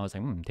sucked on it and I was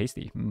like,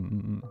 tasty.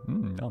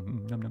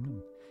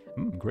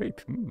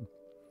 Grape.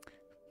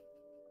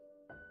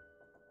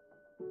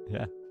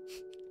 Yeah.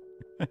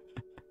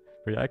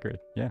 Pretty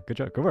accurate. Yeah, good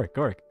job. Good work.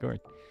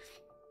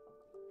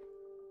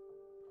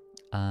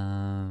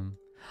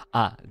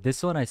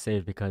 This one I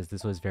saved because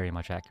this was very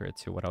much accurate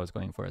to what I was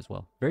going for as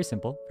well. Very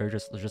simple, very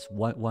just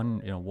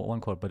one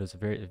quote, but it's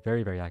very,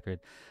 very, very accurate.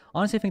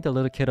 Honestly, I think the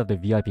little kid of the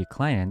VIP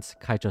client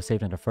𝐋𝐄𝐓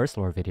saved in the first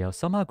lore video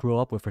somehow grew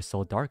up with her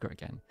soul darker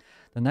again.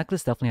 The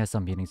necklace definitely has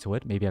some meaning to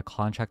it, maybe a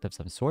contract of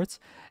some sorts.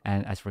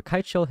 And as for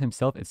𝐋𝐄𝐓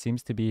himself, it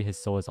seems to be his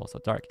soul is also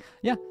dark.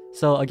 Yeah.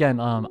 So again,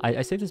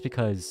 I saved this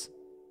because,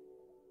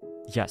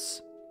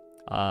 yes,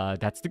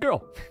 that's the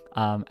girl.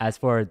 As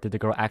for did the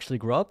girl actually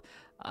grow up?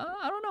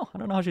 I don't know. I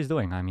don't know how she's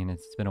doing. I mean,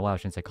 it's been a while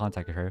since I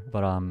contacted her,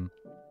 but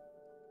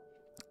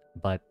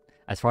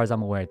as far as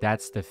I'm aware,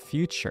 that's the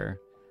future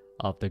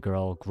of the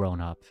girl grown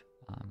up.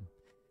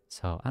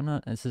 So I'm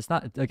not. This is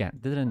not. Again,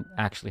 it didn't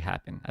actually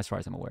happen as far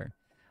as I'm aware.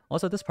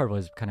 Also, this part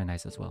was kind of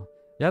nice as well.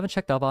 You haven't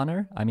checked up on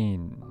her? I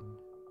mean,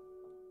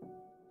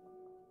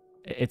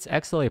 it's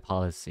XLA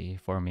policy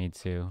for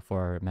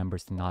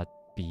members to not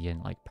be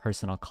in like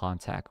personal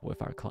contact with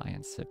our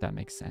clients, if that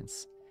makes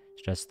sense.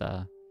 It's just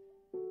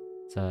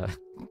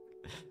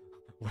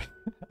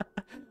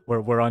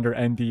we're under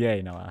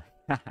NDA now.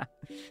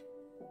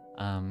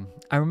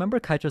 I remember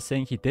𝐋𝐄𝐓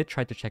saying he did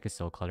try to check his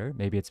soul color.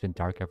 Maybe it's been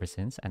dark ever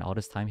since, and all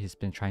this time he's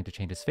been trying to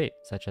change his fate,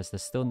 such as the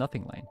still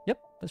nothing line. Yep,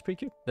 that's pretty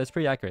cute. That's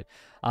pretty accurate.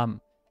 Am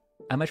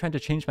I trying to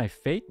change my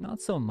fate? Not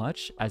so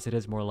much as it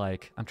is more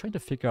like I'm trying to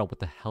figure out what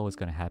the hell is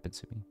going to happen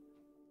to me.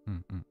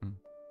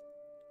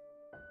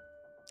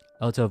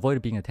 Oh, to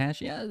avoid being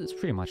attached? Yeah, it's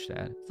pretty much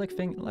that. It's like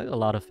a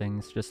lot of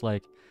things, just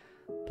like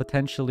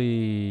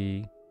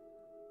potentially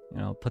you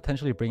know,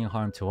 potentially bringing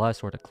harm to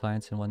us or the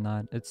clients and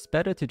whatnot, it's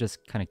better to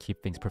just kind of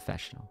keep things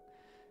professional.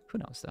 Who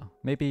knows though?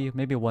 Maybe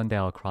one day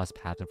I'll cross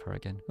paths with her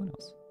again. Who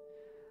knows?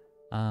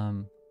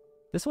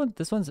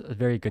 This one's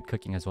very good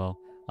cooking as well.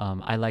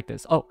 I like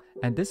this. Oh,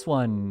 and this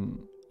one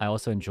I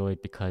also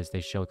enjoyed because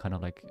they show kind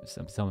of like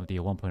some of the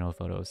 1.0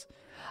 photos.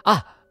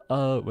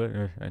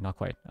 Not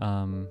quite.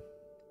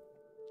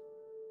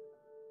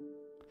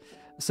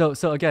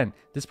 So again,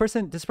 this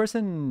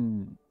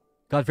person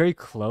got very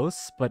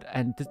close, but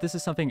this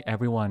is something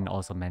everyone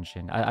also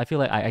mentioned. I feel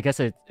like I guess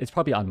it's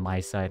probably on my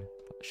side.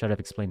 Should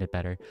have explained it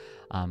better.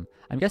 I'm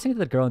guessing that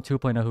the girl in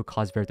 2.0 who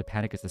caused Ver to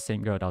panic is the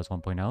same girl that was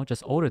 1.0,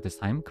 just older this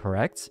time,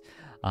 correct?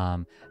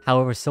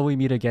 However, so we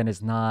meet again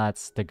is not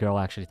the girl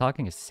actually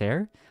talking, it's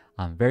Ser.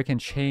 Ver can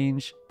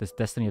change the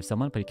destiny of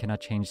someone, but he cannot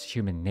change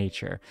human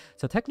nature.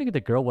 So technically the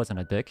girl wasn't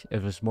a dick.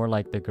 It was more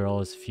like the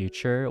girl's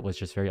future was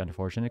just very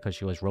unfortunate because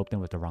she was roped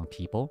in with the wrong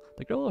people.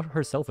 The girl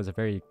herself was a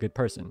very good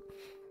person.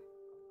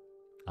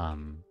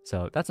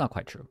 So that's not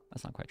quite true.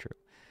 That's not quite true.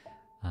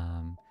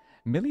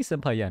 Millie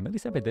Senpai, yeah, Millie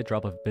Senpai did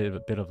drop a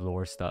bit of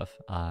lore stuff.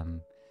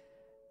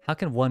 How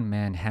can one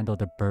man handle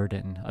the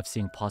burden of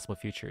seeing possible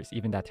futures?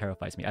 Even that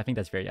terrifies me. I think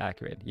that's very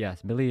accurate.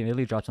 Yes,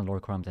 Millie drops some lore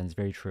crumbs and it's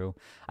very true.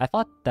 I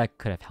thought that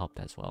could have helped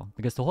as well.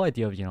 Because the whole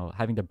idea of, you know,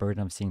 having the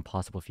burden of seeing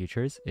possible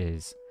futures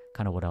is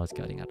kind of what I was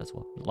getting at as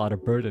well. A lot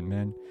of burden,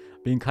 man.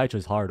 Being 𝐋𝐄𝐓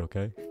is hard,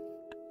 okay?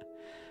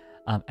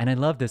 And I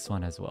love this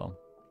one as well.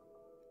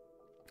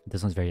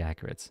 This one's very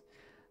accurate.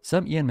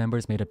 Some EN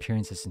members made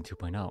appearances in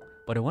 2.0,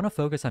 but I want to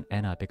focus on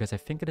Enna because I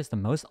think it is the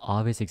most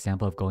obvious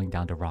example of going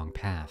down the wrong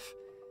path.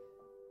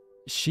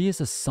 She is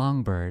a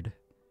songbird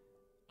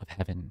of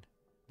heaven,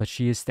 but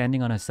she is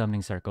standing on a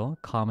summoning circle,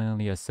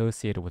 commonly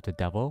associated with the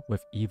devil,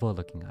 with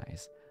evil-looking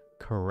eyes.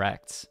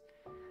 Correct.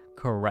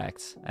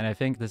 Correct. And I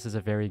think this is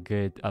a very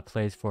good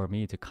place for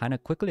me to kind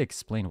of quickly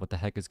explain what the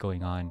heck is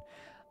going on.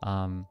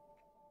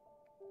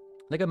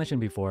 Like I mentioned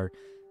before,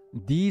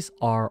 these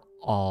are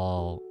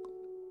all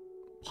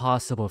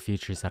possible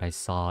futures that I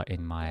saw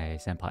in my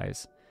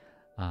senpais.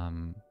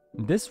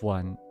 This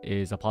one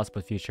is a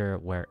possible future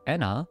where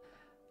Enna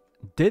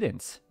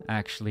didn't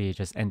actually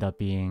just end up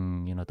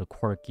being, you know, the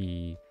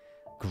quirky,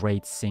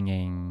 great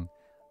singing,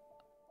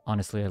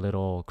 honestly a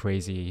little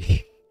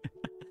crazy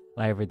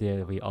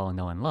library we all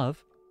know and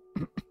love,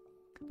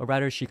 but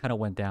rather she kind of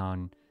went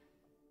down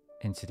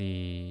into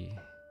the...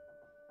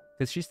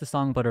 Because she's the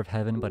songbird of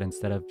heaven, but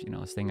instead of, you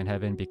know, staying in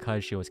heaven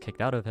because she was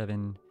kicked out of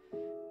heaven...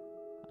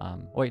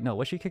 wait, no,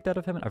 was she kicked out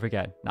of heaven? I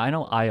forget. Now, I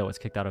know Io was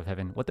kicked out of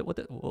heaven. Why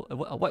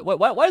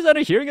is that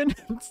here again?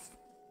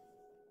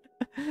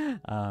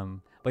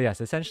 But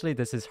yes, essentially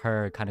this is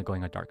her kind of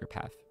going a darker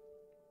path.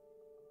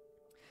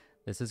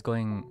 This is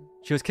going...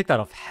 She was kicked out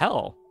of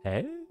hell,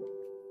 eh?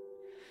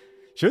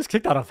 She was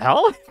kicked out of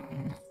hell?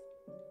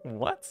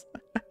 What?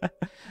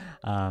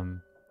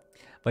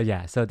 But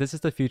yeah, so this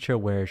is the future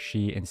where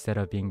she, instead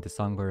of being the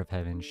songbird of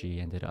heaven, she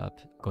ended up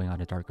going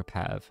on a darker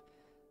path.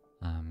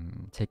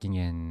 Taking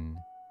in,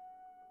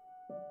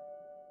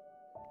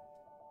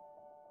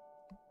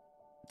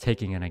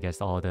 I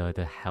guess, all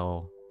the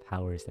hell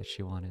powers that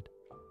she wanted.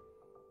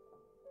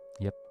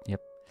 Yep.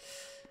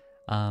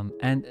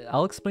 And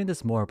I'll explain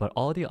this more, but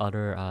all the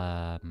other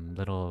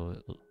little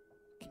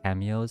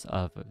cameos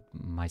of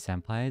my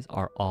senpais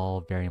are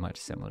all very much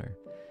similar.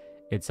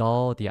 It's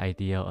all the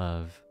idea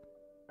of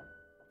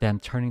them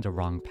turning the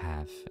wrong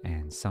path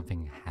and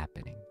something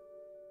happening.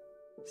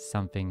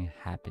 Something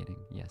happening.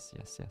 Yes.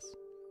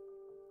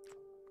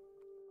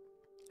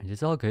 And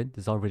it's all good.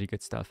 This is all really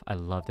good stuff. I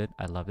loved it.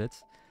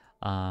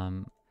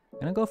 I'm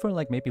gonna go for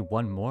like maybe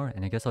one more,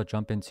 and I guess I'll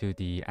jump into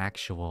the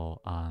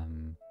actual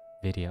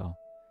video.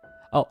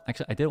 Oh,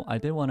 actually, I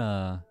did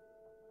wanna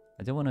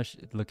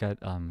look at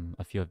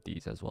a few of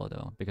these as well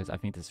though, because I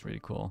think this is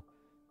really cool.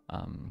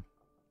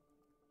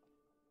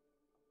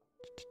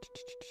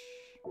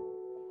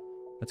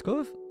 Let's go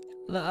with...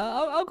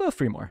 I'll go with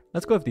 3 more.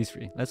 Let's go with these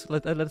 3.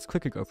 Let's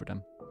quickly go for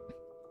them.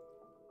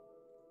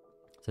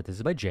 So this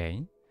is by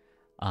Jay.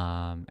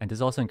 And this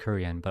is also in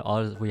Korean, but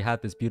we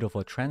have this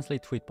beautiful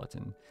translate tweet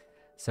button.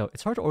 So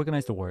it's hard to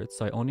organize the words,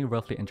 so I only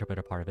roughly interpret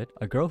a part of it.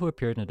 A girl who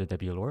appeared in the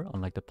debut lore,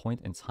 unlike the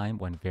point in time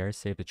when Ver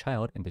saved the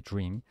child in the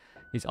dream.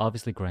 He's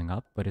obviously growing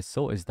up, but his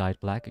soul is dyed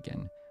black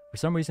again. For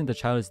some reason, the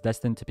child is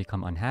destined to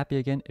become unhappy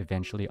again,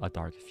 eventually a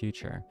dark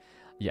future.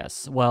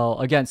 Yes, well,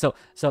 again, so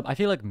I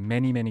feel like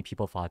many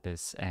people thought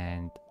this,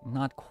 and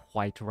not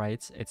quite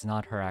right. It's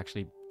not her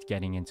actually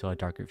getting into a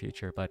darker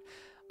future, but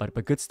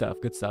good stuff,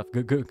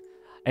 good.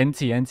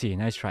 NT,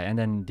 nice try. And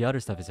then the other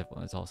stuff is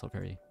also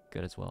very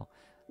good as well.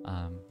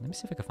 Let me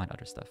see if I can find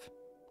other stuff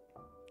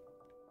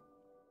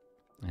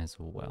as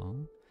well.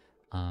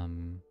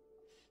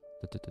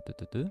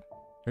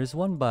 There's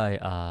one by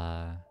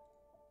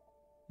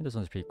this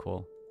one's pretty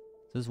cool.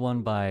 This is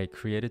one by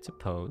Created to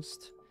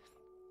Post.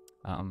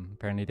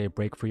 Apparently they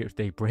break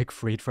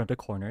free from the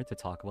corner to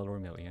talk about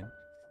Vermillion.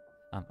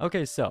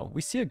 Okay, so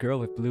we see a girl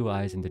with blue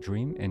eyes in the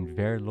dream. In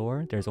Ver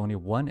lore, there's only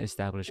one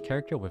established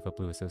character with a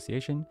blue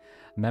association.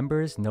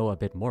 Members know a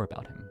bit more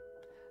about him.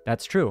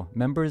 That's true.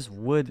 Members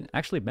would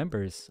actually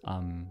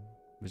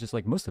which is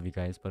like most of you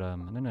guys, but I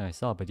don't know. I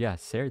saw, but yeah,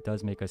 Sarah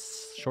does make a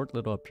short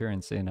little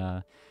appearance in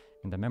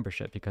the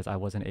membership because I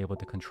wasn't able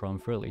to control him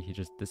fully. He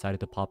just decided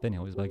to pop in. He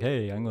was like,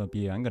 "Hey, I'm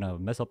gonna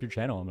mess up your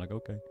channel." I'm like,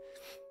 "Okay,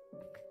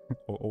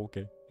 oh,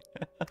 okay."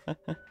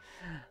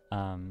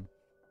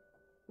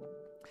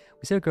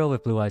 We see a girl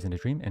with blue eyes in a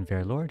dream. In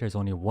Ver lore, there's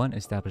only one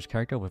established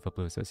character with a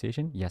blue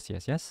association. Yes,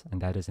 yes, yes, and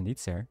that is indeed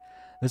Sarah.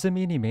 Does it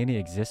mean he mainly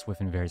exists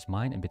within Ver's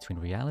mind in between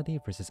reality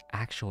versus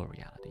actual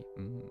reality?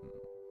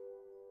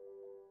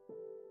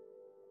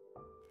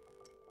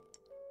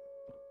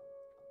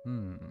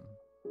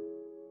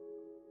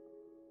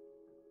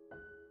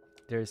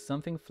 There's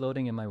something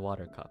floating in my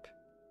water cup.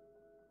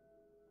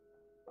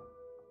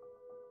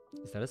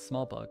 Is that a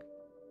small bug?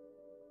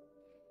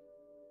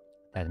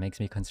 That makes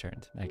me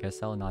concerned. I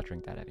guess I'll not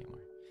drink that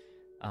anymore.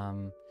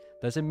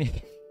 Does it mean...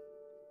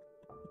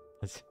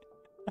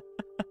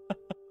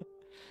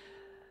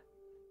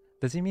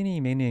 Does it mean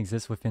he mainly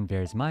exists within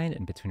Ver's mind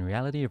in between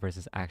reality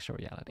versus actual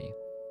reality?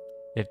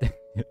 If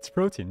it's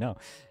protein, no.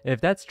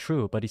 If that's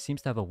true, but he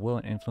seems to have a will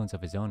and influence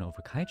of his own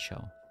over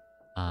𝐋𝐄,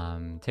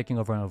 taking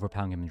over and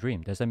overpowering him in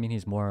dream, does that mean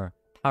he's more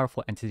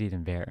powerful entity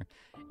than Ver?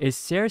 Is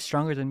Sarah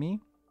stronger than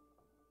me?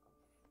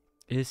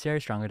 Is Sarah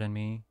stronger than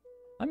me?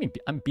 I mean,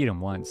 I beat him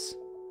once.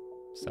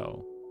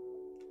 So...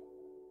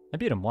 I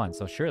beat him once,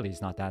 so surely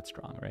he's not that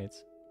strong, right?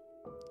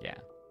 Yeah.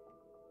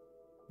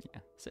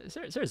 Yeah.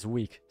 Sarah's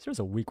weak. Sarah's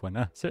a weak one,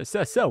 huh?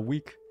 Sarah's a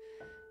weak.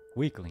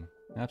 Weakling.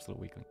 Absolute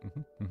weakling.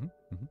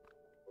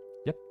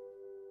 Yep.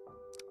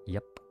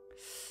 Yep.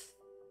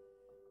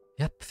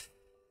 Yep.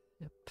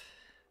 Yep.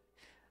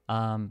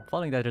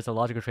 Following that, there's a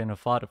logical train of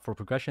thought for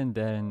progression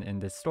then in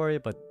this story,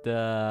 but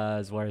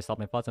is where I stopped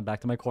my thoughts and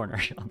back to my corner.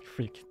 I'm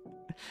freaking.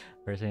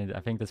 Personally, I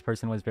think this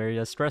person was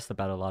very stressed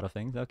about a lot of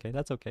things. Okay,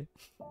 that's okay.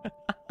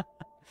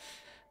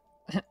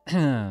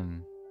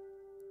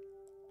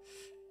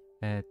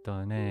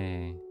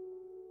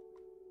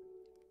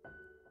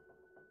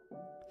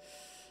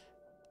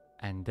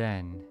 And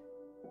then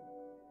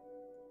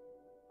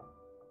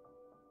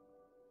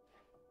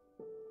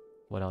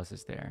what else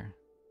is there?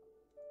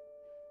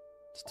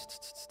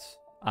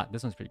 Ah,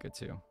 this one's pretty good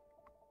too.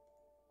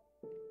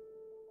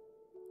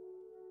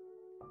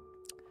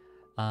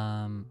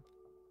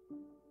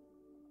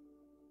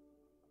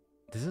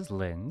 This is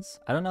Lynn's.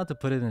 I don't know how to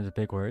put it into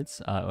big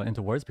words,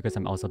 into words because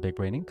I'm also big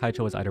braining. 𝐋𝐄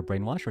was either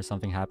brainwashed or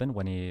something happened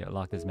when he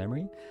locked his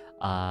memory.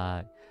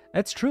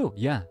 It's true,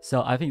 yeah.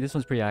 So I think this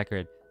one's pretty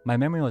accurate. My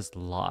memory was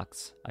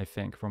locked, I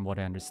think, from what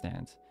I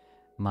understand.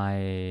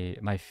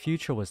 My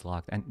future was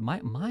locked, and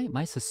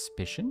my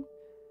suspicion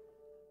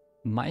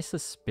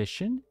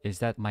is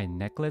that my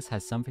necklace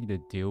has something to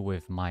do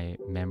with my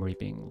memory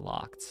being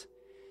locked.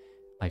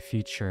 My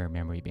future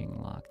memory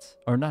being locked.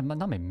 Or not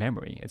my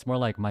memory. It's more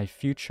like my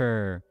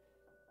future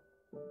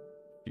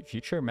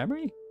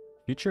memory?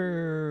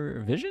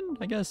 Future vision,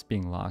 I guess,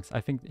 being locked. I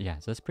think, yeah,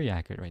 so that's pretty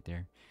accurate right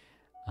there.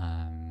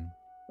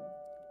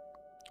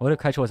 What if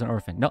𝐋𝐄 was an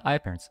orphan? No, I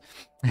have parents.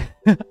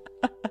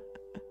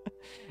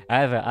 I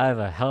have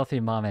a healthy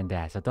mom and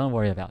dad, so don't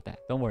worry about that.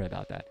 Don't worry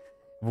about that.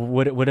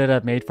 Would it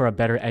have made for a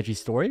better edgy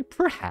story?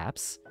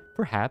 Perhaps,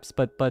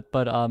 but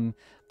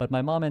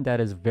my mom and dad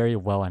is very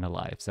well and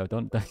alive, so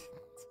don't.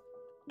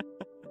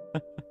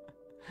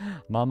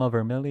 Mama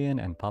Vermillion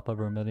and Papa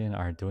Vermillion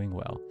are doing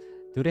well.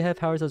 Do they have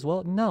powers as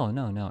well? No.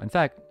 In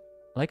fact,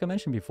 like I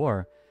mentioned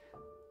before,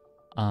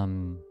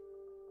 I'm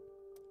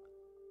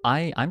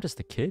just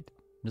a kid.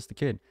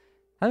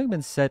 Having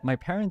been said, my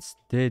parents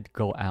did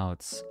go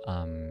out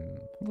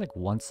like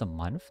once a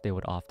month. They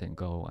would often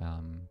go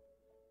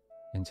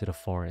into the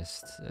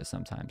forest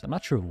sometimes. I'm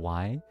not sure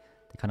why.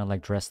 They kind of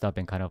like dressed up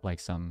in kind of like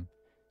some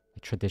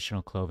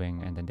traditional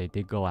clothing, and then they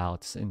did go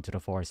out into the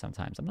forest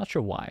sometimes. I'm not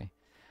sure why.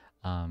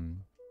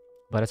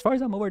 But as far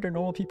as I'm aware, they're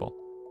normal people.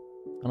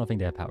 I don't think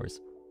they have powers.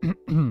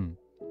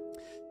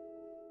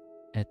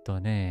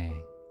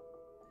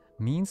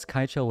 Means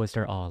𝐋𝐄 was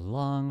there all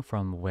along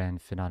from when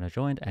Finana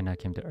joined and I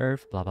came to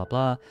Earth, blah blah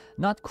blah.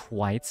 Not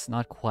quite.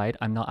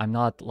 I'm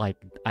not like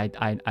I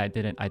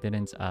didn't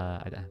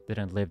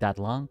live that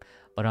long,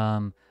 but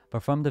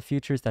from the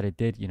futures that I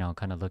did, you know,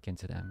 kind of look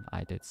into them,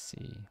 I did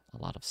see a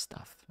lot of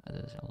stuff.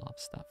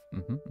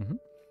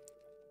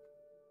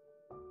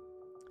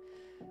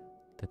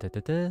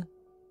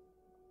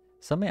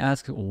 Some may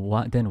ask,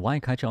 why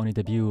𝐋𝐄 only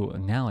debut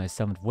now as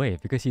 7th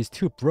wave? Because he's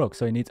too broke,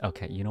 so he needs...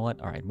 Okay, you know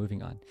what? Alright,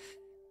 moving on.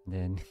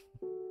 Then...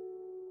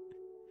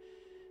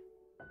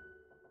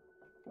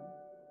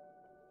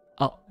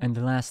 Oh, and the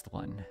last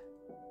one.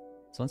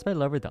 This one's by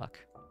Lover Duck.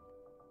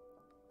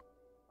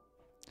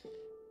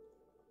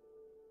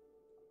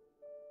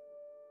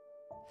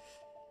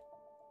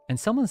 And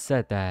someone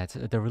said that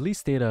the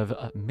release date of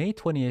May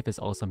 28th is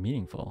also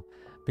meaningful,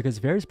 because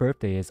Ver's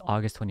birthday is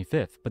August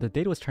 25th, but the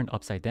date was turned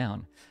upside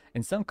down.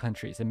 In some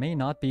countries, it may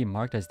not be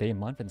marked as day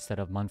month instead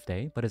of month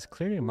day, but it's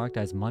clearly marked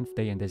as month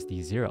day in this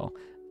D0,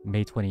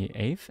 May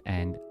 28th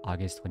and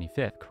August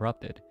 25th,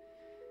 corrupted.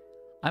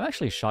 I'm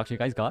actually shocked you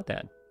guys got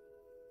that.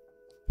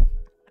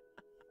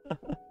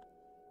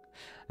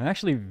 I'm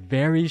actually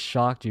very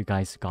shocked you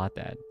guys got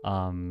that.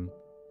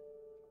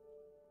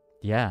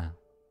 Yeah.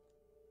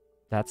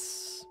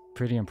 That's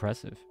pretty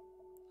impressive.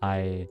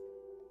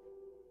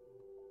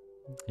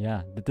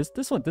 Yeah,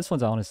 this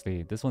one's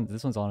honestly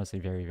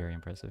very, very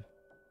impressive.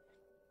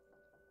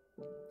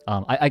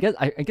 I guess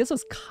it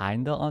was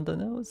kinda on the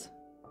nose.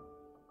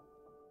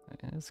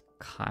 It's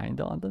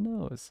kinda on the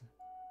nose.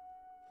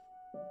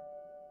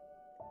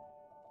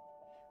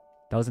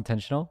 That was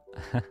intentional?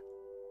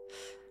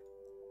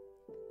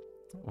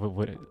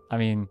 I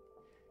mean,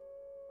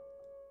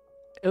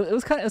 it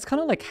was kind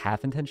of like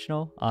half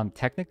intentional.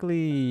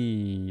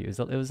 Technically, it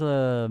was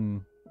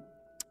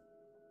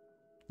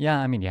yeah,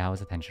 I mean, yeah, it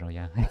was intentional.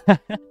 Yeah,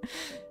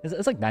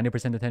 it's like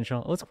 90%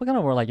 intentional. It was kind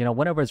of more like, you know,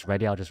 whenever it's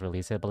ready, I'll just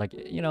release it. But like,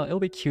 you know,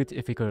 it'll be cute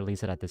if we could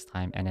release it at this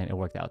time, and then it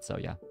worked out. So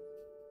yeah,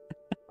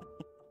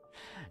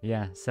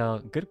 yeah.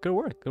 So good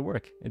work, good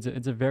work.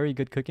 It's a very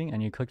good cooking,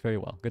 and you cooked very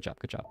well. Good job,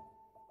 good job.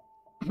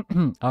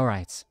 All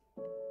right.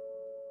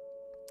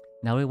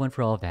 Now we went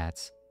for all of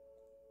that.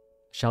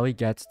 Shall we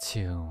get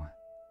to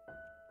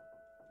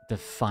the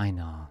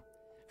final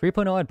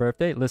 3.0 at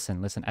birthday?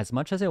 Listen, as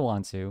much as I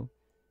want to,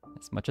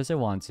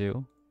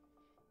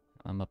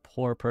 I'm a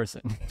poor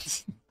person.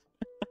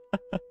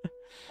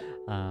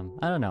 I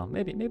don't know.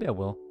 Maybe I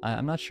will.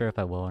 I'm not sure if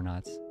I will or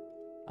not.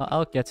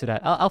 I'll get to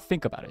that. I'll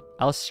think about it.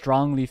 I'll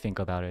strongly think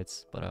about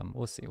it. But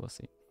we'll see.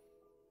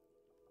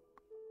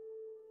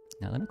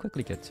 Now let me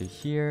quickly get to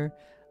here.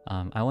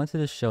 I wanted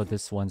to show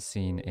this one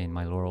scene in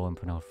my Laurel and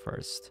Puno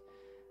first.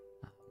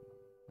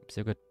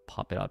 So I could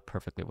pop it out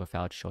perfectly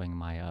without showing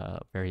my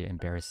very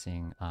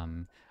embarrassing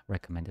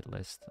recommended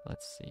list.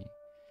 Let's see. Here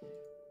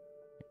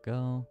we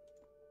go.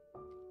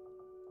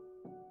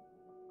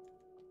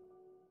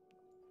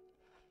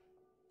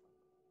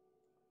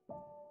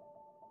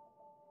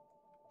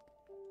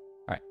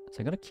 Alright, so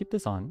I'm gonna keep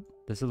this on.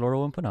 This is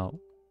Laurel and Puno.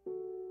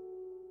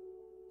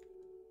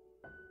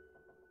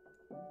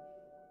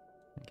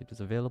 Keep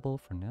this available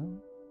for now.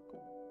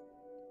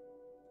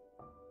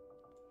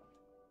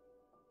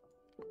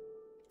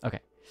 Okay.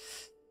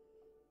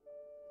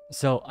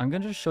 So I'm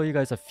gonna show you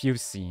guys a few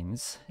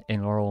scenes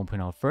in Laurel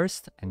 1.0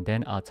 first, and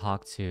then I'll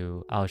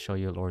show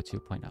you Laurel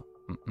 2.0.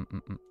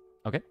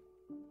 Okay.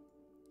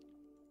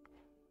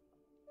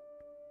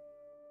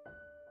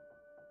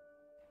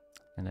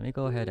 And let me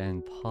go ahead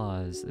and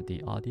pause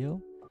the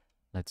audio.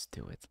 Let's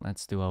do it.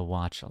 Let's do a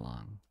watch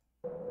along.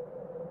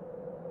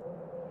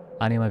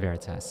 Anima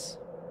Veritas.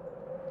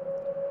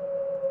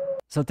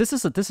 So this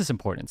is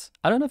important.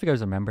 I don't know if you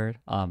guys remember,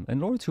 in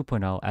Laurel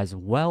 2.0, as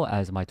well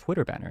as my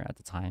Twitter banner at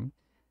the time,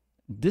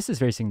 this is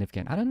very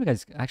significant. I don't know if you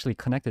guys actually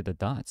connected the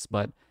dots,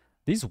 but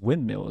these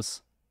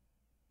windmills,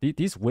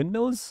 these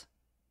windmills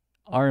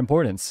are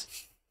important.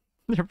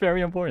 They're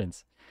very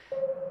important.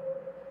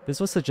 This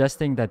was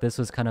suggesting that this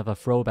was kind of a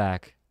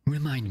throwback.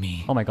 Remind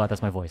me. Oh my god,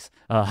 that's my voice.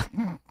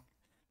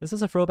 This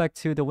is a throwback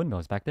to the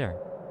windmills back there.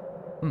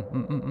 I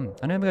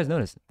don't know if you guys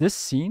noticed. This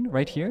scene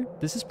right here,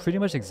 this is pretty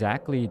much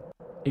exactly...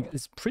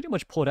 It's pretty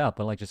much pulled out,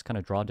 but like just kind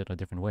of drawn it a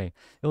different way.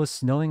 It was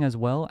snowing as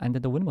well, and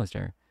then the wind was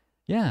there.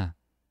 Yeah. I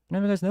don't know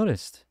if you guys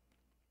noticed.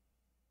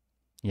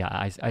 Yeah,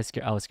 I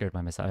was scared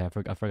by myself.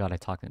 I forgot I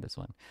talked in this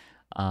one.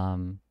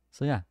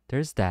 So yeah,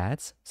 there's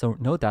that. So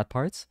know that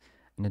part.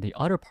 And then the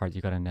other part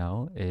you gotta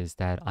know is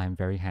that I'm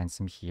very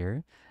handsome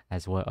here,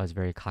 as well as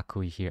very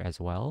kakui here as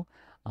well.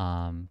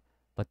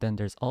 But then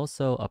there's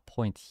also a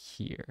point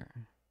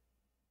here.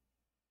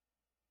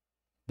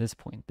 This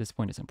point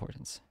is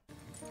important.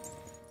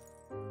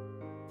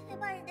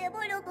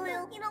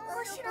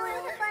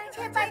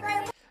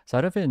 So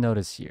I don't know if you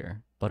notice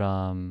here, but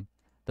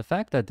the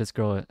fact that this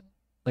girl,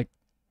 like,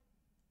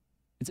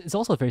 it's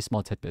also very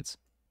small tidbits.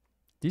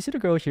 Do you see the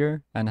girl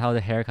here and how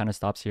the hair kind of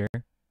stops here?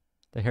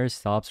 The hair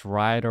stops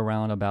right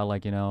around about,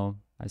 like, you know,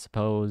 I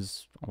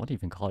suppose, what do you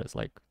even call it? It's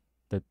like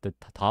the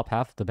top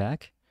half of the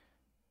back.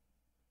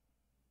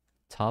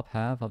 Top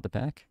half of the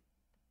back.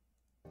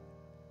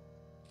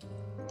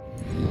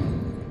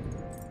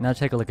 Now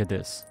take a look at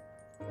this.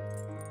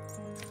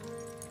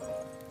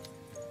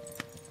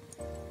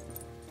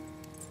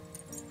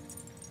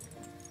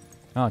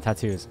 Oh,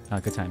 tattoos.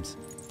 Good times.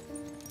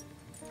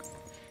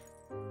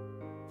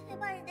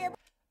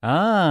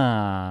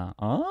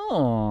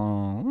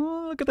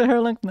 Oh, look at the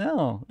hair length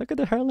now. Look at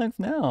the hair length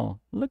now.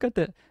 Look at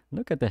the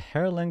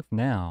hair length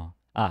now.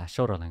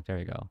 Shoulder length. There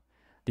you go.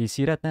 Do you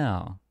see that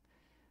now?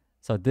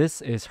 So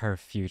this is her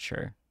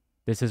future.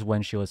 This is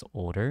when she was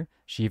older.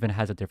 She even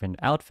has a different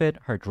outfit.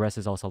 Her dress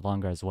is also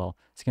longer as well.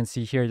 So you can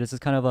see here, this is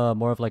kind of a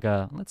more of like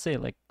a, let's say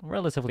like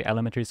relatively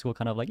elementary school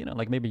kind of like, you know,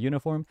 like maybe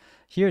uniform.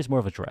 Here is more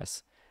of a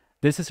dress.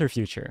 This is her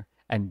future.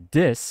 And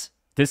this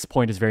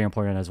point is very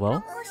important as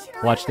well.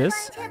 Watch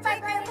this.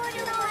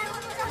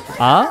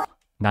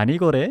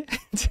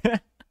 𝙨𝙞𝙩𝙨?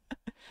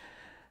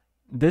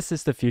 This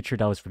is the future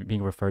that was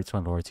being referred to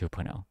in Laurel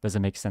 2.0. Does it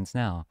make sense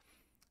now?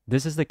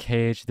 This is the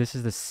cage. This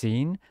is the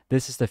scene.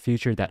 This is the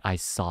future that I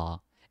saw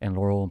in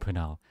Laurel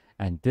 1.0.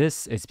 And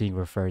this is being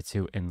referred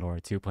to in lore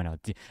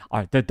 2.0.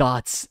 Are the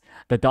dots.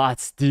 The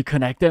dots. Do you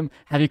connect them?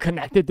 Have you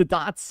connected the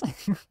dots?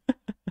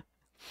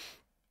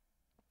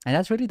 And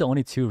that's really the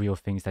only two real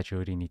things that you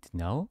really need to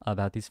know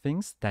about these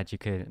things that you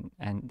could,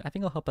 and I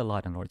think it'll help a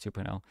lot in lore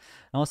 2.0. And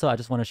also, I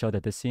just want to show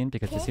that this scene,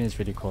 because this scene is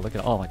really cool. Look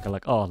at, oh my god,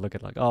 like, oh, look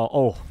at, like,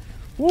 oh,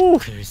 woo!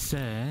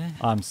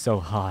 I'm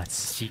so hot.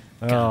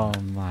 Oh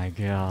my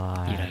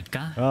god.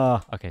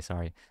 Oh, okay,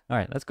 sorry. All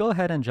right, let's go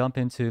ahead and jump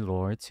into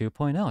lore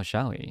 2.0,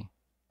 shall we?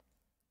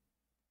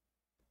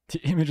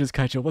 The images,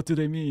 Kaicho, what do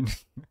they mean?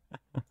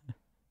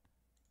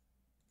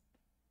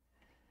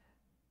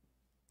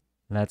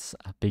 Let's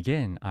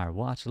begin our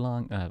watch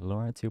along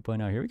lore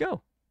 2.0. Here we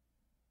go.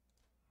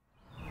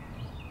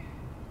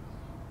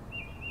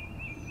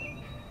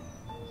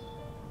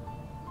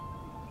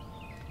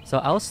 So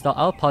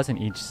I'll pause in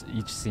each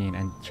scene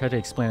and try to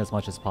explain as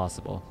much as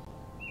possible.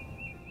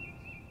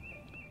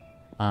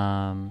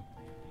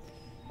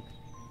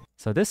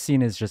 So this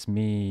scene is just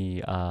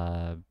me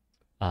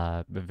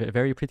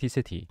very pretty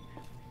city.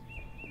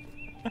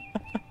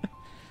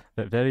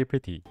 Very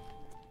pretty.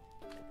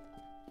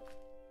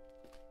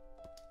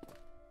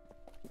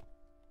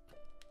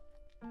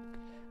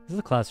 This is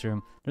a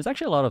classroom. There's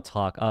actually a lot of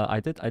talk. I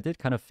did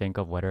kind of think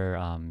of whether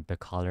the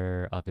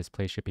color of this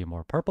place should be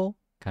more purple,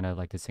 kind of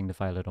like to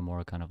signify a little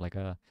more kind of like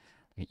an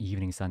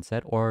evening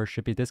sunset, or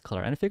should be this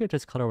color. And I figured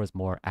this color was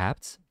more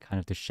apt, kind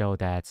of to show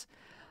that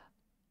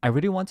I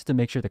really wanted to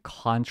make sure the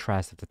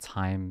contrast of the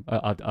time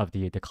of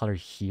the color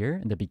here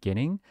in the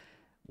beginning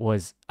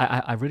was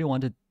I really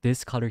wanted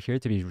this color here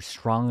to be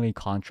strongly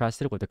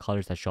contrasted with the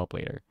colors that show up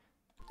later.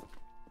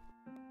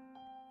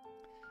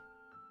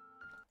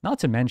 Not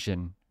to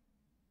mention,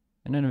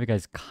 I don't know if you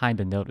guys kind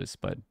of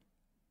noticed, but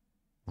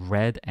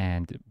red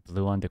and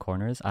blue on the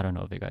corners. I don't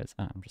know if you guys.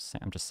 I'm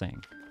just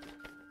saying.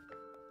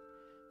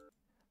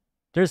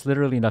 There's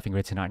literally nothing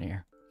written on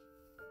here.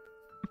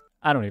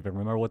 I don't even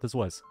remember what this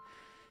was.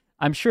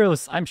 I'm sure it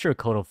was. I'm sure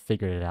𝐿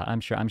figured it out. I'm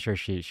sure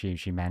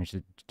she managed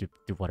to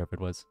do whatever it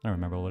was. I don't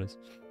remember what it is.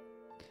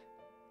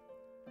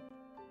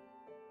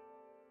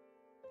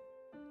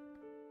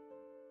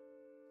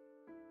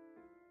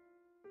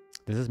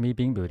 This is me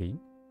being booty.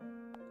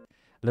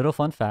 Little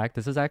fun fact,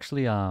 this is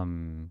actually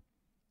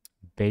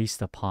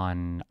based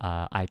upon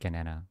𝐿𝐿 and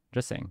Anna.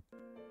 Just saying.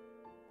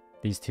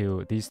 These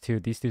two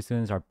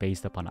students are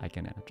based upon 𝐿𝐿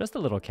and Anna. Just a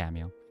little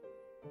cameo.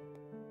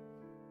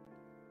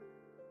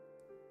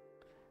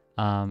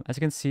 As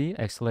you can see,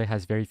 XSOLEIL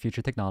has very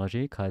future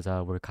technology because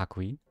we're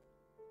kakui.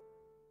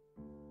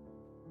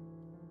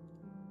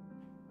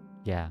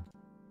 Yeah.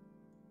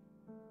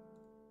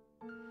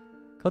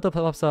 𝐿𝐿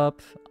pops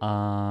up.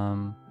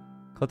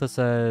 𝐿𝐿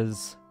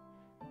says,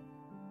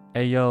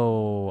 "Hey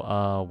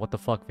yo, what the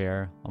fuck,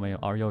 Bear? I mean,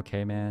 are you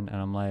okay, man?" And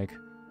I'm like,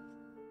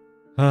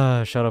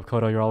 "Shut up,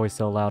 𝐿𝐿. You're always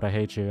so loud. I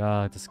hate you.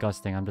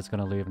 Disgusting. I'm just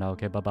gonna leave now.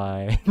 Okay, bye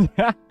bye."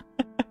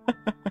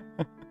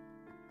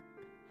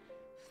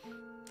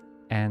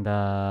 And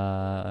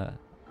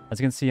as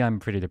you can see, I'm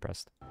pretty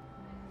depressed.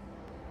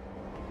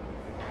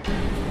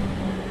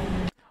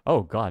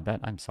 Oh god,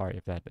 I'm sorry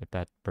if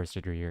that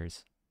bursted your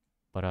ears,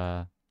 but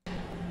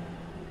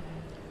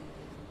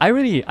I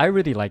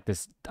really like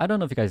this. I don't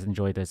know if you guys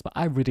enjoy this, but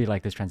I really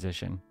like this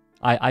transition.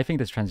 I think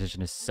this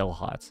transition is so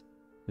hot.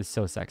 It's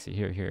so sexy.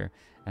 Here.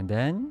 And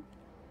then...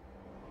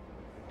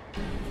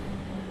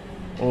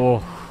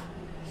 Oh,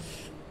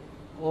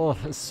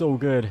 it's so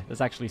good.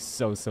 It's actually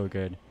so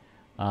good.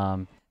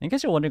 In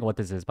case you're wondering what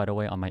this is, by the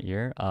way, on my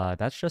ear,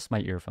 that's just my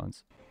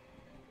earphones.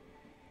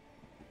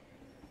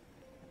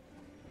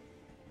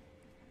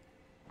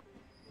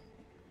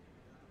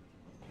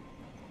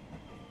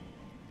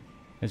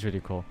 It's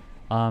really cool.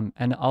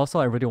 And also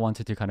I really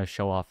wanted to kind of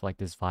show off like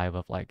this vibe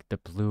of like the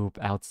blue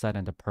outside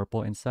and the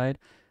purple inside.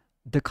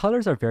 The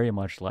colors are very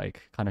much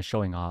like kind of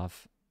showing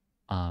off.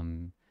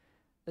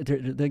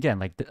 Again,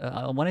 like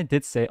when I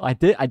did say, I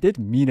did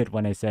mean it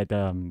when I said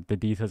the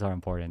details are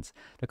important.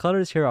 The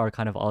colors here are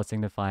kind of all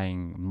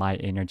signifying my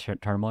inner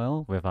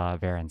turmoil with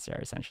Vera and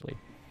Sarah, essentially.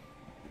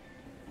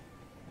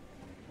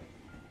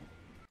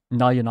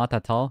 No, you're not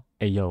that tall.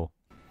 Hey, yo.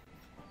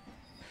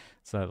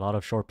 It's a lot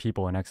of short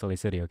people in XSOLEIL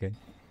City, okay?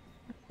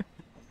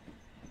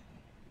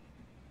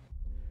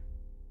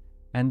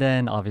 And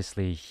then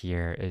obviously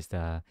here is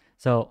the...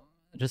 So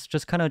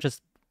just kind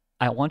of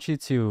I want you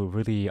to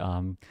really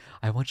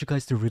I want you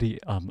guys to really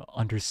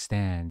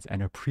understand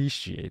and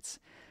appreciate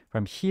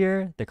from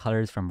here the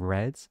colors from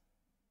reds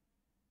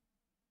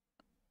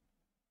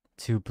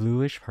to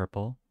bluish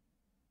purple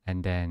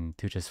and then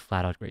to just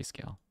flat out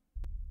grayscale.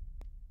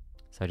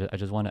 So I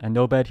just want to... And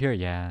no bed here?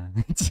 Yeah.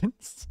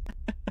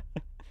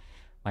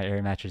 My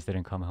air mattress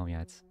didn't come home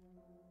yet.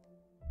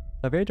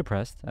 So very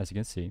depressed, as you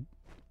can see.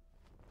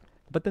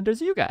 But then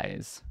there's you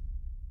guys.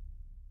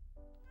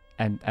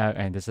 And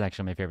this is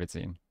actually my favorite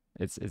scene.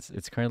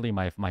 It's currently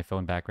my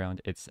phone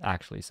background. It's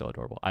actually so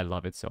adorable. I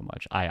love it so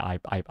much.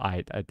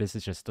 This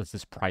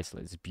is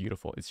priceless. It's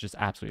beautiful. It's just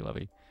absolutely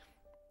lovely.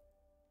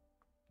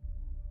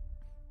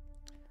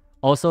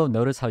 Also,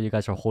 notice how you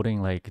guys are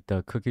holding like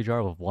the cookie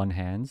jar with one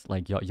hand.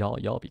 Like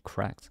y'all be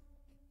cracked.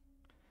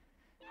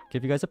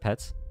 Give you guys a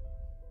pet.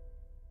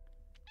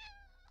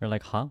 They're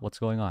like, huh? What's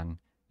going on?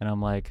 And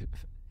I'm like,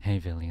 hey,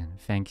 Villian,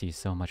 thank you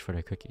so much for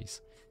the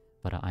cookies.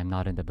 But I'm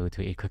not in the mood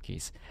to eat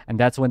cookies. And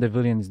that's when the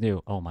Villians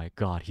knew, oh my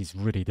god, he's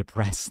really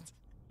depressed.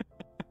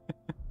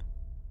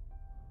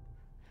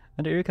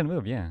 And the ear can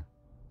move, yeah.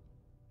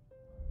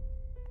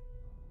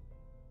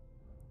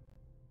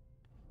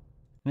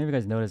 Maybe you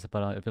guys noticed,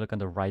 but if you look on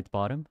the right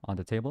bottom on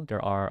the table,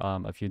 there are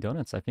a few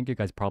donuts. I think you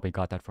guys probably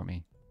got that for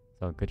me.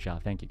 So good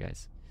job, thank you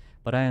guys.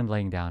 But I am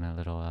laying down a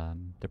little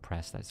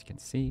depressed, as you can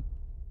see.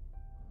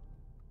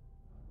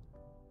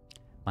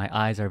 My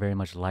eyes are very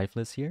much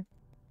lifeless here.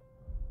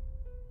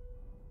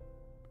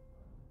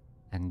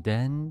 And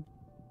then,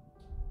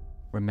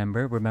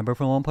 remember from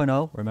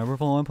 1.0, remember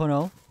from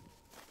 1.0.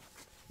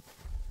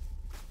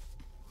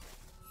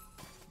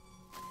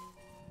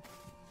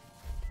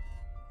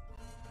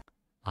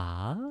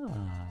 Ah,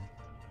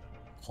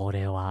 こ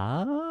れ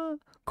は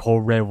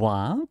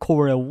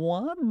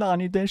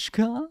何です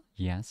か?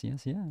 Yes,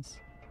 yes, yes.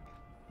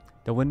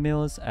 The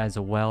windmills as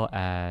well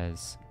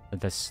as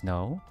the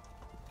snow,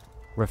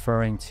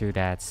 referring to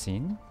that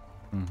scene.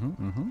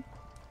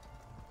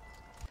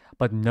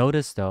 But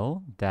notice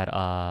though that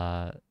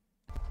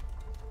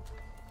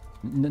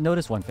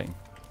notice one thing.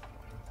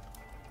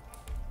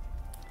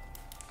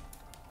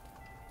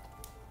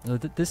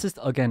 This is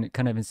again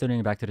kind of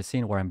inserting back to the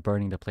scene where I'm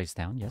burning the place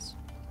down. Yes.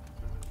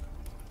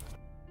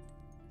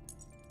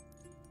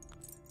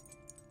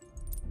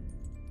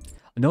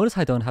 Notice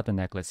I don't have the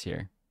necklace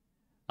here.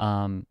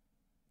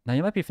 Now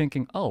you might be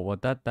thinking, oh, well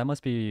that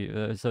must be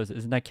so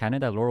isn't that canon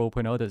that Laurel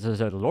 1.0? So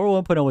the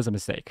Laurel 1.0 was a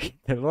mistake.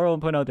 The Laurel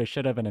 1.0 there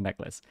should have been a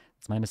necklace.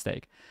 It's my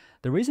mistake.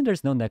 The reason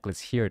there's no necklace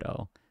here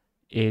though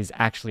is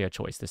actually a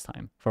choice this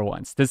time for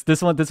once.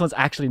 This one's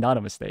actually not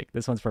a mistake.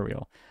 This one's for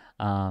real.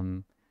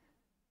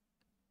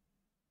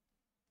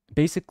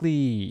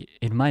 Basically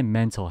in my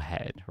mental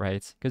head,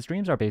 right? Because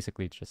dreams are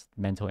basically just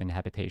mental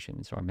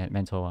inhabitations or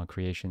mental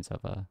creations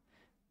of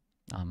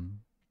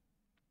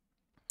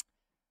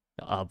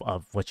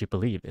what you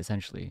believe,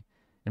 essentially.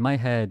 In my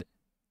head,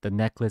 the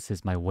necklace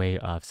is my way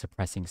of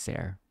suppressing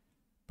Ser.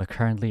 But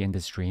currently in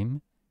this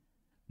dream,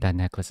 that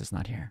necklace is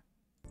not here.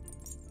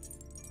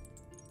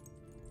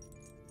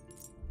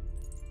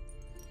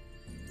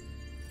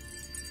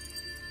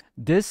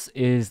 This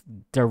is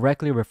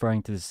directly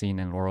referring to the scene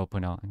in Laurel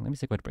 1.0. Let me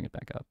see if I can bring it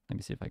back up. Let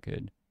me see if I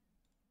could.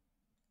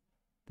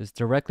 This is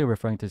directly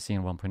referring to the scene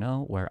in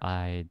 1.0 where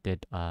I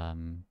did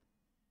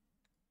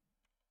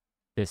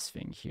this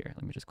thing here.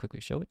 Let me just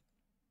quickly show it.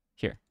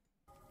 Here.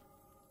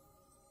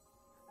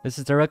 This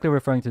is directly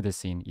referring to this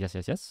scene. Yes,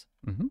 yes, yes.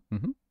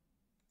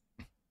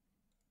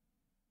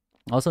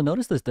 Also,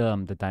 notice this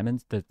the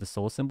diamonds, the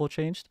soul symbol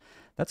changed.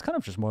 That's kind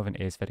of just more of an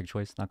aesthetic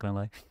choice, not gonna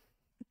lie.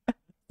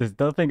 Just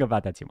don't think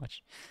about that too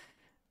much.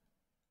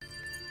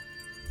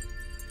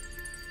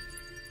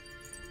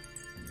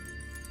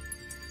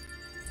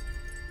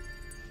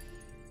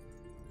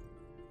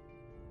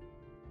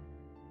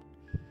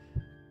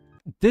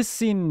 This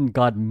scene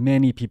got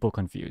many people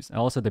confused. And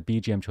also the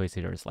BGM choice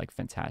here is like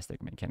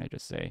fantastic, man, can I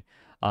just say.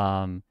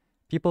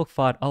 People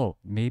thought, oh,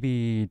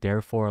 maybe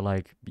therefore,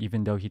 like,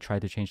 even though he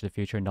tried to change the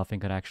future, nothing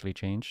could actually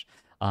change.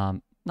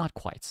 Not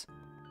quite.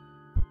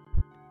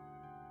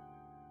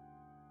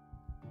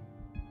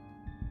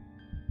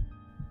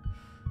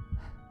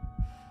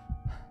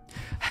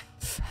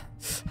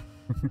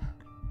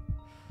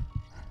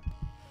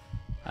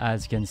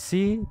 As you can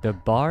see, the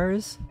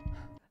bars,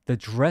 the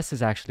dress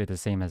is actually the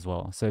same as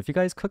well. So if you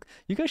guys cook,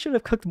 you guys should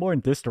have cooked more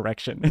in this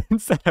direction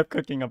instead of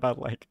cooking about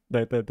like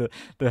the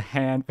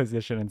hand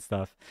position and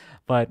stuff.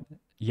 But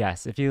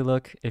yes, if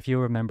you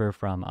remember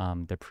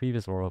from the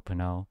previous Laurel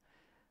 1.0,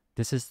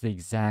 this is the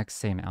exact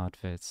same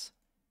outfits.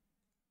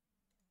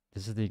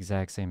 This is the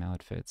exact same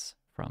outfits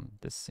from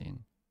this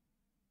scene.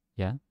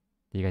 Yeah?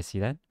 Do you guys see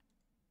that?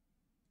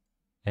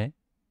 Eh?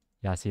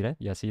 Yeah, see that?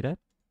 Yeah, see that?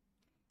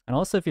 And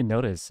also if you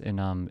notice in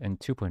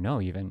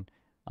 2.0 even,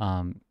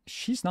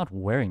 she's not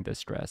wearing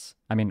this dress.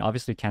 I mean,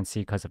 obviously you can't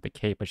see because of the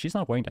cape, but she's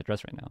not wearing that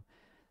dress right now.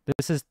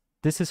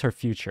 This is her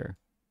future.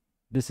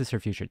 This is her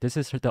future. This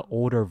is the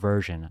older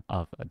version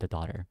of the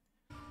daughter.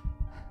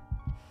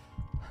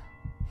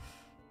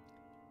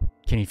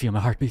 Can you feel my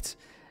heartbeats?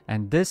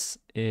 And this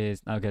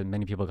is, okay,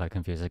 many people got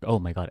confused. Like, oh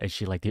my god, is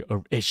she like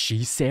is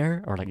she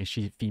Ser? Or like, is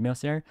she female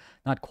Ser?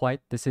 Not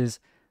quite. This is,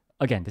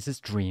 again, this is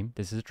dream.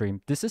 This is a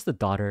dream. This is the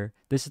daughter.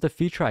 This is the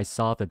future I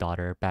saw of the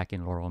daughter back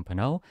in Laurel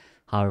 1.0.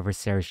 However,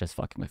 Sarah's just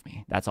fucking with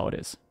me. That's all it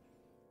is.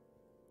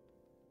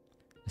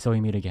 So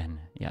we meet again.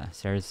 Yeah,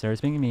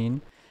 Sarah's being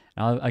mean.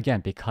 Now,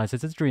 again, because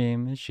it's a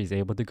dream, she's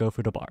able to go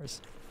through the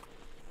bars.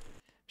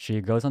 She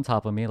goes on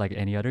top of me like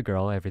any other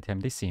girl every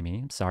time they see me.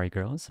 I'm sorry,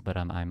 girls, but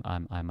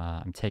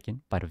I'm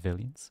taken by the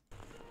villains.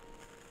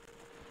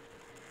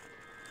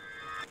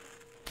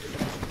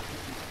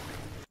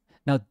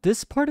 Now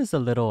this part is a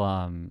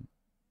little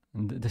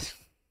this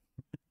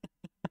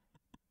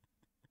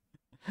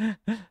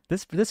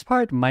This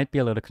part might be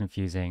a little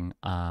confusing.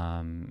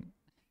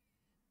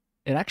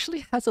 It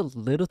actually has a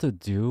little to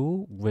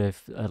do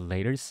with a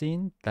later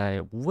scene that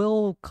I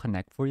will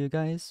connect for you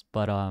guys,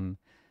 but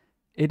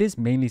it is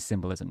mainly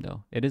symbolism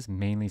though. It is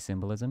mainly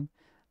symbolism.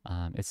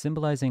 It's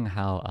symbolizing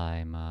how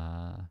I'm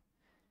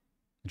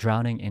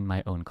drowning in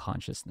my own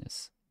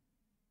consciousness,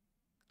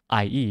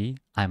 i.e.,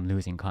 I'm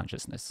losing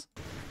consciousness.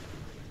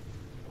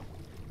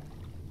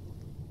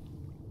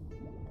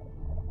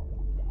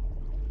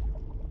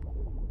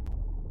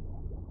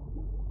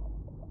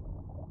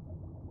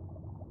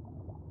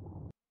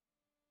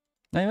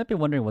 Now you might be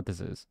wondering what this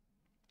is.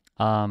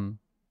 How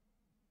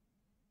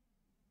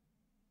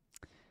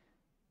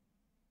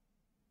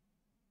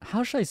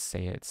should I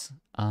say it?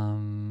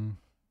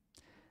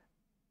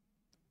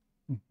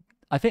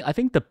 I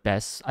think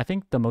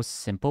the most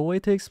simple way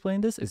to explain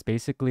this is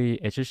basically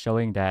it's just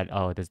showing that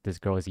this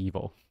girl is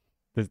evil.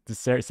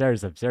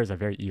 Sarah's a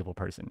very evil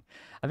person.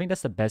 I think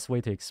that's the best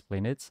way to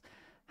explain it.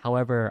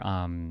 However,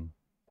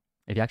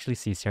 if you actually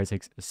see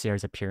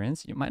Sarah's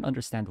appearance, you might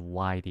understand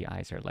why the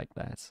eyes are like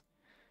that.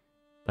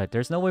 But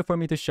there's no way for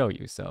me to show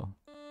you, so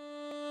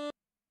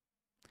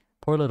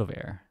poor little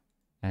bear.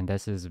 And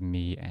this is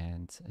me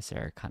and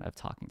Sarah kind of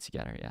talking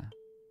together, yeah.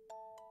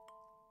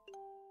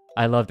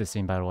 I love this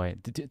scene, by the way.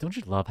 Don't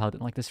you love how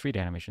like this 3D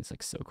animation is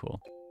like so cool?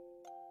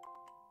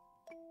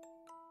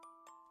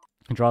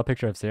 Draw a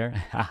picture of Sarah.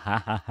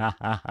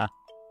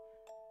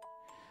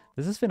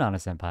 This is Finana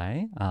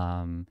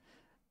Senpai.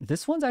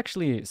 This one's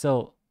actually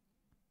so.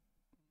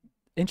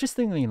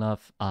 Interestingly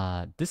enough,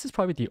 this is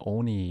probably the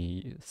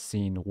only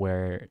scene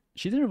where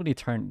she didn't really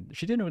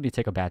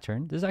take a bad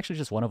turn. This is actually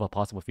just one of her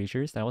possible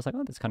features that I was like,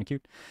 oh, that's kind of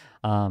cute.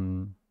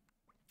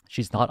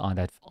 She's not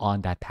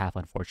on that path,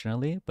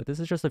 unfortunately, but this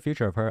is just a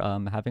feature of her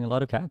having a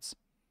lot of cats.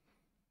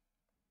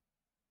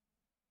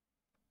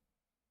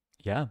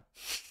 Yeah.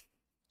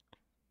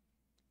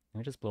 Let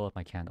me just blow up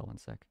my candle 1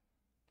 sec.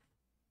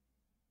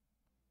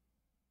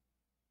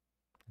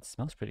 It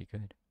smells pretty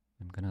good.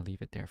 I'm gonna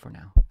leave it there for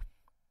now.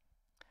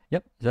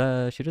 Yep.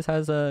 She just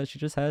has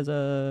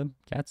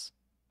cats.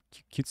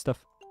 Cute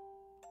stuff.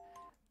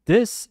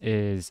 This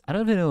is, I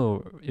don't even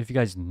know if you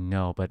guys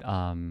know, but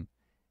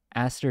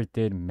Aster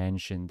did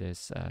mention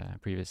this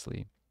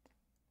previously.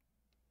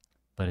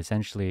 But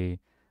essentially,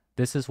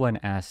 this is when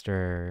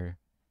Aster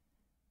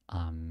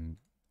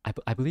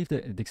I believe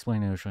the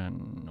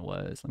explanation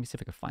was, let me see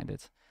if I can find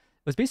it.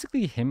 It was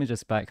basically him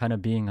just by kind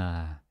of being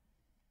here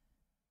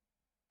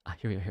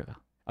we go.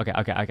 Okay.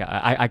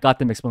 I got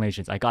them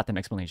explanations.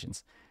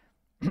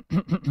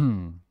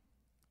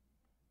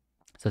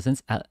 So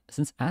since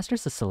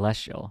Aster's a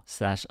celestial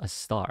 / a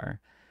star,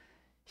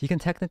 he can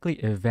technically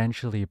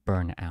eventually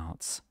burn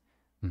out.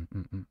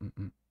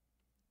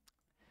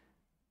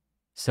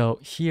 So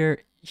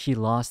here he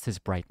lost his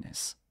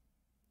brightness.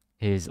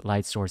 His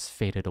light source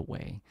faded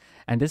away.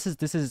 And this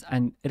is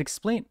and it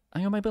explained,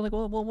 you might be like,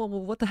 well,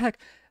 what the heck?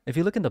 If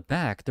you look in the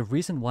back, the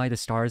reason why the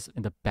stars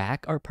in the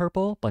back are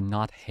purple but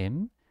not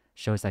him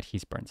shows that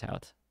he's burnt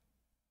out.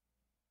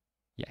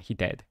 Yeah, he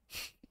dead.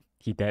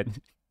 He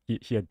dead.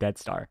 He a dead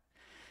star.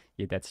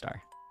 He a dead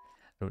star.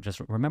 So just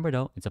remember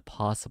though, it's a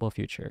possible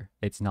future.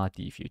 It's not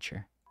the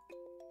future.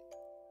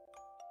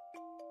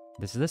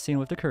 This is the scene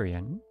with the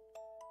Korean.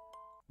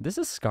 This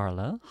is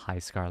Scarla. Hi,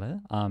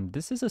 Scarla.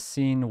 This is a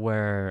scene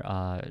where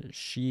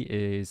she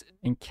is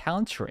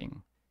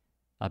encountering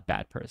a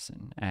bad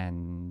person,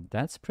 and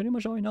that's pretty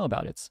much all we know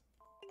about it.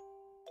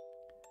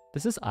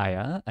 This is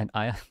Aya, and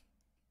Aya.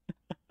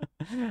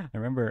 I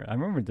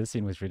remember this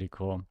scene was really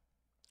cool.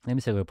 Let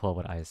me see if we pull up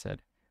what Aya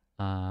said.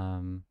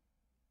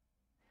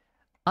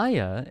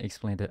 Aya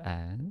explained it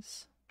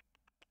as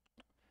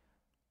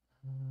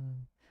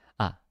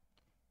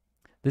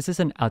this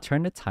is an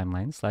alternate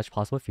timeline /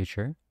 possible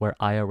future where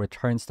Aya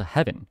returns to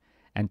heaven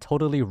and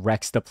totally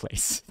wrecks the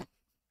place.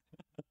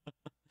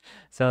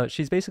 So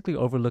she's basically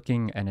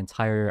overlooking an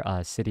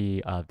entire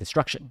city of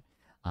destruction,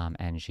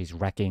 and she's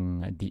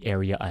wrecking the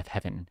area of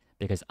heaven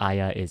because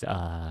Aya is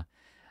a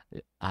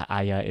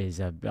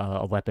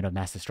weapon of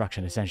mass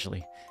destruction,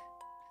 essentially.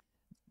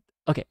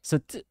 Okay, so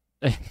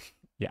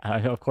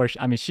yeah, of course.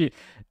 I mean,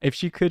 if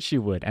she could, she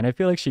would, and I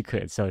feel like she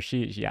could. So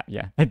yeah.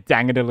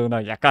 Dang it,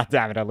 Luna. Yeah, god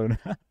damn it, Luna.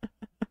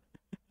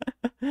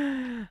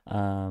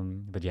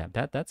 But yeah,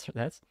 that's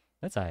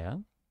Aya.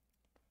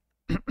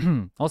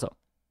 Also,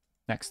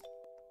 next.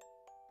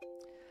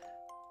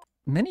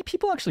 Many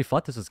people actually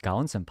thought this was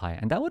Gaon Senpai,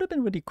 and that would have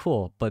been really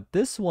cool. But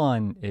this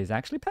one is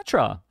actually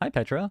Petra. Hi,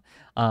 Petra.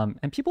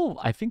 And people,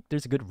 I think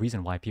there's a good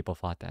reason why people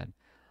thought that.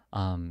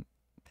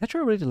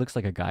 Petra really looks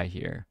like a guy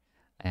here,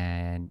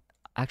 and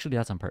actually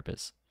that's on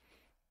purpose.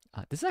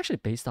 This is actually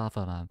based off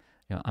of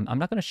I'm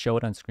not gonna show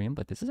it on screen,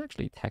 but this is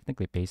actually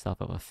technically based off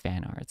of a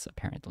fan arts.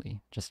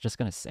 Apparently, just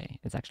gonna say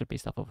it's actually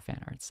based off of a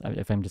fan arts.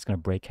 If I'm just gonna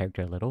break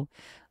character a little,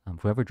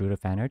 whoever drew the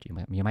fan art,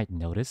 you might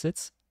notice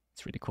it's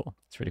really cool.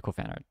 It's really cool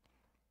fan art.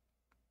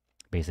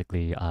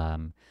 Basically,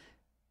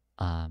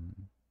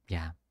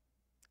 yeah.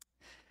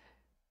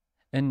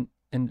 In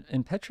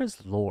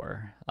Petra's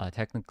lore,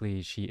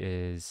 technically she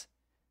is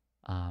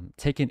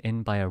taken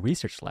in by a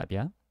research lab,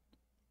 yeah?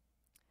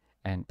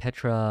 And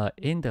Petra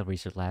in the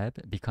research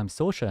lab becomes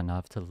social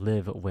enough to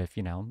live with,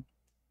 you know,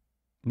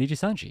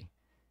 Nijisanji.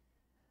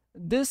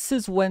 This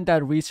is when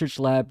that research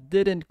lab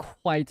didn't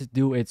quite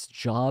do its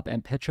job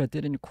and Petra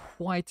didn't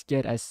quite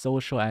get as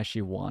social as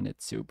she wanted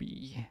to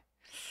be.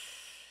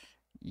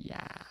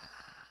 Yeah.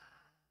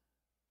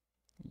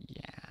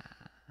 Yeah.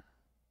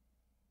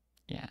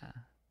 Yeah.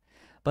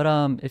 But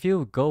if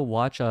you go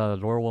watch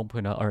lore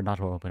 1.0, or not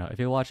lore 1.0, if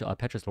you watch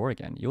Petra's lore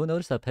again, you will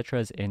notice that Petra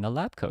is in a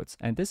lab coat.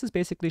 And this is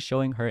basically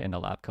showing her in a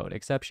lab coat,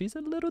 except she's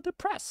a little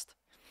depressed.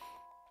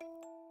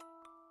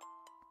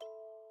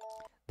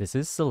 This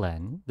is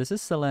𝐶𝐶. This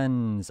is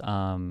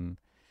𝐶𝐶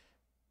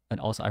and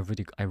also I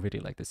really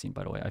like this scene,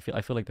 by the way.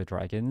 I feel like the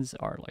dragons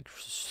are like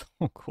so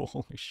cool.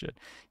 Holy shit.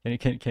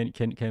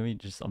 Can we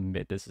just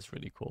admit this is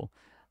really cool?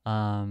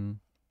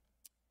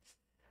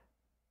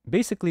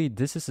 Basically,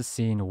 this is a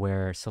scene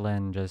where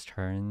𝐶𝐶 just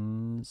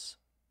turns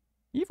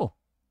evil,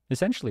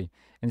 essentially.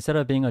 Instead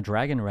of being a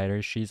dragon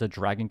rider, she's a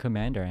dragon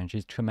commander, and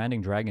she's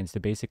commanding dragons to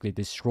basically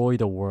destroy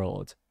the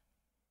world.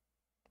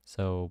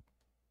 So,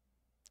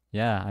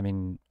 yeah, I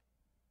mean,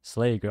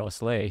 slay, girl,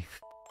 slay.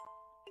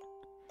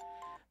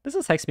 This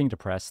is Hex being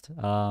depressed.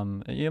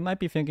 You might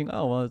be thinking,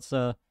 oh, well, it's,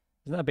 isn't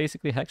that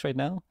basically Hex right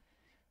now?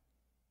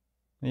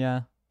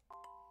 Yeah.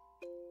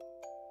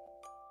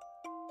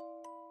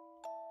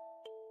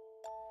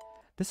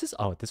 This is,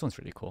 oh, this one's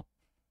really cool.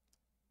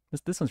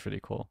 This one's really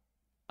cool.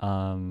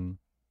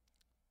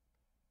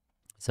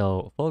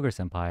 So Fulgur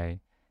Senpai,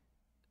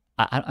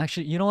 I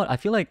actually, you know what? I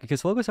feel like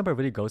because Fulgur Senpai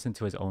really goes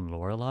into his own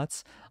lore a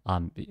lot.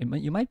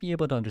 You might be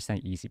able to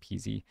understand easy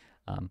peasy.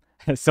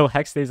 So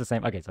Hex stays the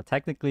same. Okay, so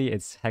technically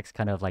it's Hex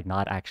kind of like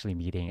not actually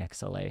meeting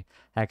XSOLEIL.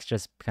 Hex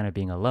just kind of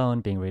being alone,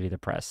 being really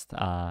depressed.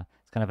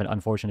 It's kind of an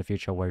unfortunate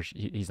future where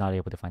he's not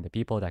able to find the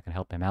people that can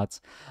help him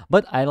out.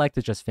 But I like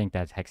to just think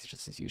that Hex is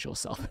just his usual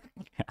self.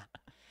 Yeah.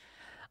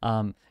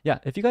 Yeah,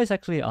 if you guys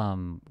actually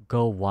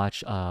go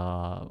watch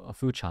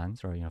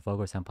Fu-chan's or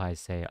Fulgur Senpai's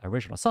say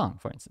original song,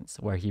 for instance,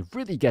 where he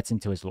really gets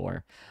into his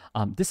lore.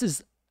 This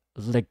is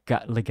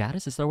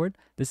Legatus, is that a word?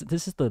 This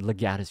is the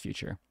Legatus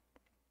feature.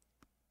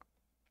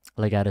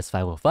 Legatus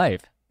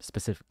 505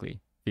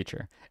 specifically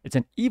feature. It's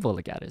an evil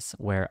Legatus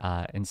where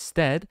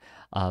instead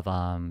of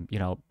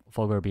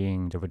Fulgur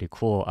being the really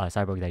cool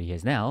cyborg that he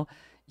is now,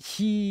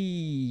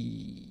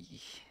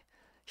 he's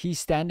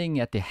standing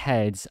at the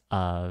heads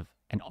of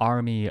an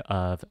army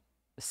of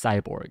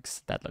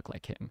cyborgs that look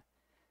like him.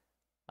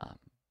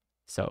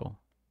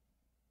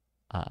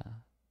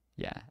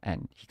 Yeah,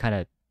 and he kind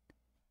of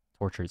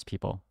tortures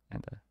people,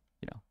 and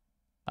he's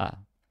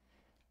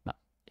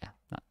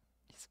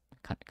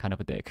kind of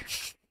a dick.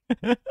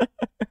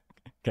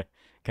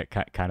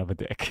 Kind of a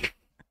dick.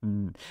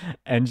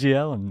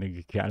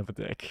 NGL, kind of a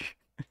dick.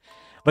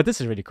 But this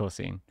is a really cool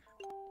scene.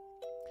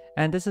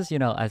 And this is,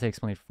 as I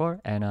explained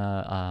before, and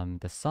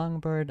the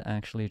songbird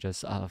actually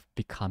just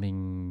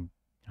becoming,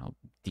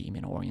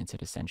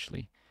 demon-oriented,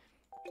 essentially.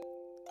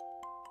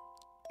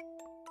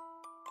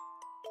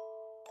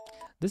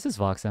 This is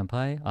Vox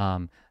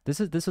Senpai.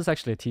 This was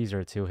actually a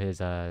teaser to his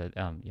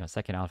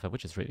second outfit,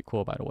 which is really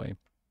cool, by the way.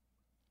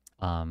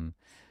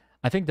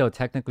 I think though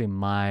technically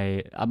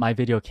my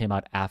video came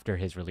out after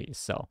his release,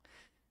 so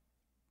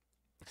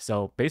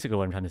basically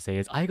what I'm trying to say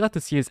is I got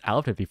to see his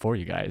outfit before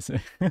you guys.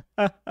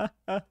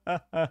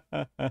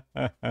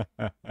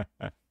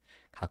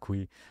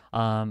 Kakui.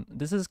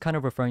 This is kind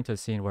of referring to a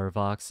scene where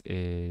Vox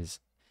is...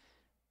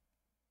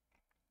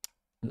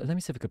 Let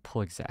me see if I could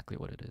pull exactly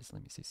what it is.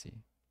 Let me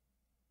see.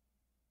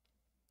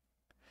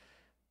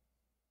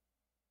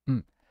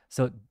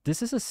 So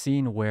this is a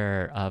scene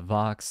where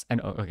Vox...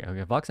 And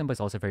okay, Vox Senpai is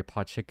also very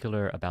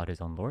particular about his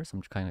own lore, so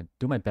I'm just kind of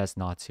do my best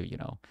not to,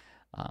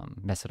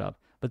 mess it up.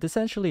 But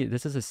essentially,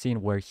 this is a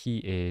scene where he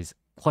is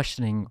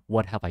questioning,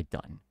 what have I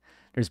done?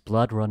 There's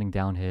blood running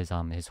down his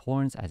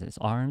horns as his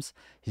arms.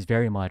 He's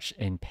very much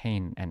in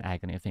pain and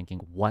agony, thinking,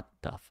 what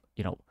have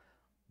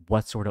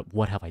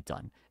I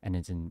done? And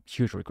it's in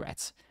huge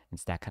regrets.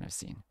 It's that kind of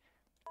scene.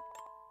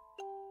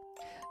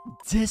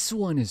 This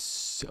one is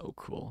so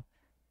cool.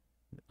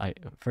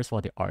 First of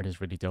all, the art is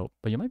really dope,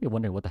 but you might be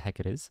wondering what the heck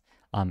it is.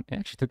 It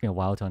actually took me a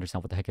while to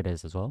understand what the heck it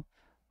is as well.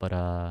 But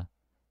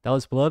that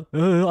was blood.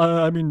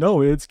 I mean,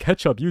 no, it's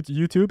ketchup.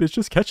 YouTube. It's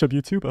just ketchup.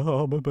 YouTube.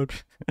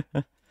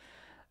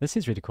 This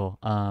is really cool.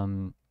 Let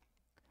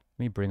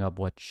me bring up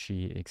what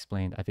she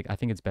explained. I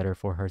think it's better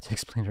for her to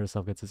explain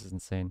herself because this is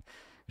insane.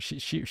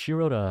 She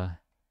wrote a.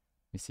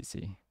 Let me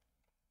see.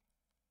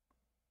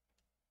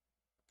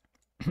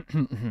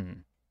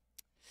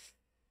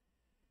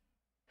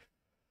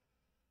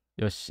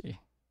 Yoshi.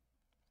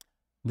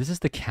 This is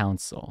the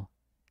council,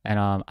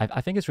 and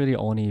I think it's really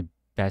only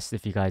best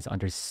if you guys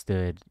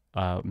understood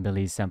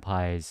Millie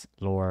Senpai's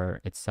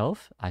lore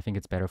itself. I think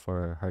it's better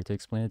for her to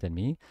explain it than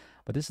me.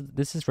 But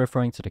this is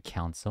referring to the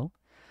council.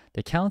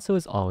 The council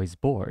is always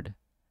bored,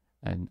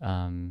 and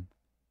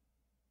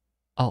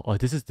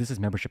this is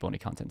membership only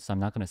content, so I'm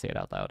not gonna say it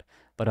out loud.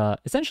 But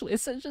essentially,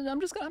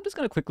 I'm just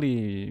gonna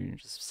quickly,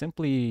 just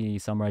simply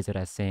summarize it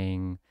as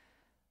saying,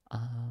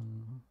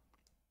 Um,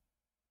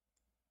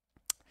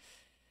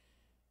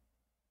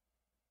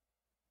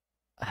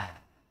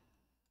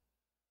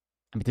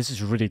 I mean, this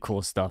is really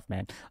cool stuff,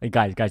 man. Like,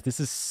 guys, this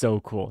is so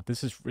cool.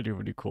 This is really,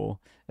 really cool.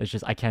 It's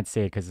just I can't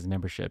say it because it's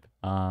membership.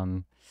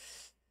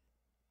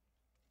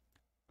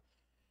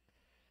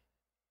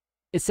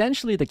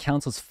 Essentially, the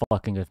council's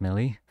fucking with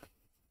Millie.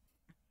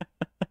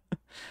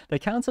 The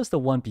council's the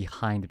one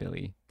behind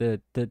Millie.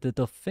 The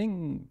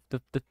thing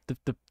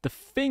the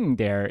thing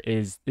there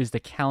is the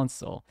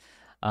council,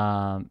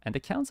 and the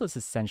council is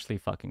essentially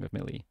fucking with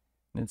Millie.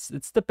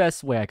 It's the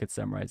best way I could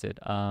summarize it.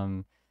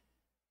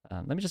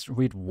 Let me just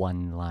read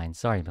one line.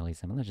 Sorry, Millie.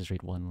 Let me just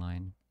read one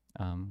line.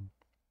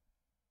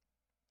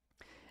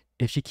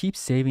 If she keeps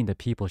saving the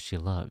people she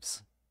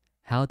loves,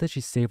 how does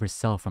she save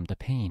herself from the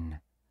pain?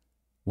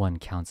 One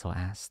council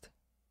asked.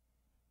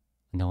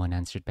 No one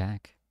answered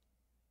back.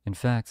 In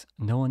fact,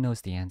 no one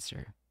knows the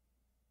answer.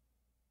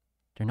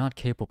 They're not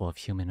capable of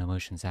human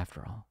emotions after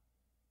all.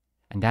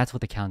 And that's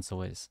what the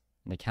council is.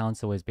 And the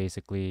council is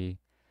basically...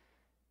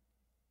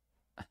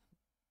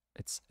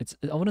 It's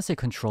I want to say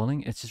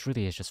controlling. It's just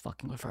really is just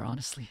fucking with her,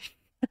 honestly.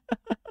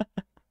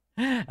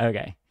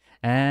 Okay.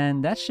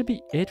 And that should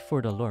be it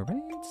for the lore,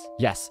 right?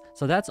 Yes.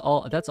 So that's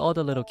all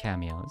the little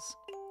cameos.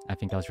 I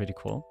think that was really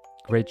cool.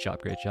 Great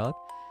job, great job.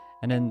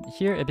 And then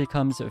here it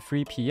becomes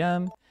 3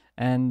 p.m.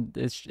 and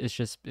it's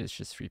just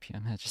 3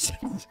 p.m. It's just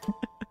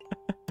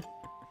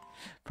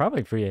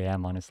probably 3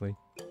 a.m. honestly.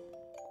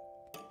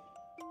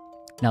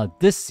 Now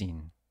this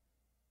scene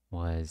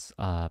was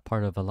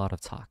part of a lot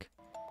of talk.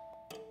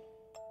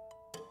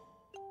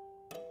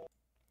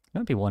 You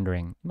might be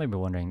wondering,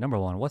 number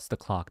one, what's the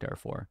clock there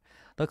for?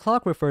 The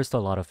clock refers to a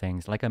lot of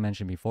things. Like I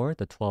mentioned before,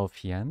 the 12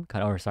 p.m.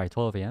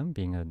 12 a.m.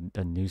 being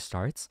a new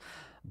starts,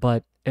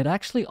 but it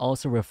actually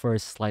also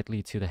refers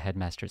slightly to the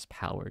headmaster's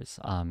powers.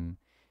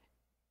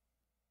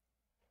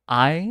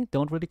 I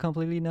don't really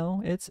completely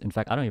know it. In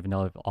fact, I don't even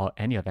know if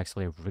any of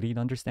XSOLEIL really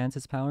understands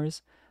his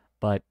powers,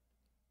 but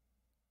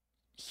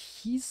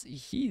he's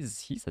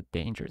a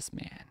dangerous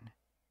man.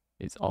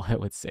 Is all I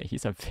would say.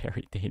 He's a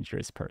very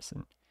dangerous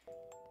person.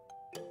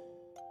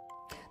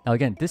 Now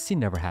again, this scene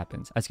never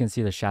happens. As you can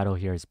see, the shadow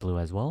here is blue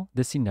as well.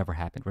 This scene never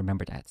happened.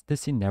 Remember that.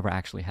 This scene never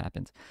actually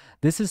happened.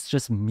 This is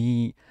just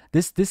me.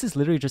 This is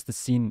literally just the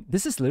scene.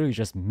 This is literally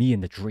just me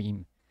in the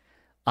dream.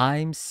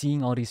 I'm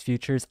seeing all these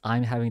futures.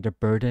 I'm having the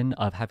burden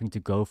of having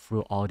to go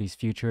through all these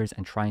futures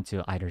and trying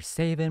to either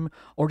save him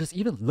or just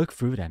even look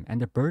through them.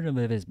 And the burden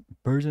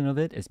of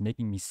it is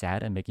making me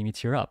sad and making me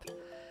tear up.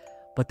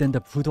 But then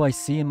who do I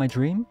see in my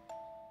dream?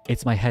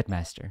 It's my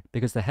headmaster.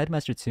 Because the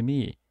headmaster to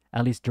me,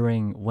 at least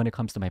when it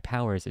comes to my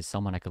powers, is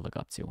someone I could look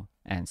up to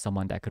and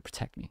someone that could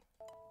protect me.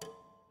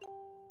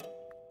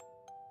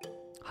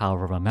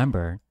 However,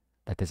 remember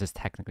that this is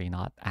technically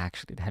not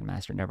actually the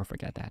headmaster. Never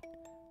forget that.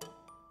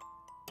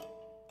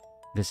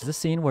 This is a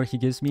scene where he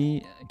gives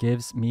me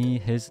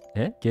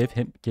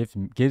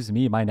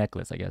my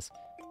necklace, I guess.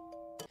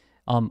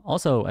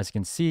 Also, as you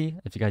can see,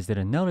 if you guys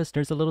didn't notice,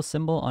 there's a little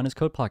symbol on his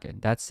coat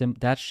pocket.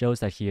 That shows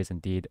that he is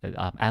indeed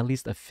at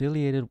least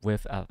affiliated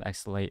with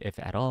XSOLEIL, if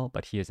at all,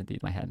 but he is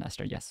indeed my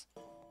headmaster, yes.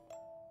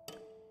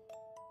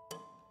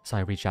 So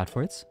I reach out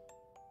for it.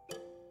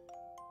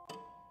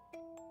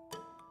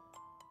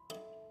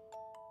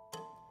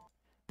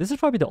 This is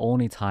probably the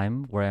only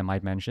time where I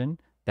might mention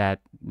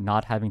that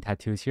not having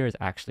tattoos here is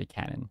actually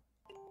canon.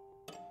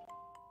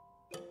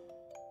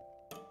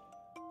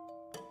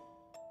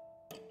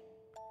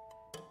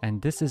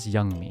 And this is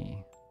young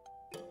me.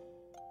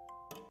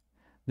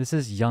 This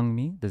is young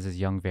me. This is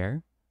young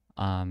Ver.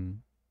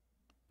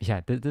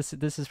 Yeah, this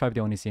is probably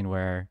the only scene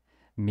where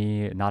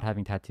me not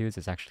having tattoos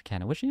is actually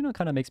canon, which, you know,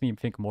 kind of makes me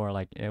think more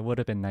like it would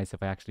have been nice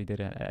if I actually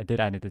did add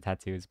the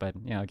tattoos, but,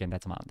 you know, again,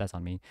 that's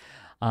on me.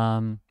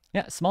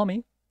 Yeah, small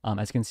me.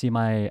 As you can see,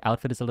 my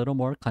outfit is a little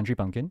more country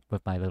bumpkin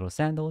with my little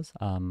sandals,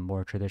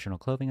 more traditional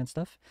clothing and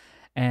stuff.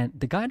 And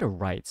the guy on the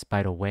right,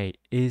 by the way,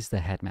 is the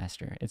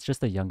headmaster. It's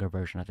just a younger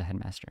version of the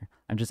headmaster.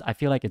 I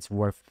feel like it's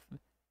worth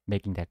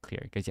making that clear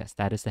because yes,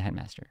 that is the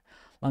headmaster.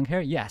 Long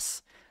hair,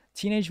 yes.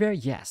 Teenage Ver,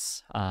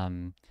 yes.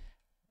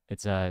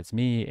 It's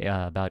me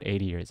about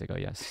 80 years ago,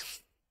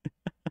 yes.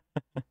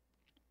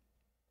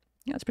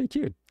 Yeah, it's pretty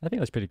cute. I think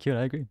it was pretty cute.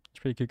 I agree. It's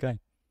a pretty cute guy.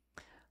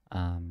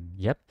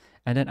 Yep.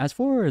 And then as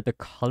for the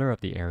color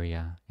of the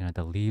area, you know,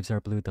 the leaves are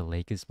blue, the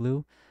lake is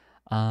blue.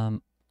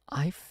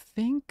 I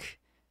think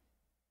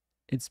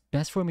it's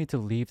best for me to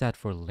leave that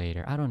for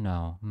later. I don't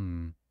know.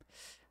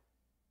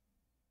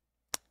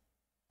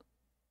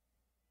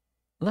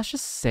 Let's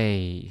just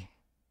say,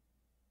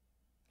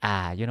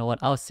 you know what?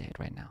 I'll say it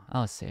right now.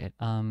 I'll say it.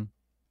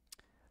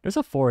 There's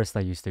a forest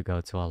I used to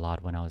go to a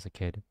lot when I was a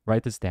kid.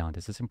 Write this down.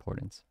 This is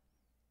important.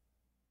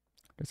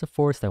 There's a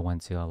forest I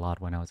went to a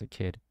lot when I was a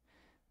kid.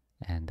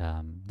 And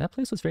that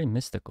place was very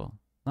mystical.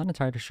 Not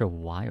entirely sure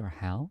why or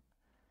how,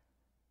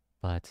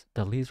 but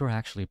the leaves were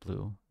actually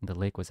blue, and the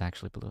lake was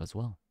actually blue as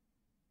well.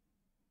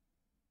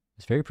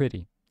 It's very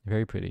pretty,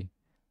 very pretty.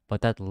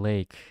 But that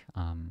lake,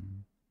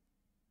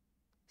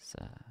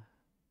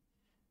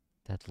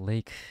 that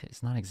lake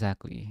is not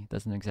exactly,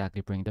 doesn't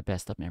exactly bring the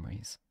best of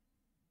memories.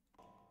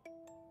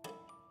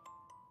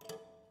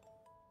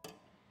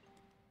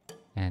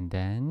 And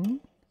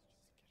then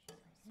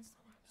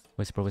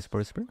whisper, whisper,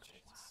 whisper.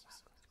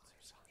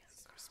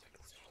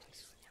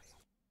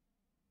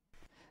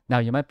 Now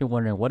you might be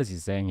wondering, what is he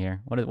saying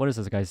here? What is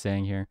this guy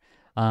saying here?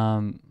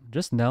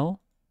 Just know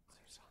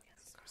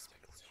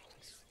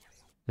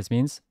this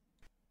means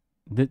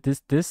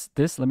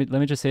this. Let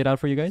me just say it out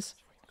for you guys.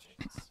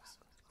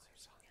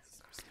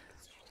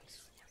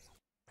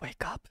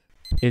 Wake up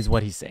is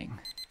what he's saying.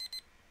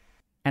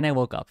 And I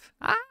woke up.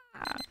 Ah!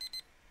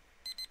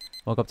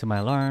 Woke up to my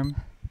alarm.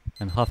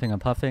 I'm huffing and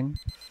puffing.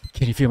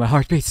 Can you feel my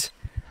heartbeats?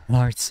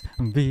 Hearts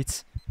and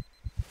beats.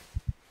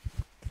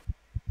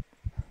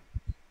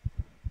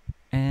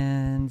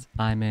 And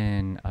I'm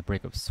in a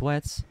break of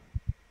sweats.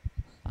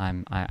 I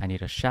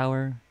need a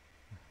shower.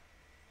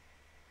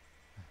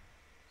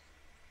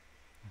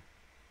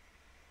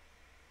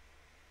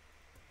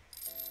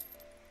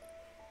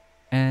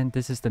 And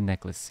this is the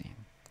necklace scene.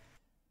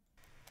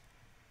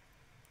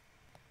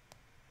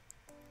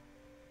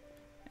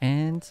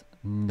 And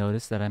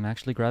notice that I'm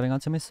actually grabbing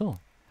onto my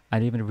soul. I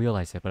didn't even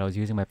realize it, but I was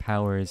using my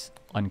powers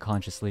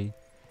unconsciously.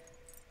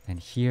 And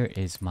here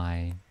is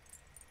my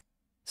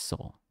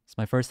soul. It's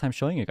my first time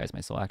showing you guys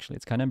my soul, actually.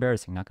 It's kind of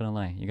embarrassing, not gonna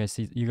lie. You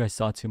guys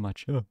saw too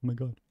much. Oh my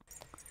god.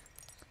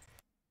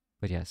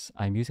 But yes,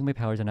 I'm using my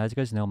powers, and as you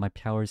guys know, my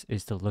powers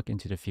is to look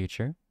into the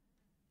future.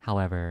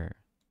 However,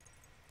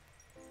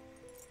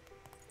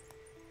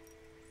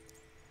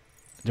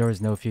 there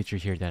is no future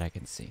here that I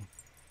can see.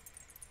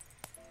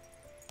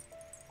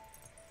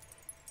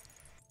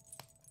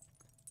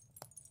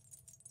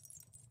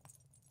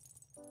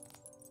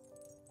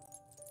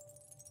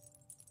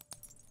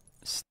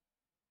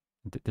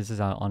 This is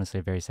honestly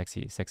a very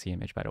sexy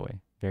image, by the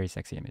way. Very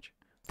sexy image.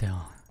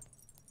 Still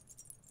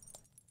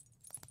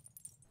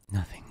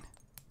nothing.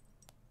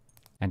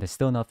 And the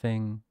still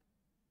nothing,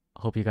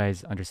 hope you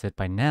guys understood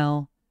by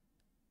now,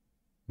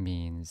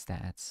 means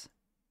that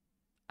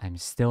I'm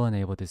still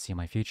unable to see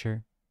my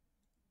future.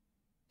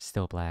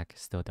 Still black,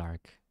 still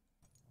dark.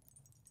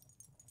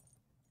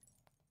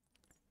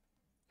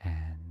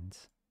 And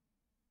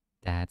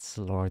that's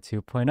lore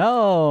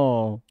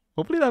 2.0.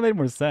 Hopefully that made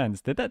more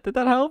sense. Did that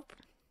help?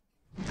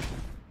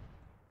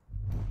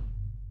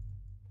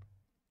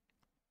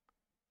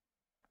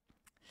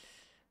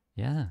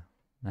 Yeah,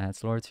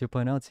 that's lore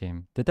 2.0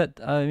 team. Did that,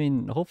 I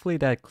mean, hopefully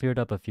that cleared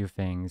up a few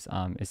things,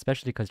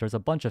 especially because there's a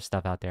bunch of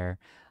stuff out there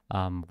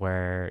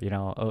where, you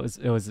know,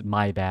 it was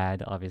my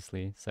bad,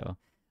 obviously. So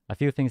a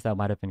few things that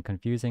might have been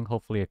confusing,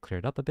 hopefully it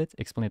cleared up a bit,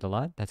 explained a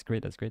lot. That's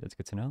great, that's great, that's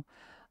good to know.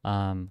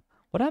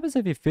 What happens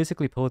if you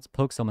physically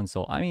poke someone's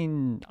soul? I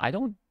mean, I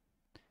never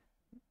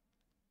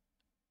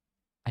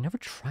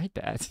tried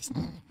that.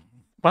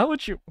 Why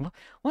would you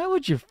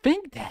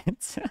think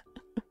that?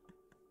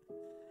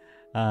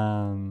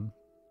 Well,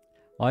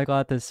 I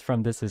got this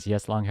from this is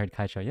yes, long-haired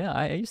𝐋𝐄𝐓. Yeah,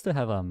 I used to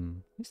have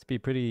used to be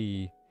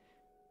pretty.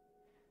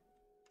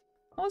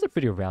 I was a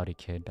pretty rowdy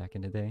kid back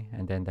in the day,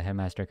 and then the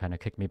headmaster kind of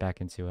kicked me back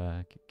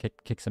into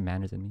kick some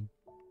manners in me.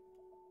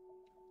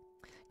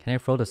 Can I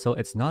throw the soul?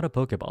 It's not a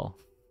Pokeball.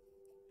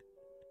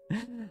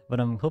 But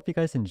hope you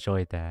guys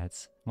enjoyed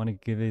that. Want to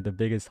give you the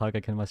biggest hug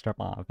I can muster up.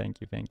 Aw, thank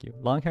you, thank you.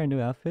 Long hair,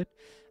 new outfit.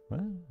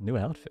 Well, new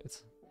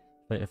outfit.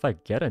 But if I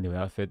get a new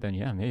outfit, then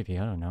yeah, maybe.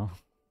 I don't know.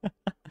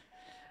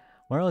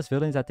 Where are those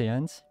villains at the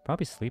end?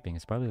 Probably sleeping.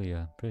 It's probably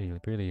pretty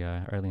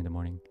early in the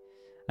morning.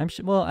 I'm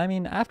sure. Well, I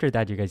mean, after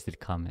that, you guys did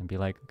come and be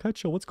like,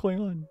 𝐋𝐄, what's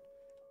going on?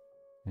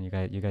 And you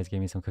guys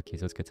gave me some cookies.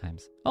 So it's good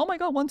times. Oh my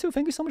god, 1-2.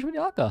 Thank you so much for the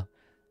Aka.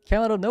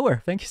 Came out of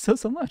nowhere. Thank you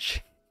so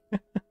much.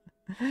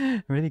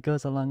 Really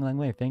goes a long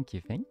way. Thank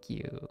you, thank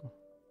you.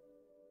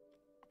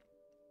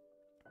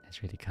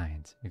 That's really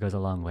kind. It goes a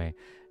long way.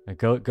 It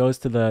goes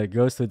to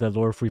the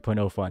lore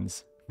 3.0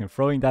 funds. I'm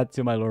throwing that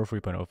to my lore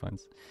 3.0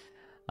 funds.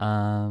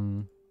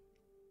 Oh,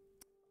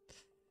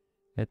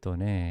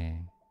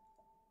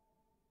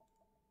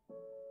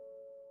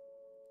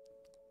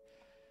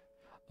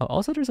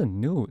 also there's a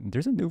new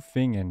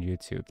thing in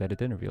YouTube that I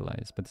didn't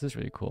realize, but this is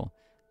really cool.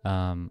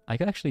 I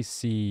could actually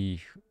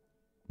see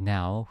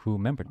now who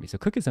remembered me. So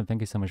Cookies, and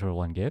thank you so much for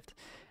 1 gift.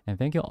 And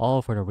thank you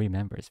all for the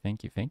remembers.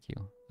 Thank you, thank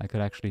you. I could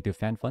actually do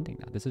fan funding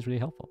now. This is really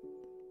helpful.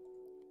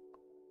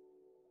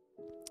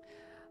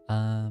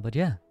 But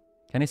yeah.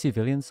 Can I see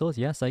Villian souls?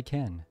 Yes, I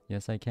can.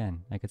 Yes, I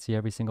can. I could see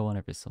every single one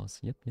of your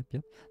souls. Yep.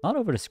 Not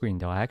over the screen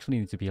though. I actually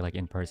need to be like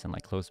in person,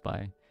 like close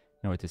by,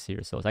 in order to see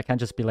your souls. I can't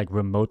just be like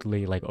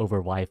remotely, like over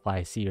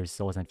Wi-Fi, see your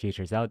souls and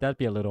features. That'd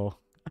be a little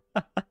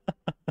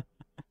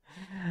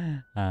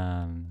but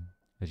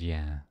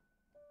yeah.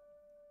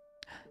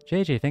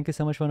 JJ, thank you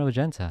so much for the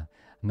magenta.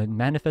 I'm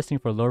manifesting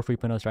for lore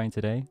 3.0 starting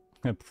today.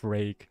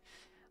 Break.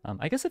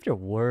 I guess if there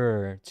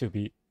were to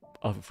be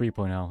a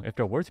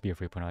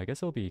 3.0, I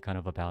guess it'll be kind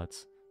of about...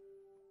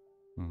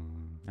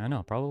 I don't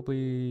know,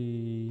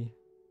 probably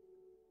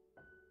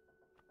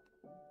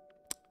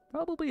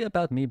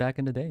about me back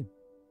in the day,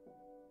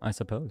 I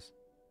suppose.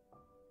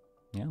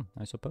 Yeah,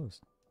 I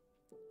suppose.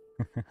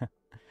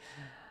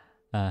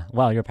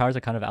 Wow, your powers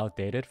are kind of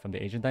outdated from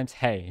the ancient times.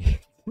 Hey,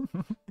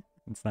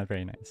 it's not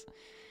very nice.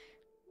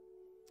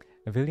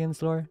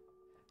 Villain's lore?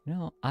 You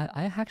know,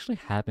 I actually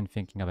have been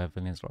thinking about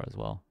Villain's lore as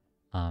well.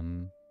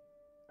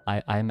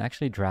 I'm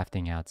actually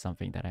drafting out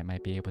something that I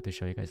might be able to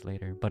show you guys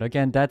later. But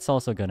again, that's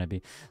also gonna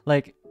be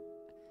like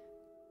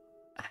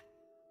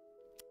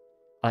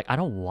I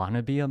don't want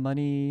to be a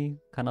money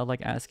kind of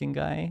like asking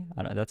guy.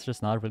 That's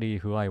just not really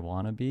who I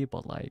want to be.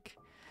 But like,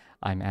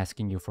 I'm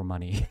asking you for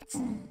money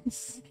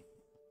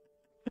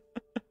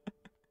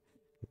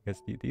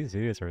because these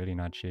videos are really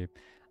not cheap.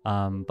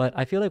 But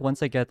I feel like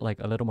once I get like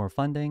a little more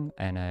funding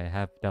and I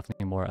have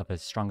definitely more of a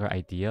stronger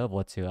idea of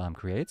what to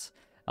create,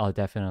 I'll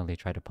definitely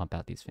try to pump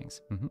out these things.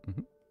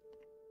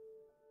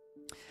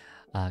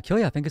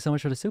 𝐿𝐄𝐓, thank you so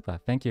much for the super.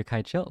 Thank you,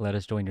 𝐋𝐄𝐓. Let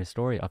us join your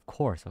story. Of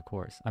course, of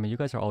course. I mean, you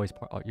guys are always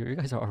you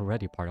guys are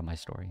already part of my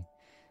story.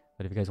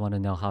 But if you guys want to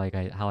know how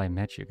I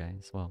met you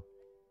guys, well,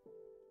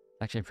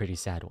 it's actually a pretty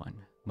sad one,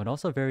 but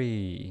also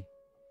it's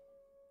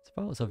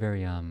also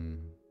very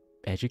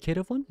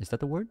educative one. Is that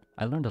the word?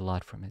 I learned a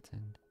lot from it,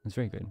 and it's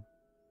very good.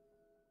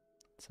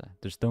 So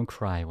just don't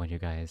cry when you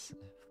guys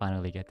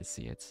finally get to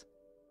see it.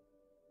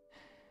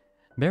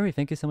 Mary,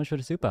 thank you so much for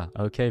the super.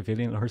 Okay,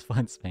 Villain Lord's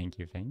funds. Thank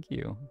you, thank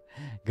you.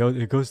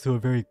 It goes to a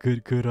very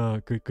good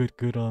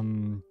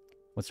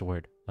what's the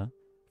word? Huh?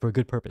 For a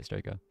good purpose. There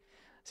you go.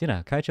 So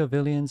𝐋𝐄𝐓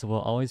Villains will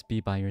always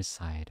be by your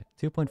side.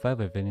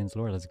 2.5 of Villain's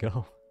lore. Let's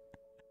go.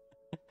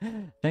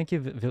 Thank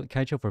you,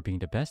 𝐋𝐄𝐓, for being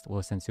the best.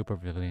 We'll send super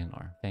Villain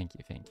lore. Thank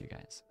you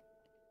guys.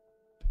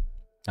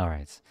 All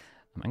right.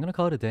 I'm gonna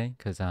call it a day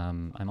because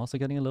I'm also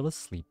getting a little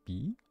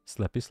sleepy.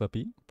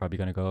 Probably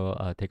gonna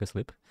go take a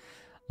sleep.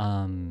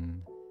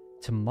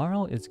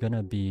 Tomorrow is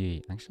gonna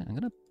be... Actually, I'm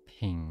gonna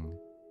ping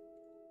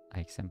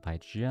𝐼𝑍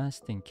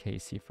just in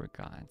case he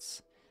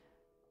forgot.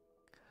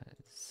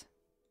 Because...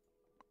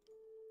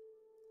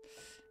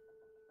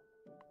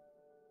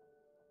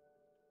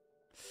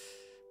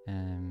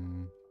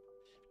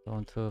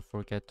 don't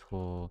forget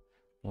to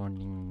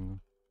warning...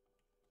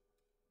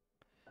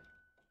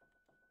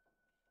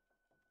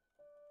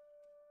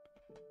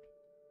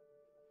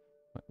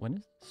 When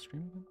is the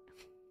stream again?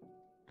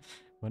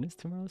 When is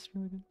tomorrow's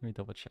stream again? Let me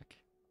double check.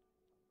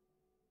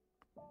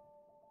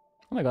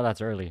 Oh my god,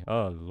 that's early.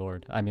 Oh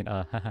lord. I mean,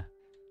 haha.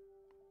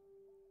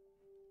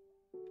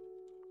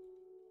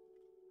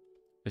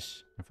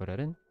 Fish, and put that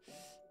in.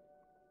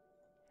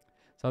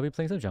 So I'll be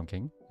playing some Jump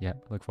King.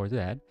 Yep, look forward to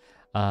that.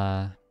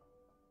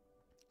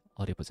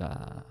 어디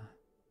보자.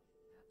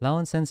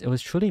 Laon says, it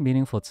was truly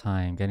meaningful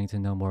time getting to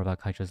know more about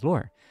𝐋𝐄𝐓's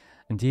lore.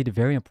 Indeed,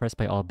 very impressed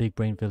by all big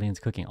brain villains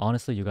cooking.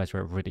 Honestly, you guys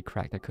were really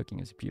cracked. That cooking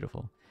is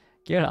beautiful.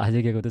 깨알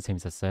아재 개그도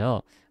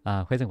재밌었어요.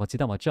 회장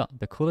멋지다 멋져.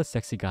 The coolest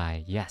sexy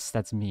guy. Yes,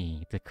 that's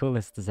me. The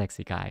coolest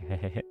sexy guy.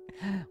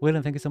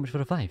 William, thank you so much for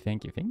the 5.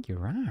 Thank you.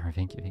 Rar.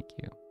 Thank you.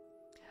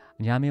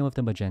 Yami with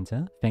the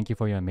magenta. Thank you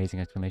for your amazing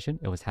explanation.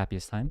 It was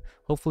happiest time.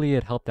 Hopefully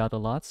it helped out a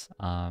lot.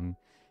 And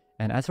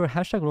as for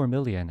hashtag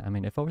Vermillion, I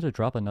mean, if I were to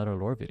drop another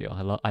lore video,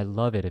 I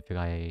love it if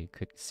I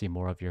could see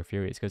more of your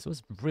theories because it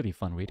was really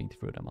fun reading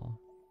through them all.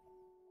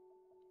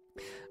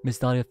 Miss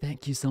Dahlia,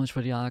 thank you so much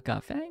for the aka.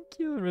 Thank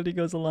you. It really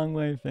goes a long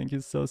way. Thank you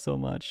so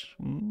much.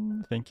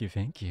 Thank you.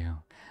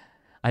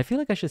 I feel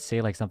like I should say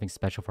like something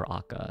special for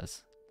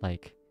akas.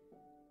 Like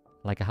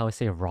how I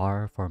say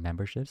RAR for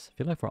memberships. I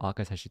feel like for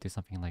akas I should do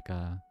something like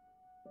I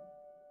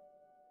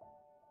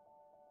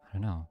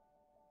don't know.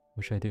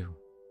 What should I do?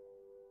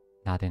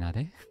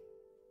 Nade?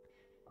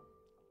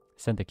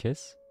 Send a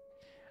kiss?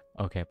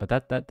 Okay, but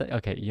that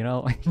okay, you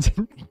know.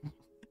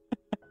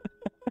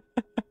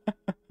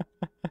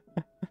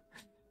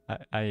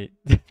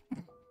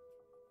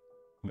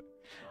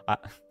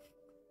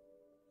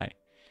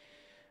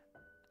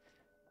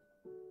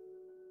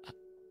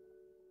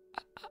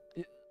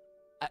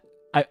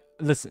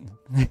 Listen.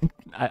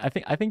 I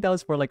think that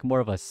was for like more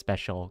of a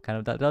special kind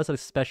of that was a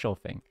special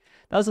thing.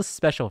 Okay,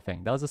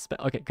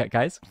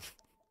 guys.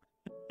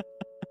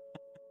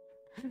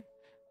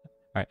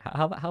 All right,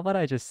 how about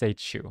I just say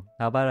chew?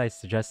 How about I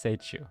just say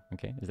chew?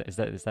 Okay, is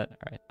that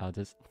all right? I'll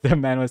just. The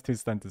man was too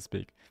stunned to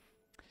speak.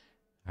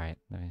 All right,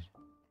 let me.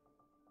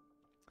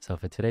 So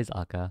for today's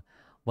aka,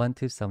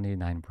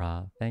 1279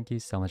 bra. Thank you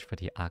so much for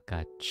the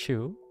aka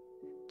chew.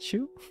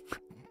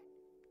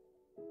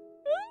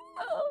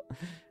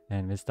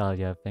 And Miss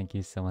Dahlia, thank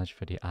you so much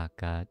for the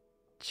aka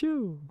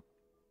chew.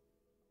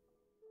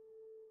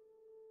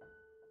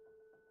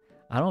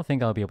 I don't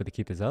think I'll be able to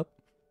keep this up.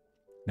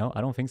 No,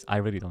 I don't think so. I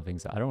really don't think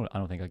so. I don't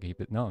think I can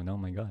keep it. No,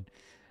 my god.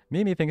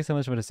 Mimi, thank you so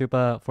much for the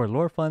super. For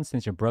lore fun,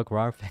 since you're broke,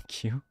 rar,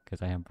 thank you.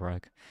 Because I am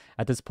broke.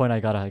 At this point, I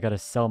gotta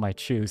sell my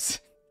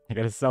shoes. I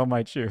gotta sell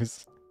my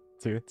shoes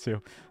to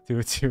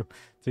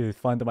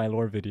fund my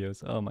lore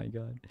videos. Oh my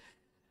god.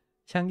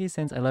 Changi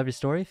sends, I love your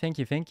story. Thank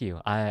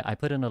you. I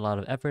put in a lot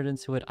of effort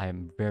into it.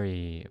 I'm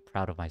very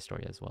proud of my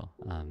story as well.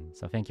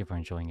 So thank you for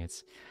enjoying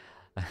it.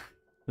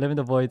 Live in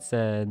the Void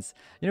says,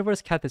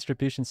 Universe cat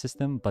distribution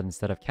system, but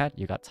instead of cat,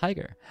 you got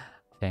tiger.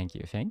 Thank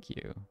you.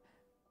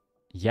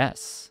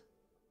 Yes.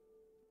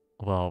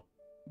 Well,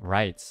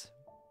 right.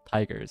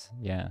 tigers.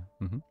 Yeah.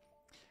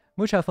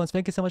 Mucha phones.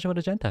 Thank you so much for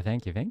the genta.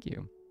 Thank you. Thank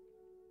you.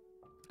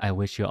 I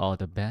wish you all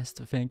the best.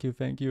 Thank you.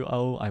 Thank you.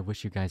 Oh, I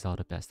wish you guys all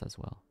the best as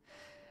well.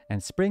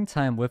 And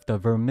springtime with the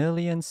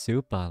Vermillion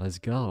Supa. Let's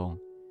go.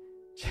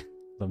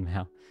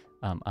 Lamau.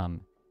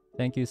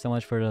 Thank you so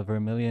much for the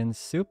Vermillion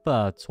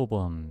Supa.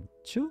 Tobum.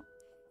 Chu.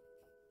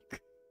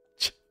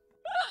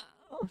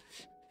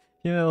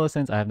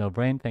 Since I have no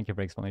brain. Thank you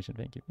for explanation.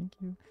 Thank you. Thank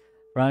you.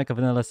 Veronica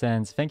Vanilla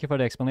sends, thank you for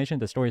the explanation.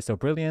 The story is so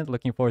brilliant.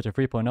 Looking forward to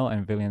 3.0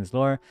 and Villion's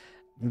lore.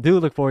 Do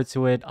look forward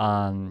to it.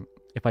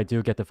 If I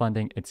do get the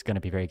funding, it's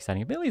gonna be very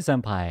exciting. Billy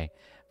Senpai,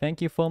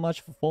 thank you so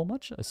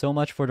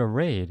much for the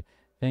raid.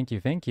 Thank you,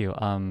 thank you.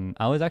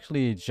 I was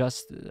actually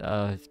just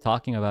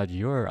talking about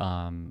your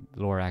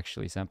lore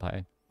actually,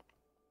 Senpai.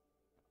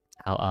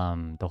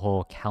 How the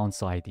whole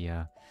council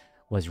idea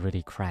was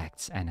really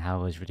cracked and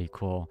how it was really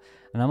cool.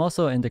 And I'm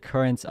also in the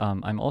current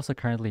I'm also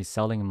currently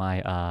selling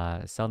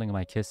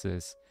my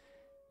kisses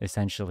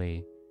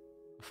essentially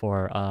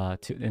for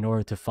in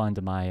order to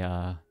fund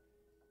my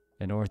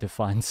lore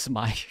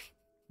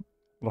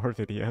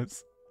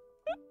videos.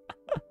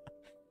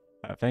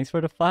 Thanks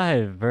for the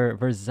 5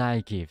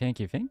 Verzaiki. Thank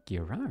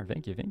you. Rar,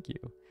 thank you.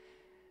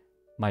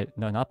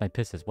 No, not my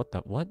pisses. What?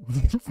 What?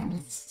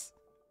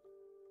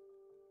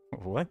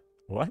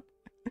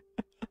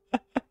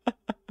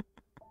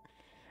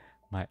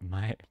 my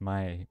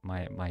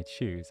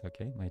shoes,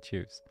 okay? My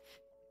shoes.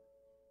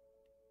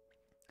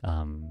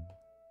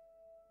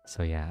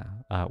 So yeah.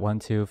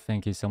 1-2,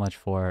 thank you so much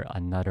for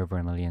another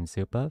Vermillion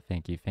Supa.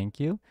 Thank you.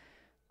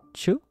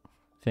 Chu.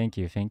 Thank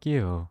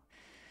you.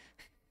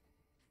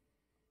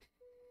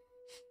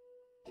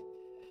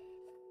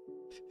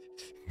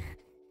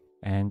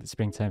 And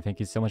springtime, thank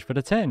you so much for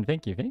the 10.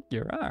 Thank you.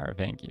 Rar,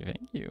 thank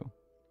you.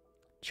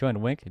 Chu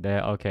and Wink.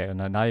 There. Okay.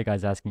 Now you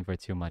guys asking for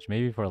too much.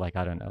 Maybe for like,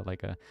 I don't know,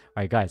 like a. All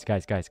right, guys.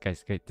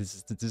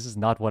 This is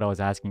not what I was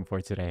asking for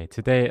today.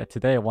 Today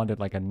I wanted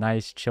like a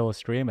nice chill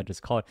stream. I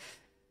just called.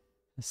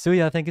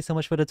 Suya, thank you so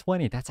much for the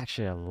 20. That's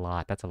actually a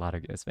lot. That's a lot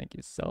of gifts. Thank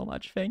you so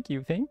much. Thank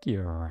you.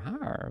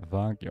 Rar,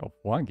 thank you.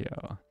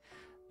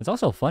 It's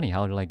also funny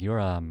how like you're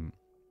a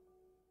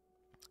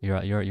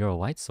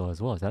white soul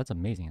as well. So that's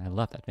amazing. I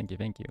love that. Thank you.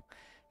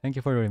 Thank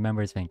you for the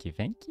remembers. Thank you.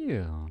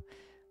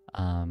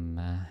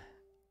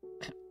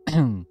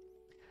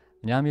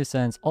 Nyamyu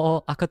sends,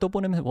 아까 또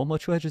보내면 one more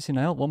chu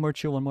해주시나요? One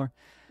more.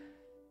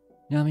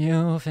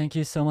 Nyamyu, thank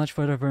you so much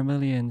for the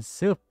Vermillion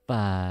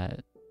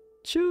Supa.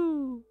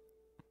 Chu.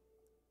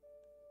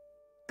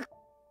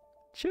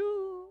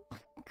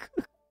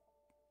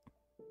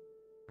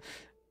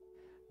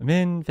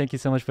 Min, thank you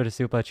so much for the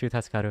Supa. Chu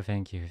Taskaru,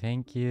 thank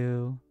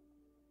you.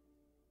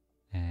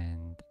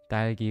 And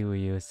딸기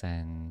우유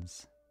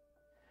sends,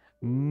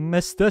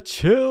 Mr.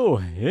 Chu,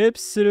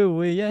 입술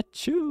위에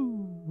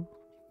chu.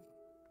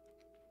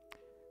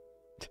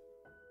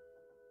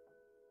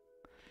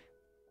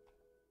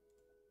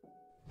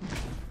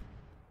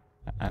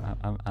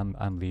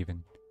 I'm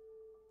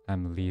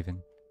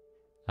leaving.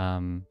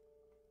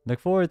 Look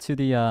forward to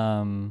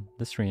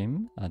the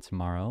stream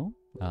tomorrow.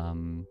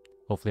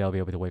 Hopefully I'll be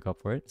able to wake up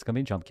for it. It's gonna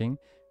be Jump King.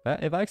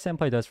 But if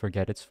Senpai does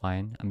forget, it's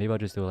fine. Maybe I'll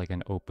just do like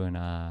an open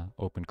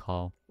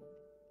call.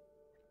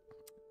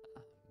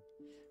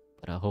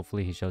 But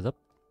hopefully he shows up.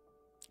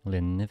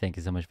 Lin, thank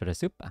you so much for the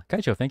soup.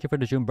 Kaicho, thank you for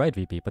the June Bride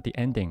VP. But the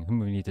ending, whom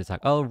we need to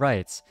talk. Oh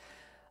right.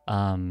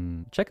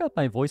 Check out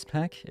my voice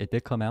pack. It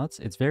did come out.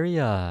 It's very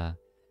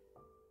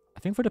I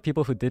think for the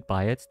people who did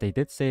buy it, they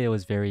did say it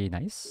was very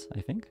nice.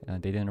 I think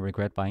they didn't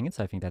regret buying it.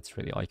 So I think that's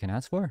really all you can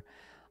ask for.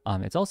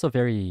 It's also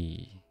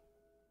very.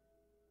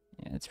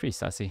 Yeah, it's pretty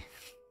sussy.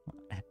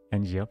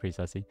 NGO, pretty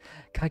sussy.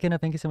 Kagena,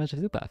 thank you so much for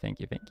the soup. Thank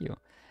you.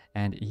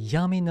 And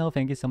Yamino,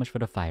 thank you so much for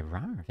the 5.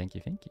 Rar, thank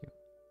you.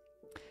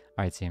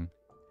 Alright, team.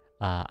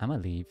 I'm gonna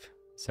leave.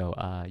 So,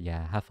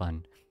 yeah, have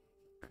fun.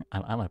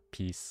 I'm a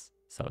peace.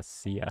 So,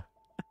 see ya.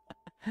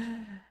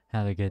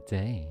 Have a good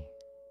day.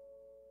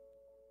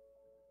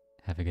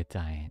 Have a good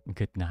day.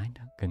 Good night.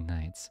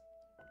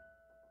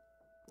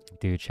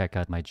 Do check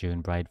out my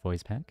June Bride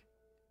voice pack.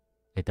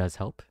 It does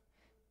help.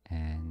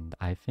 And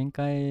I think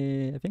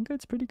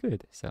it's pretty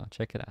good. So,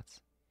 check it out.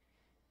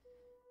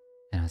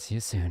 And I'll see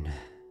you soon.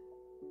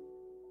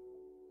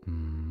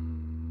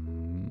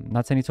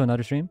 Not sending to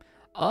another stream?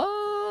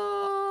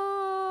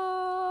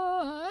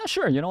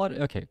 Sure, you know what?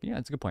 Okay, yeah,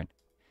 it's a good point.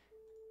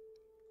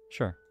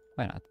 Sure,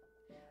 why not?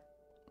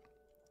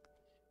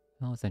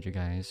 I'll send you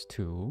guys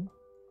to...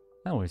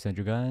 I will send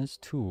you guys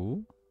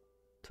to...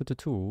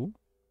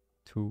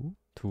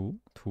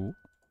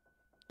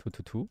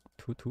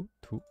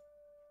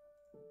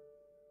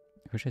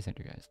 Who should I send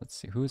you guys? Let's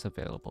see, who's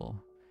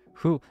available?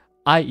 Who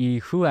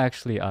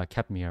actually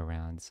kept me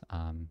around,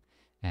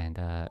 and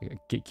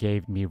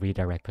gave me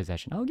redirect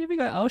possession.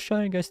 I'll show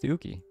you guys to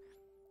Uki.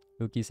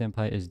 Uki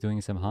Senpai is doing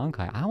some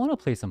Honkai. I want to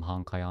play some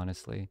Honkai,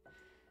 honestly.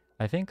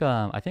 I think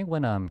when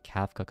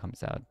𝐋𝐄𝐓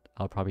comes out,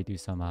 I'll probably do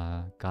some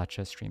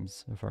gacha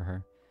streams for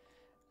her.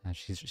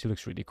 She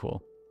looks really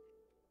cool.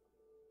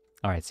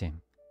 Alright,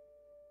 team.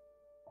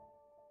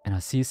 And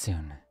I'll see you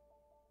soon.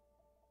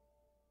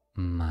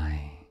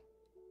 my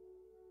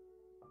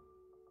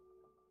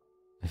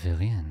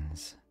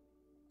villains.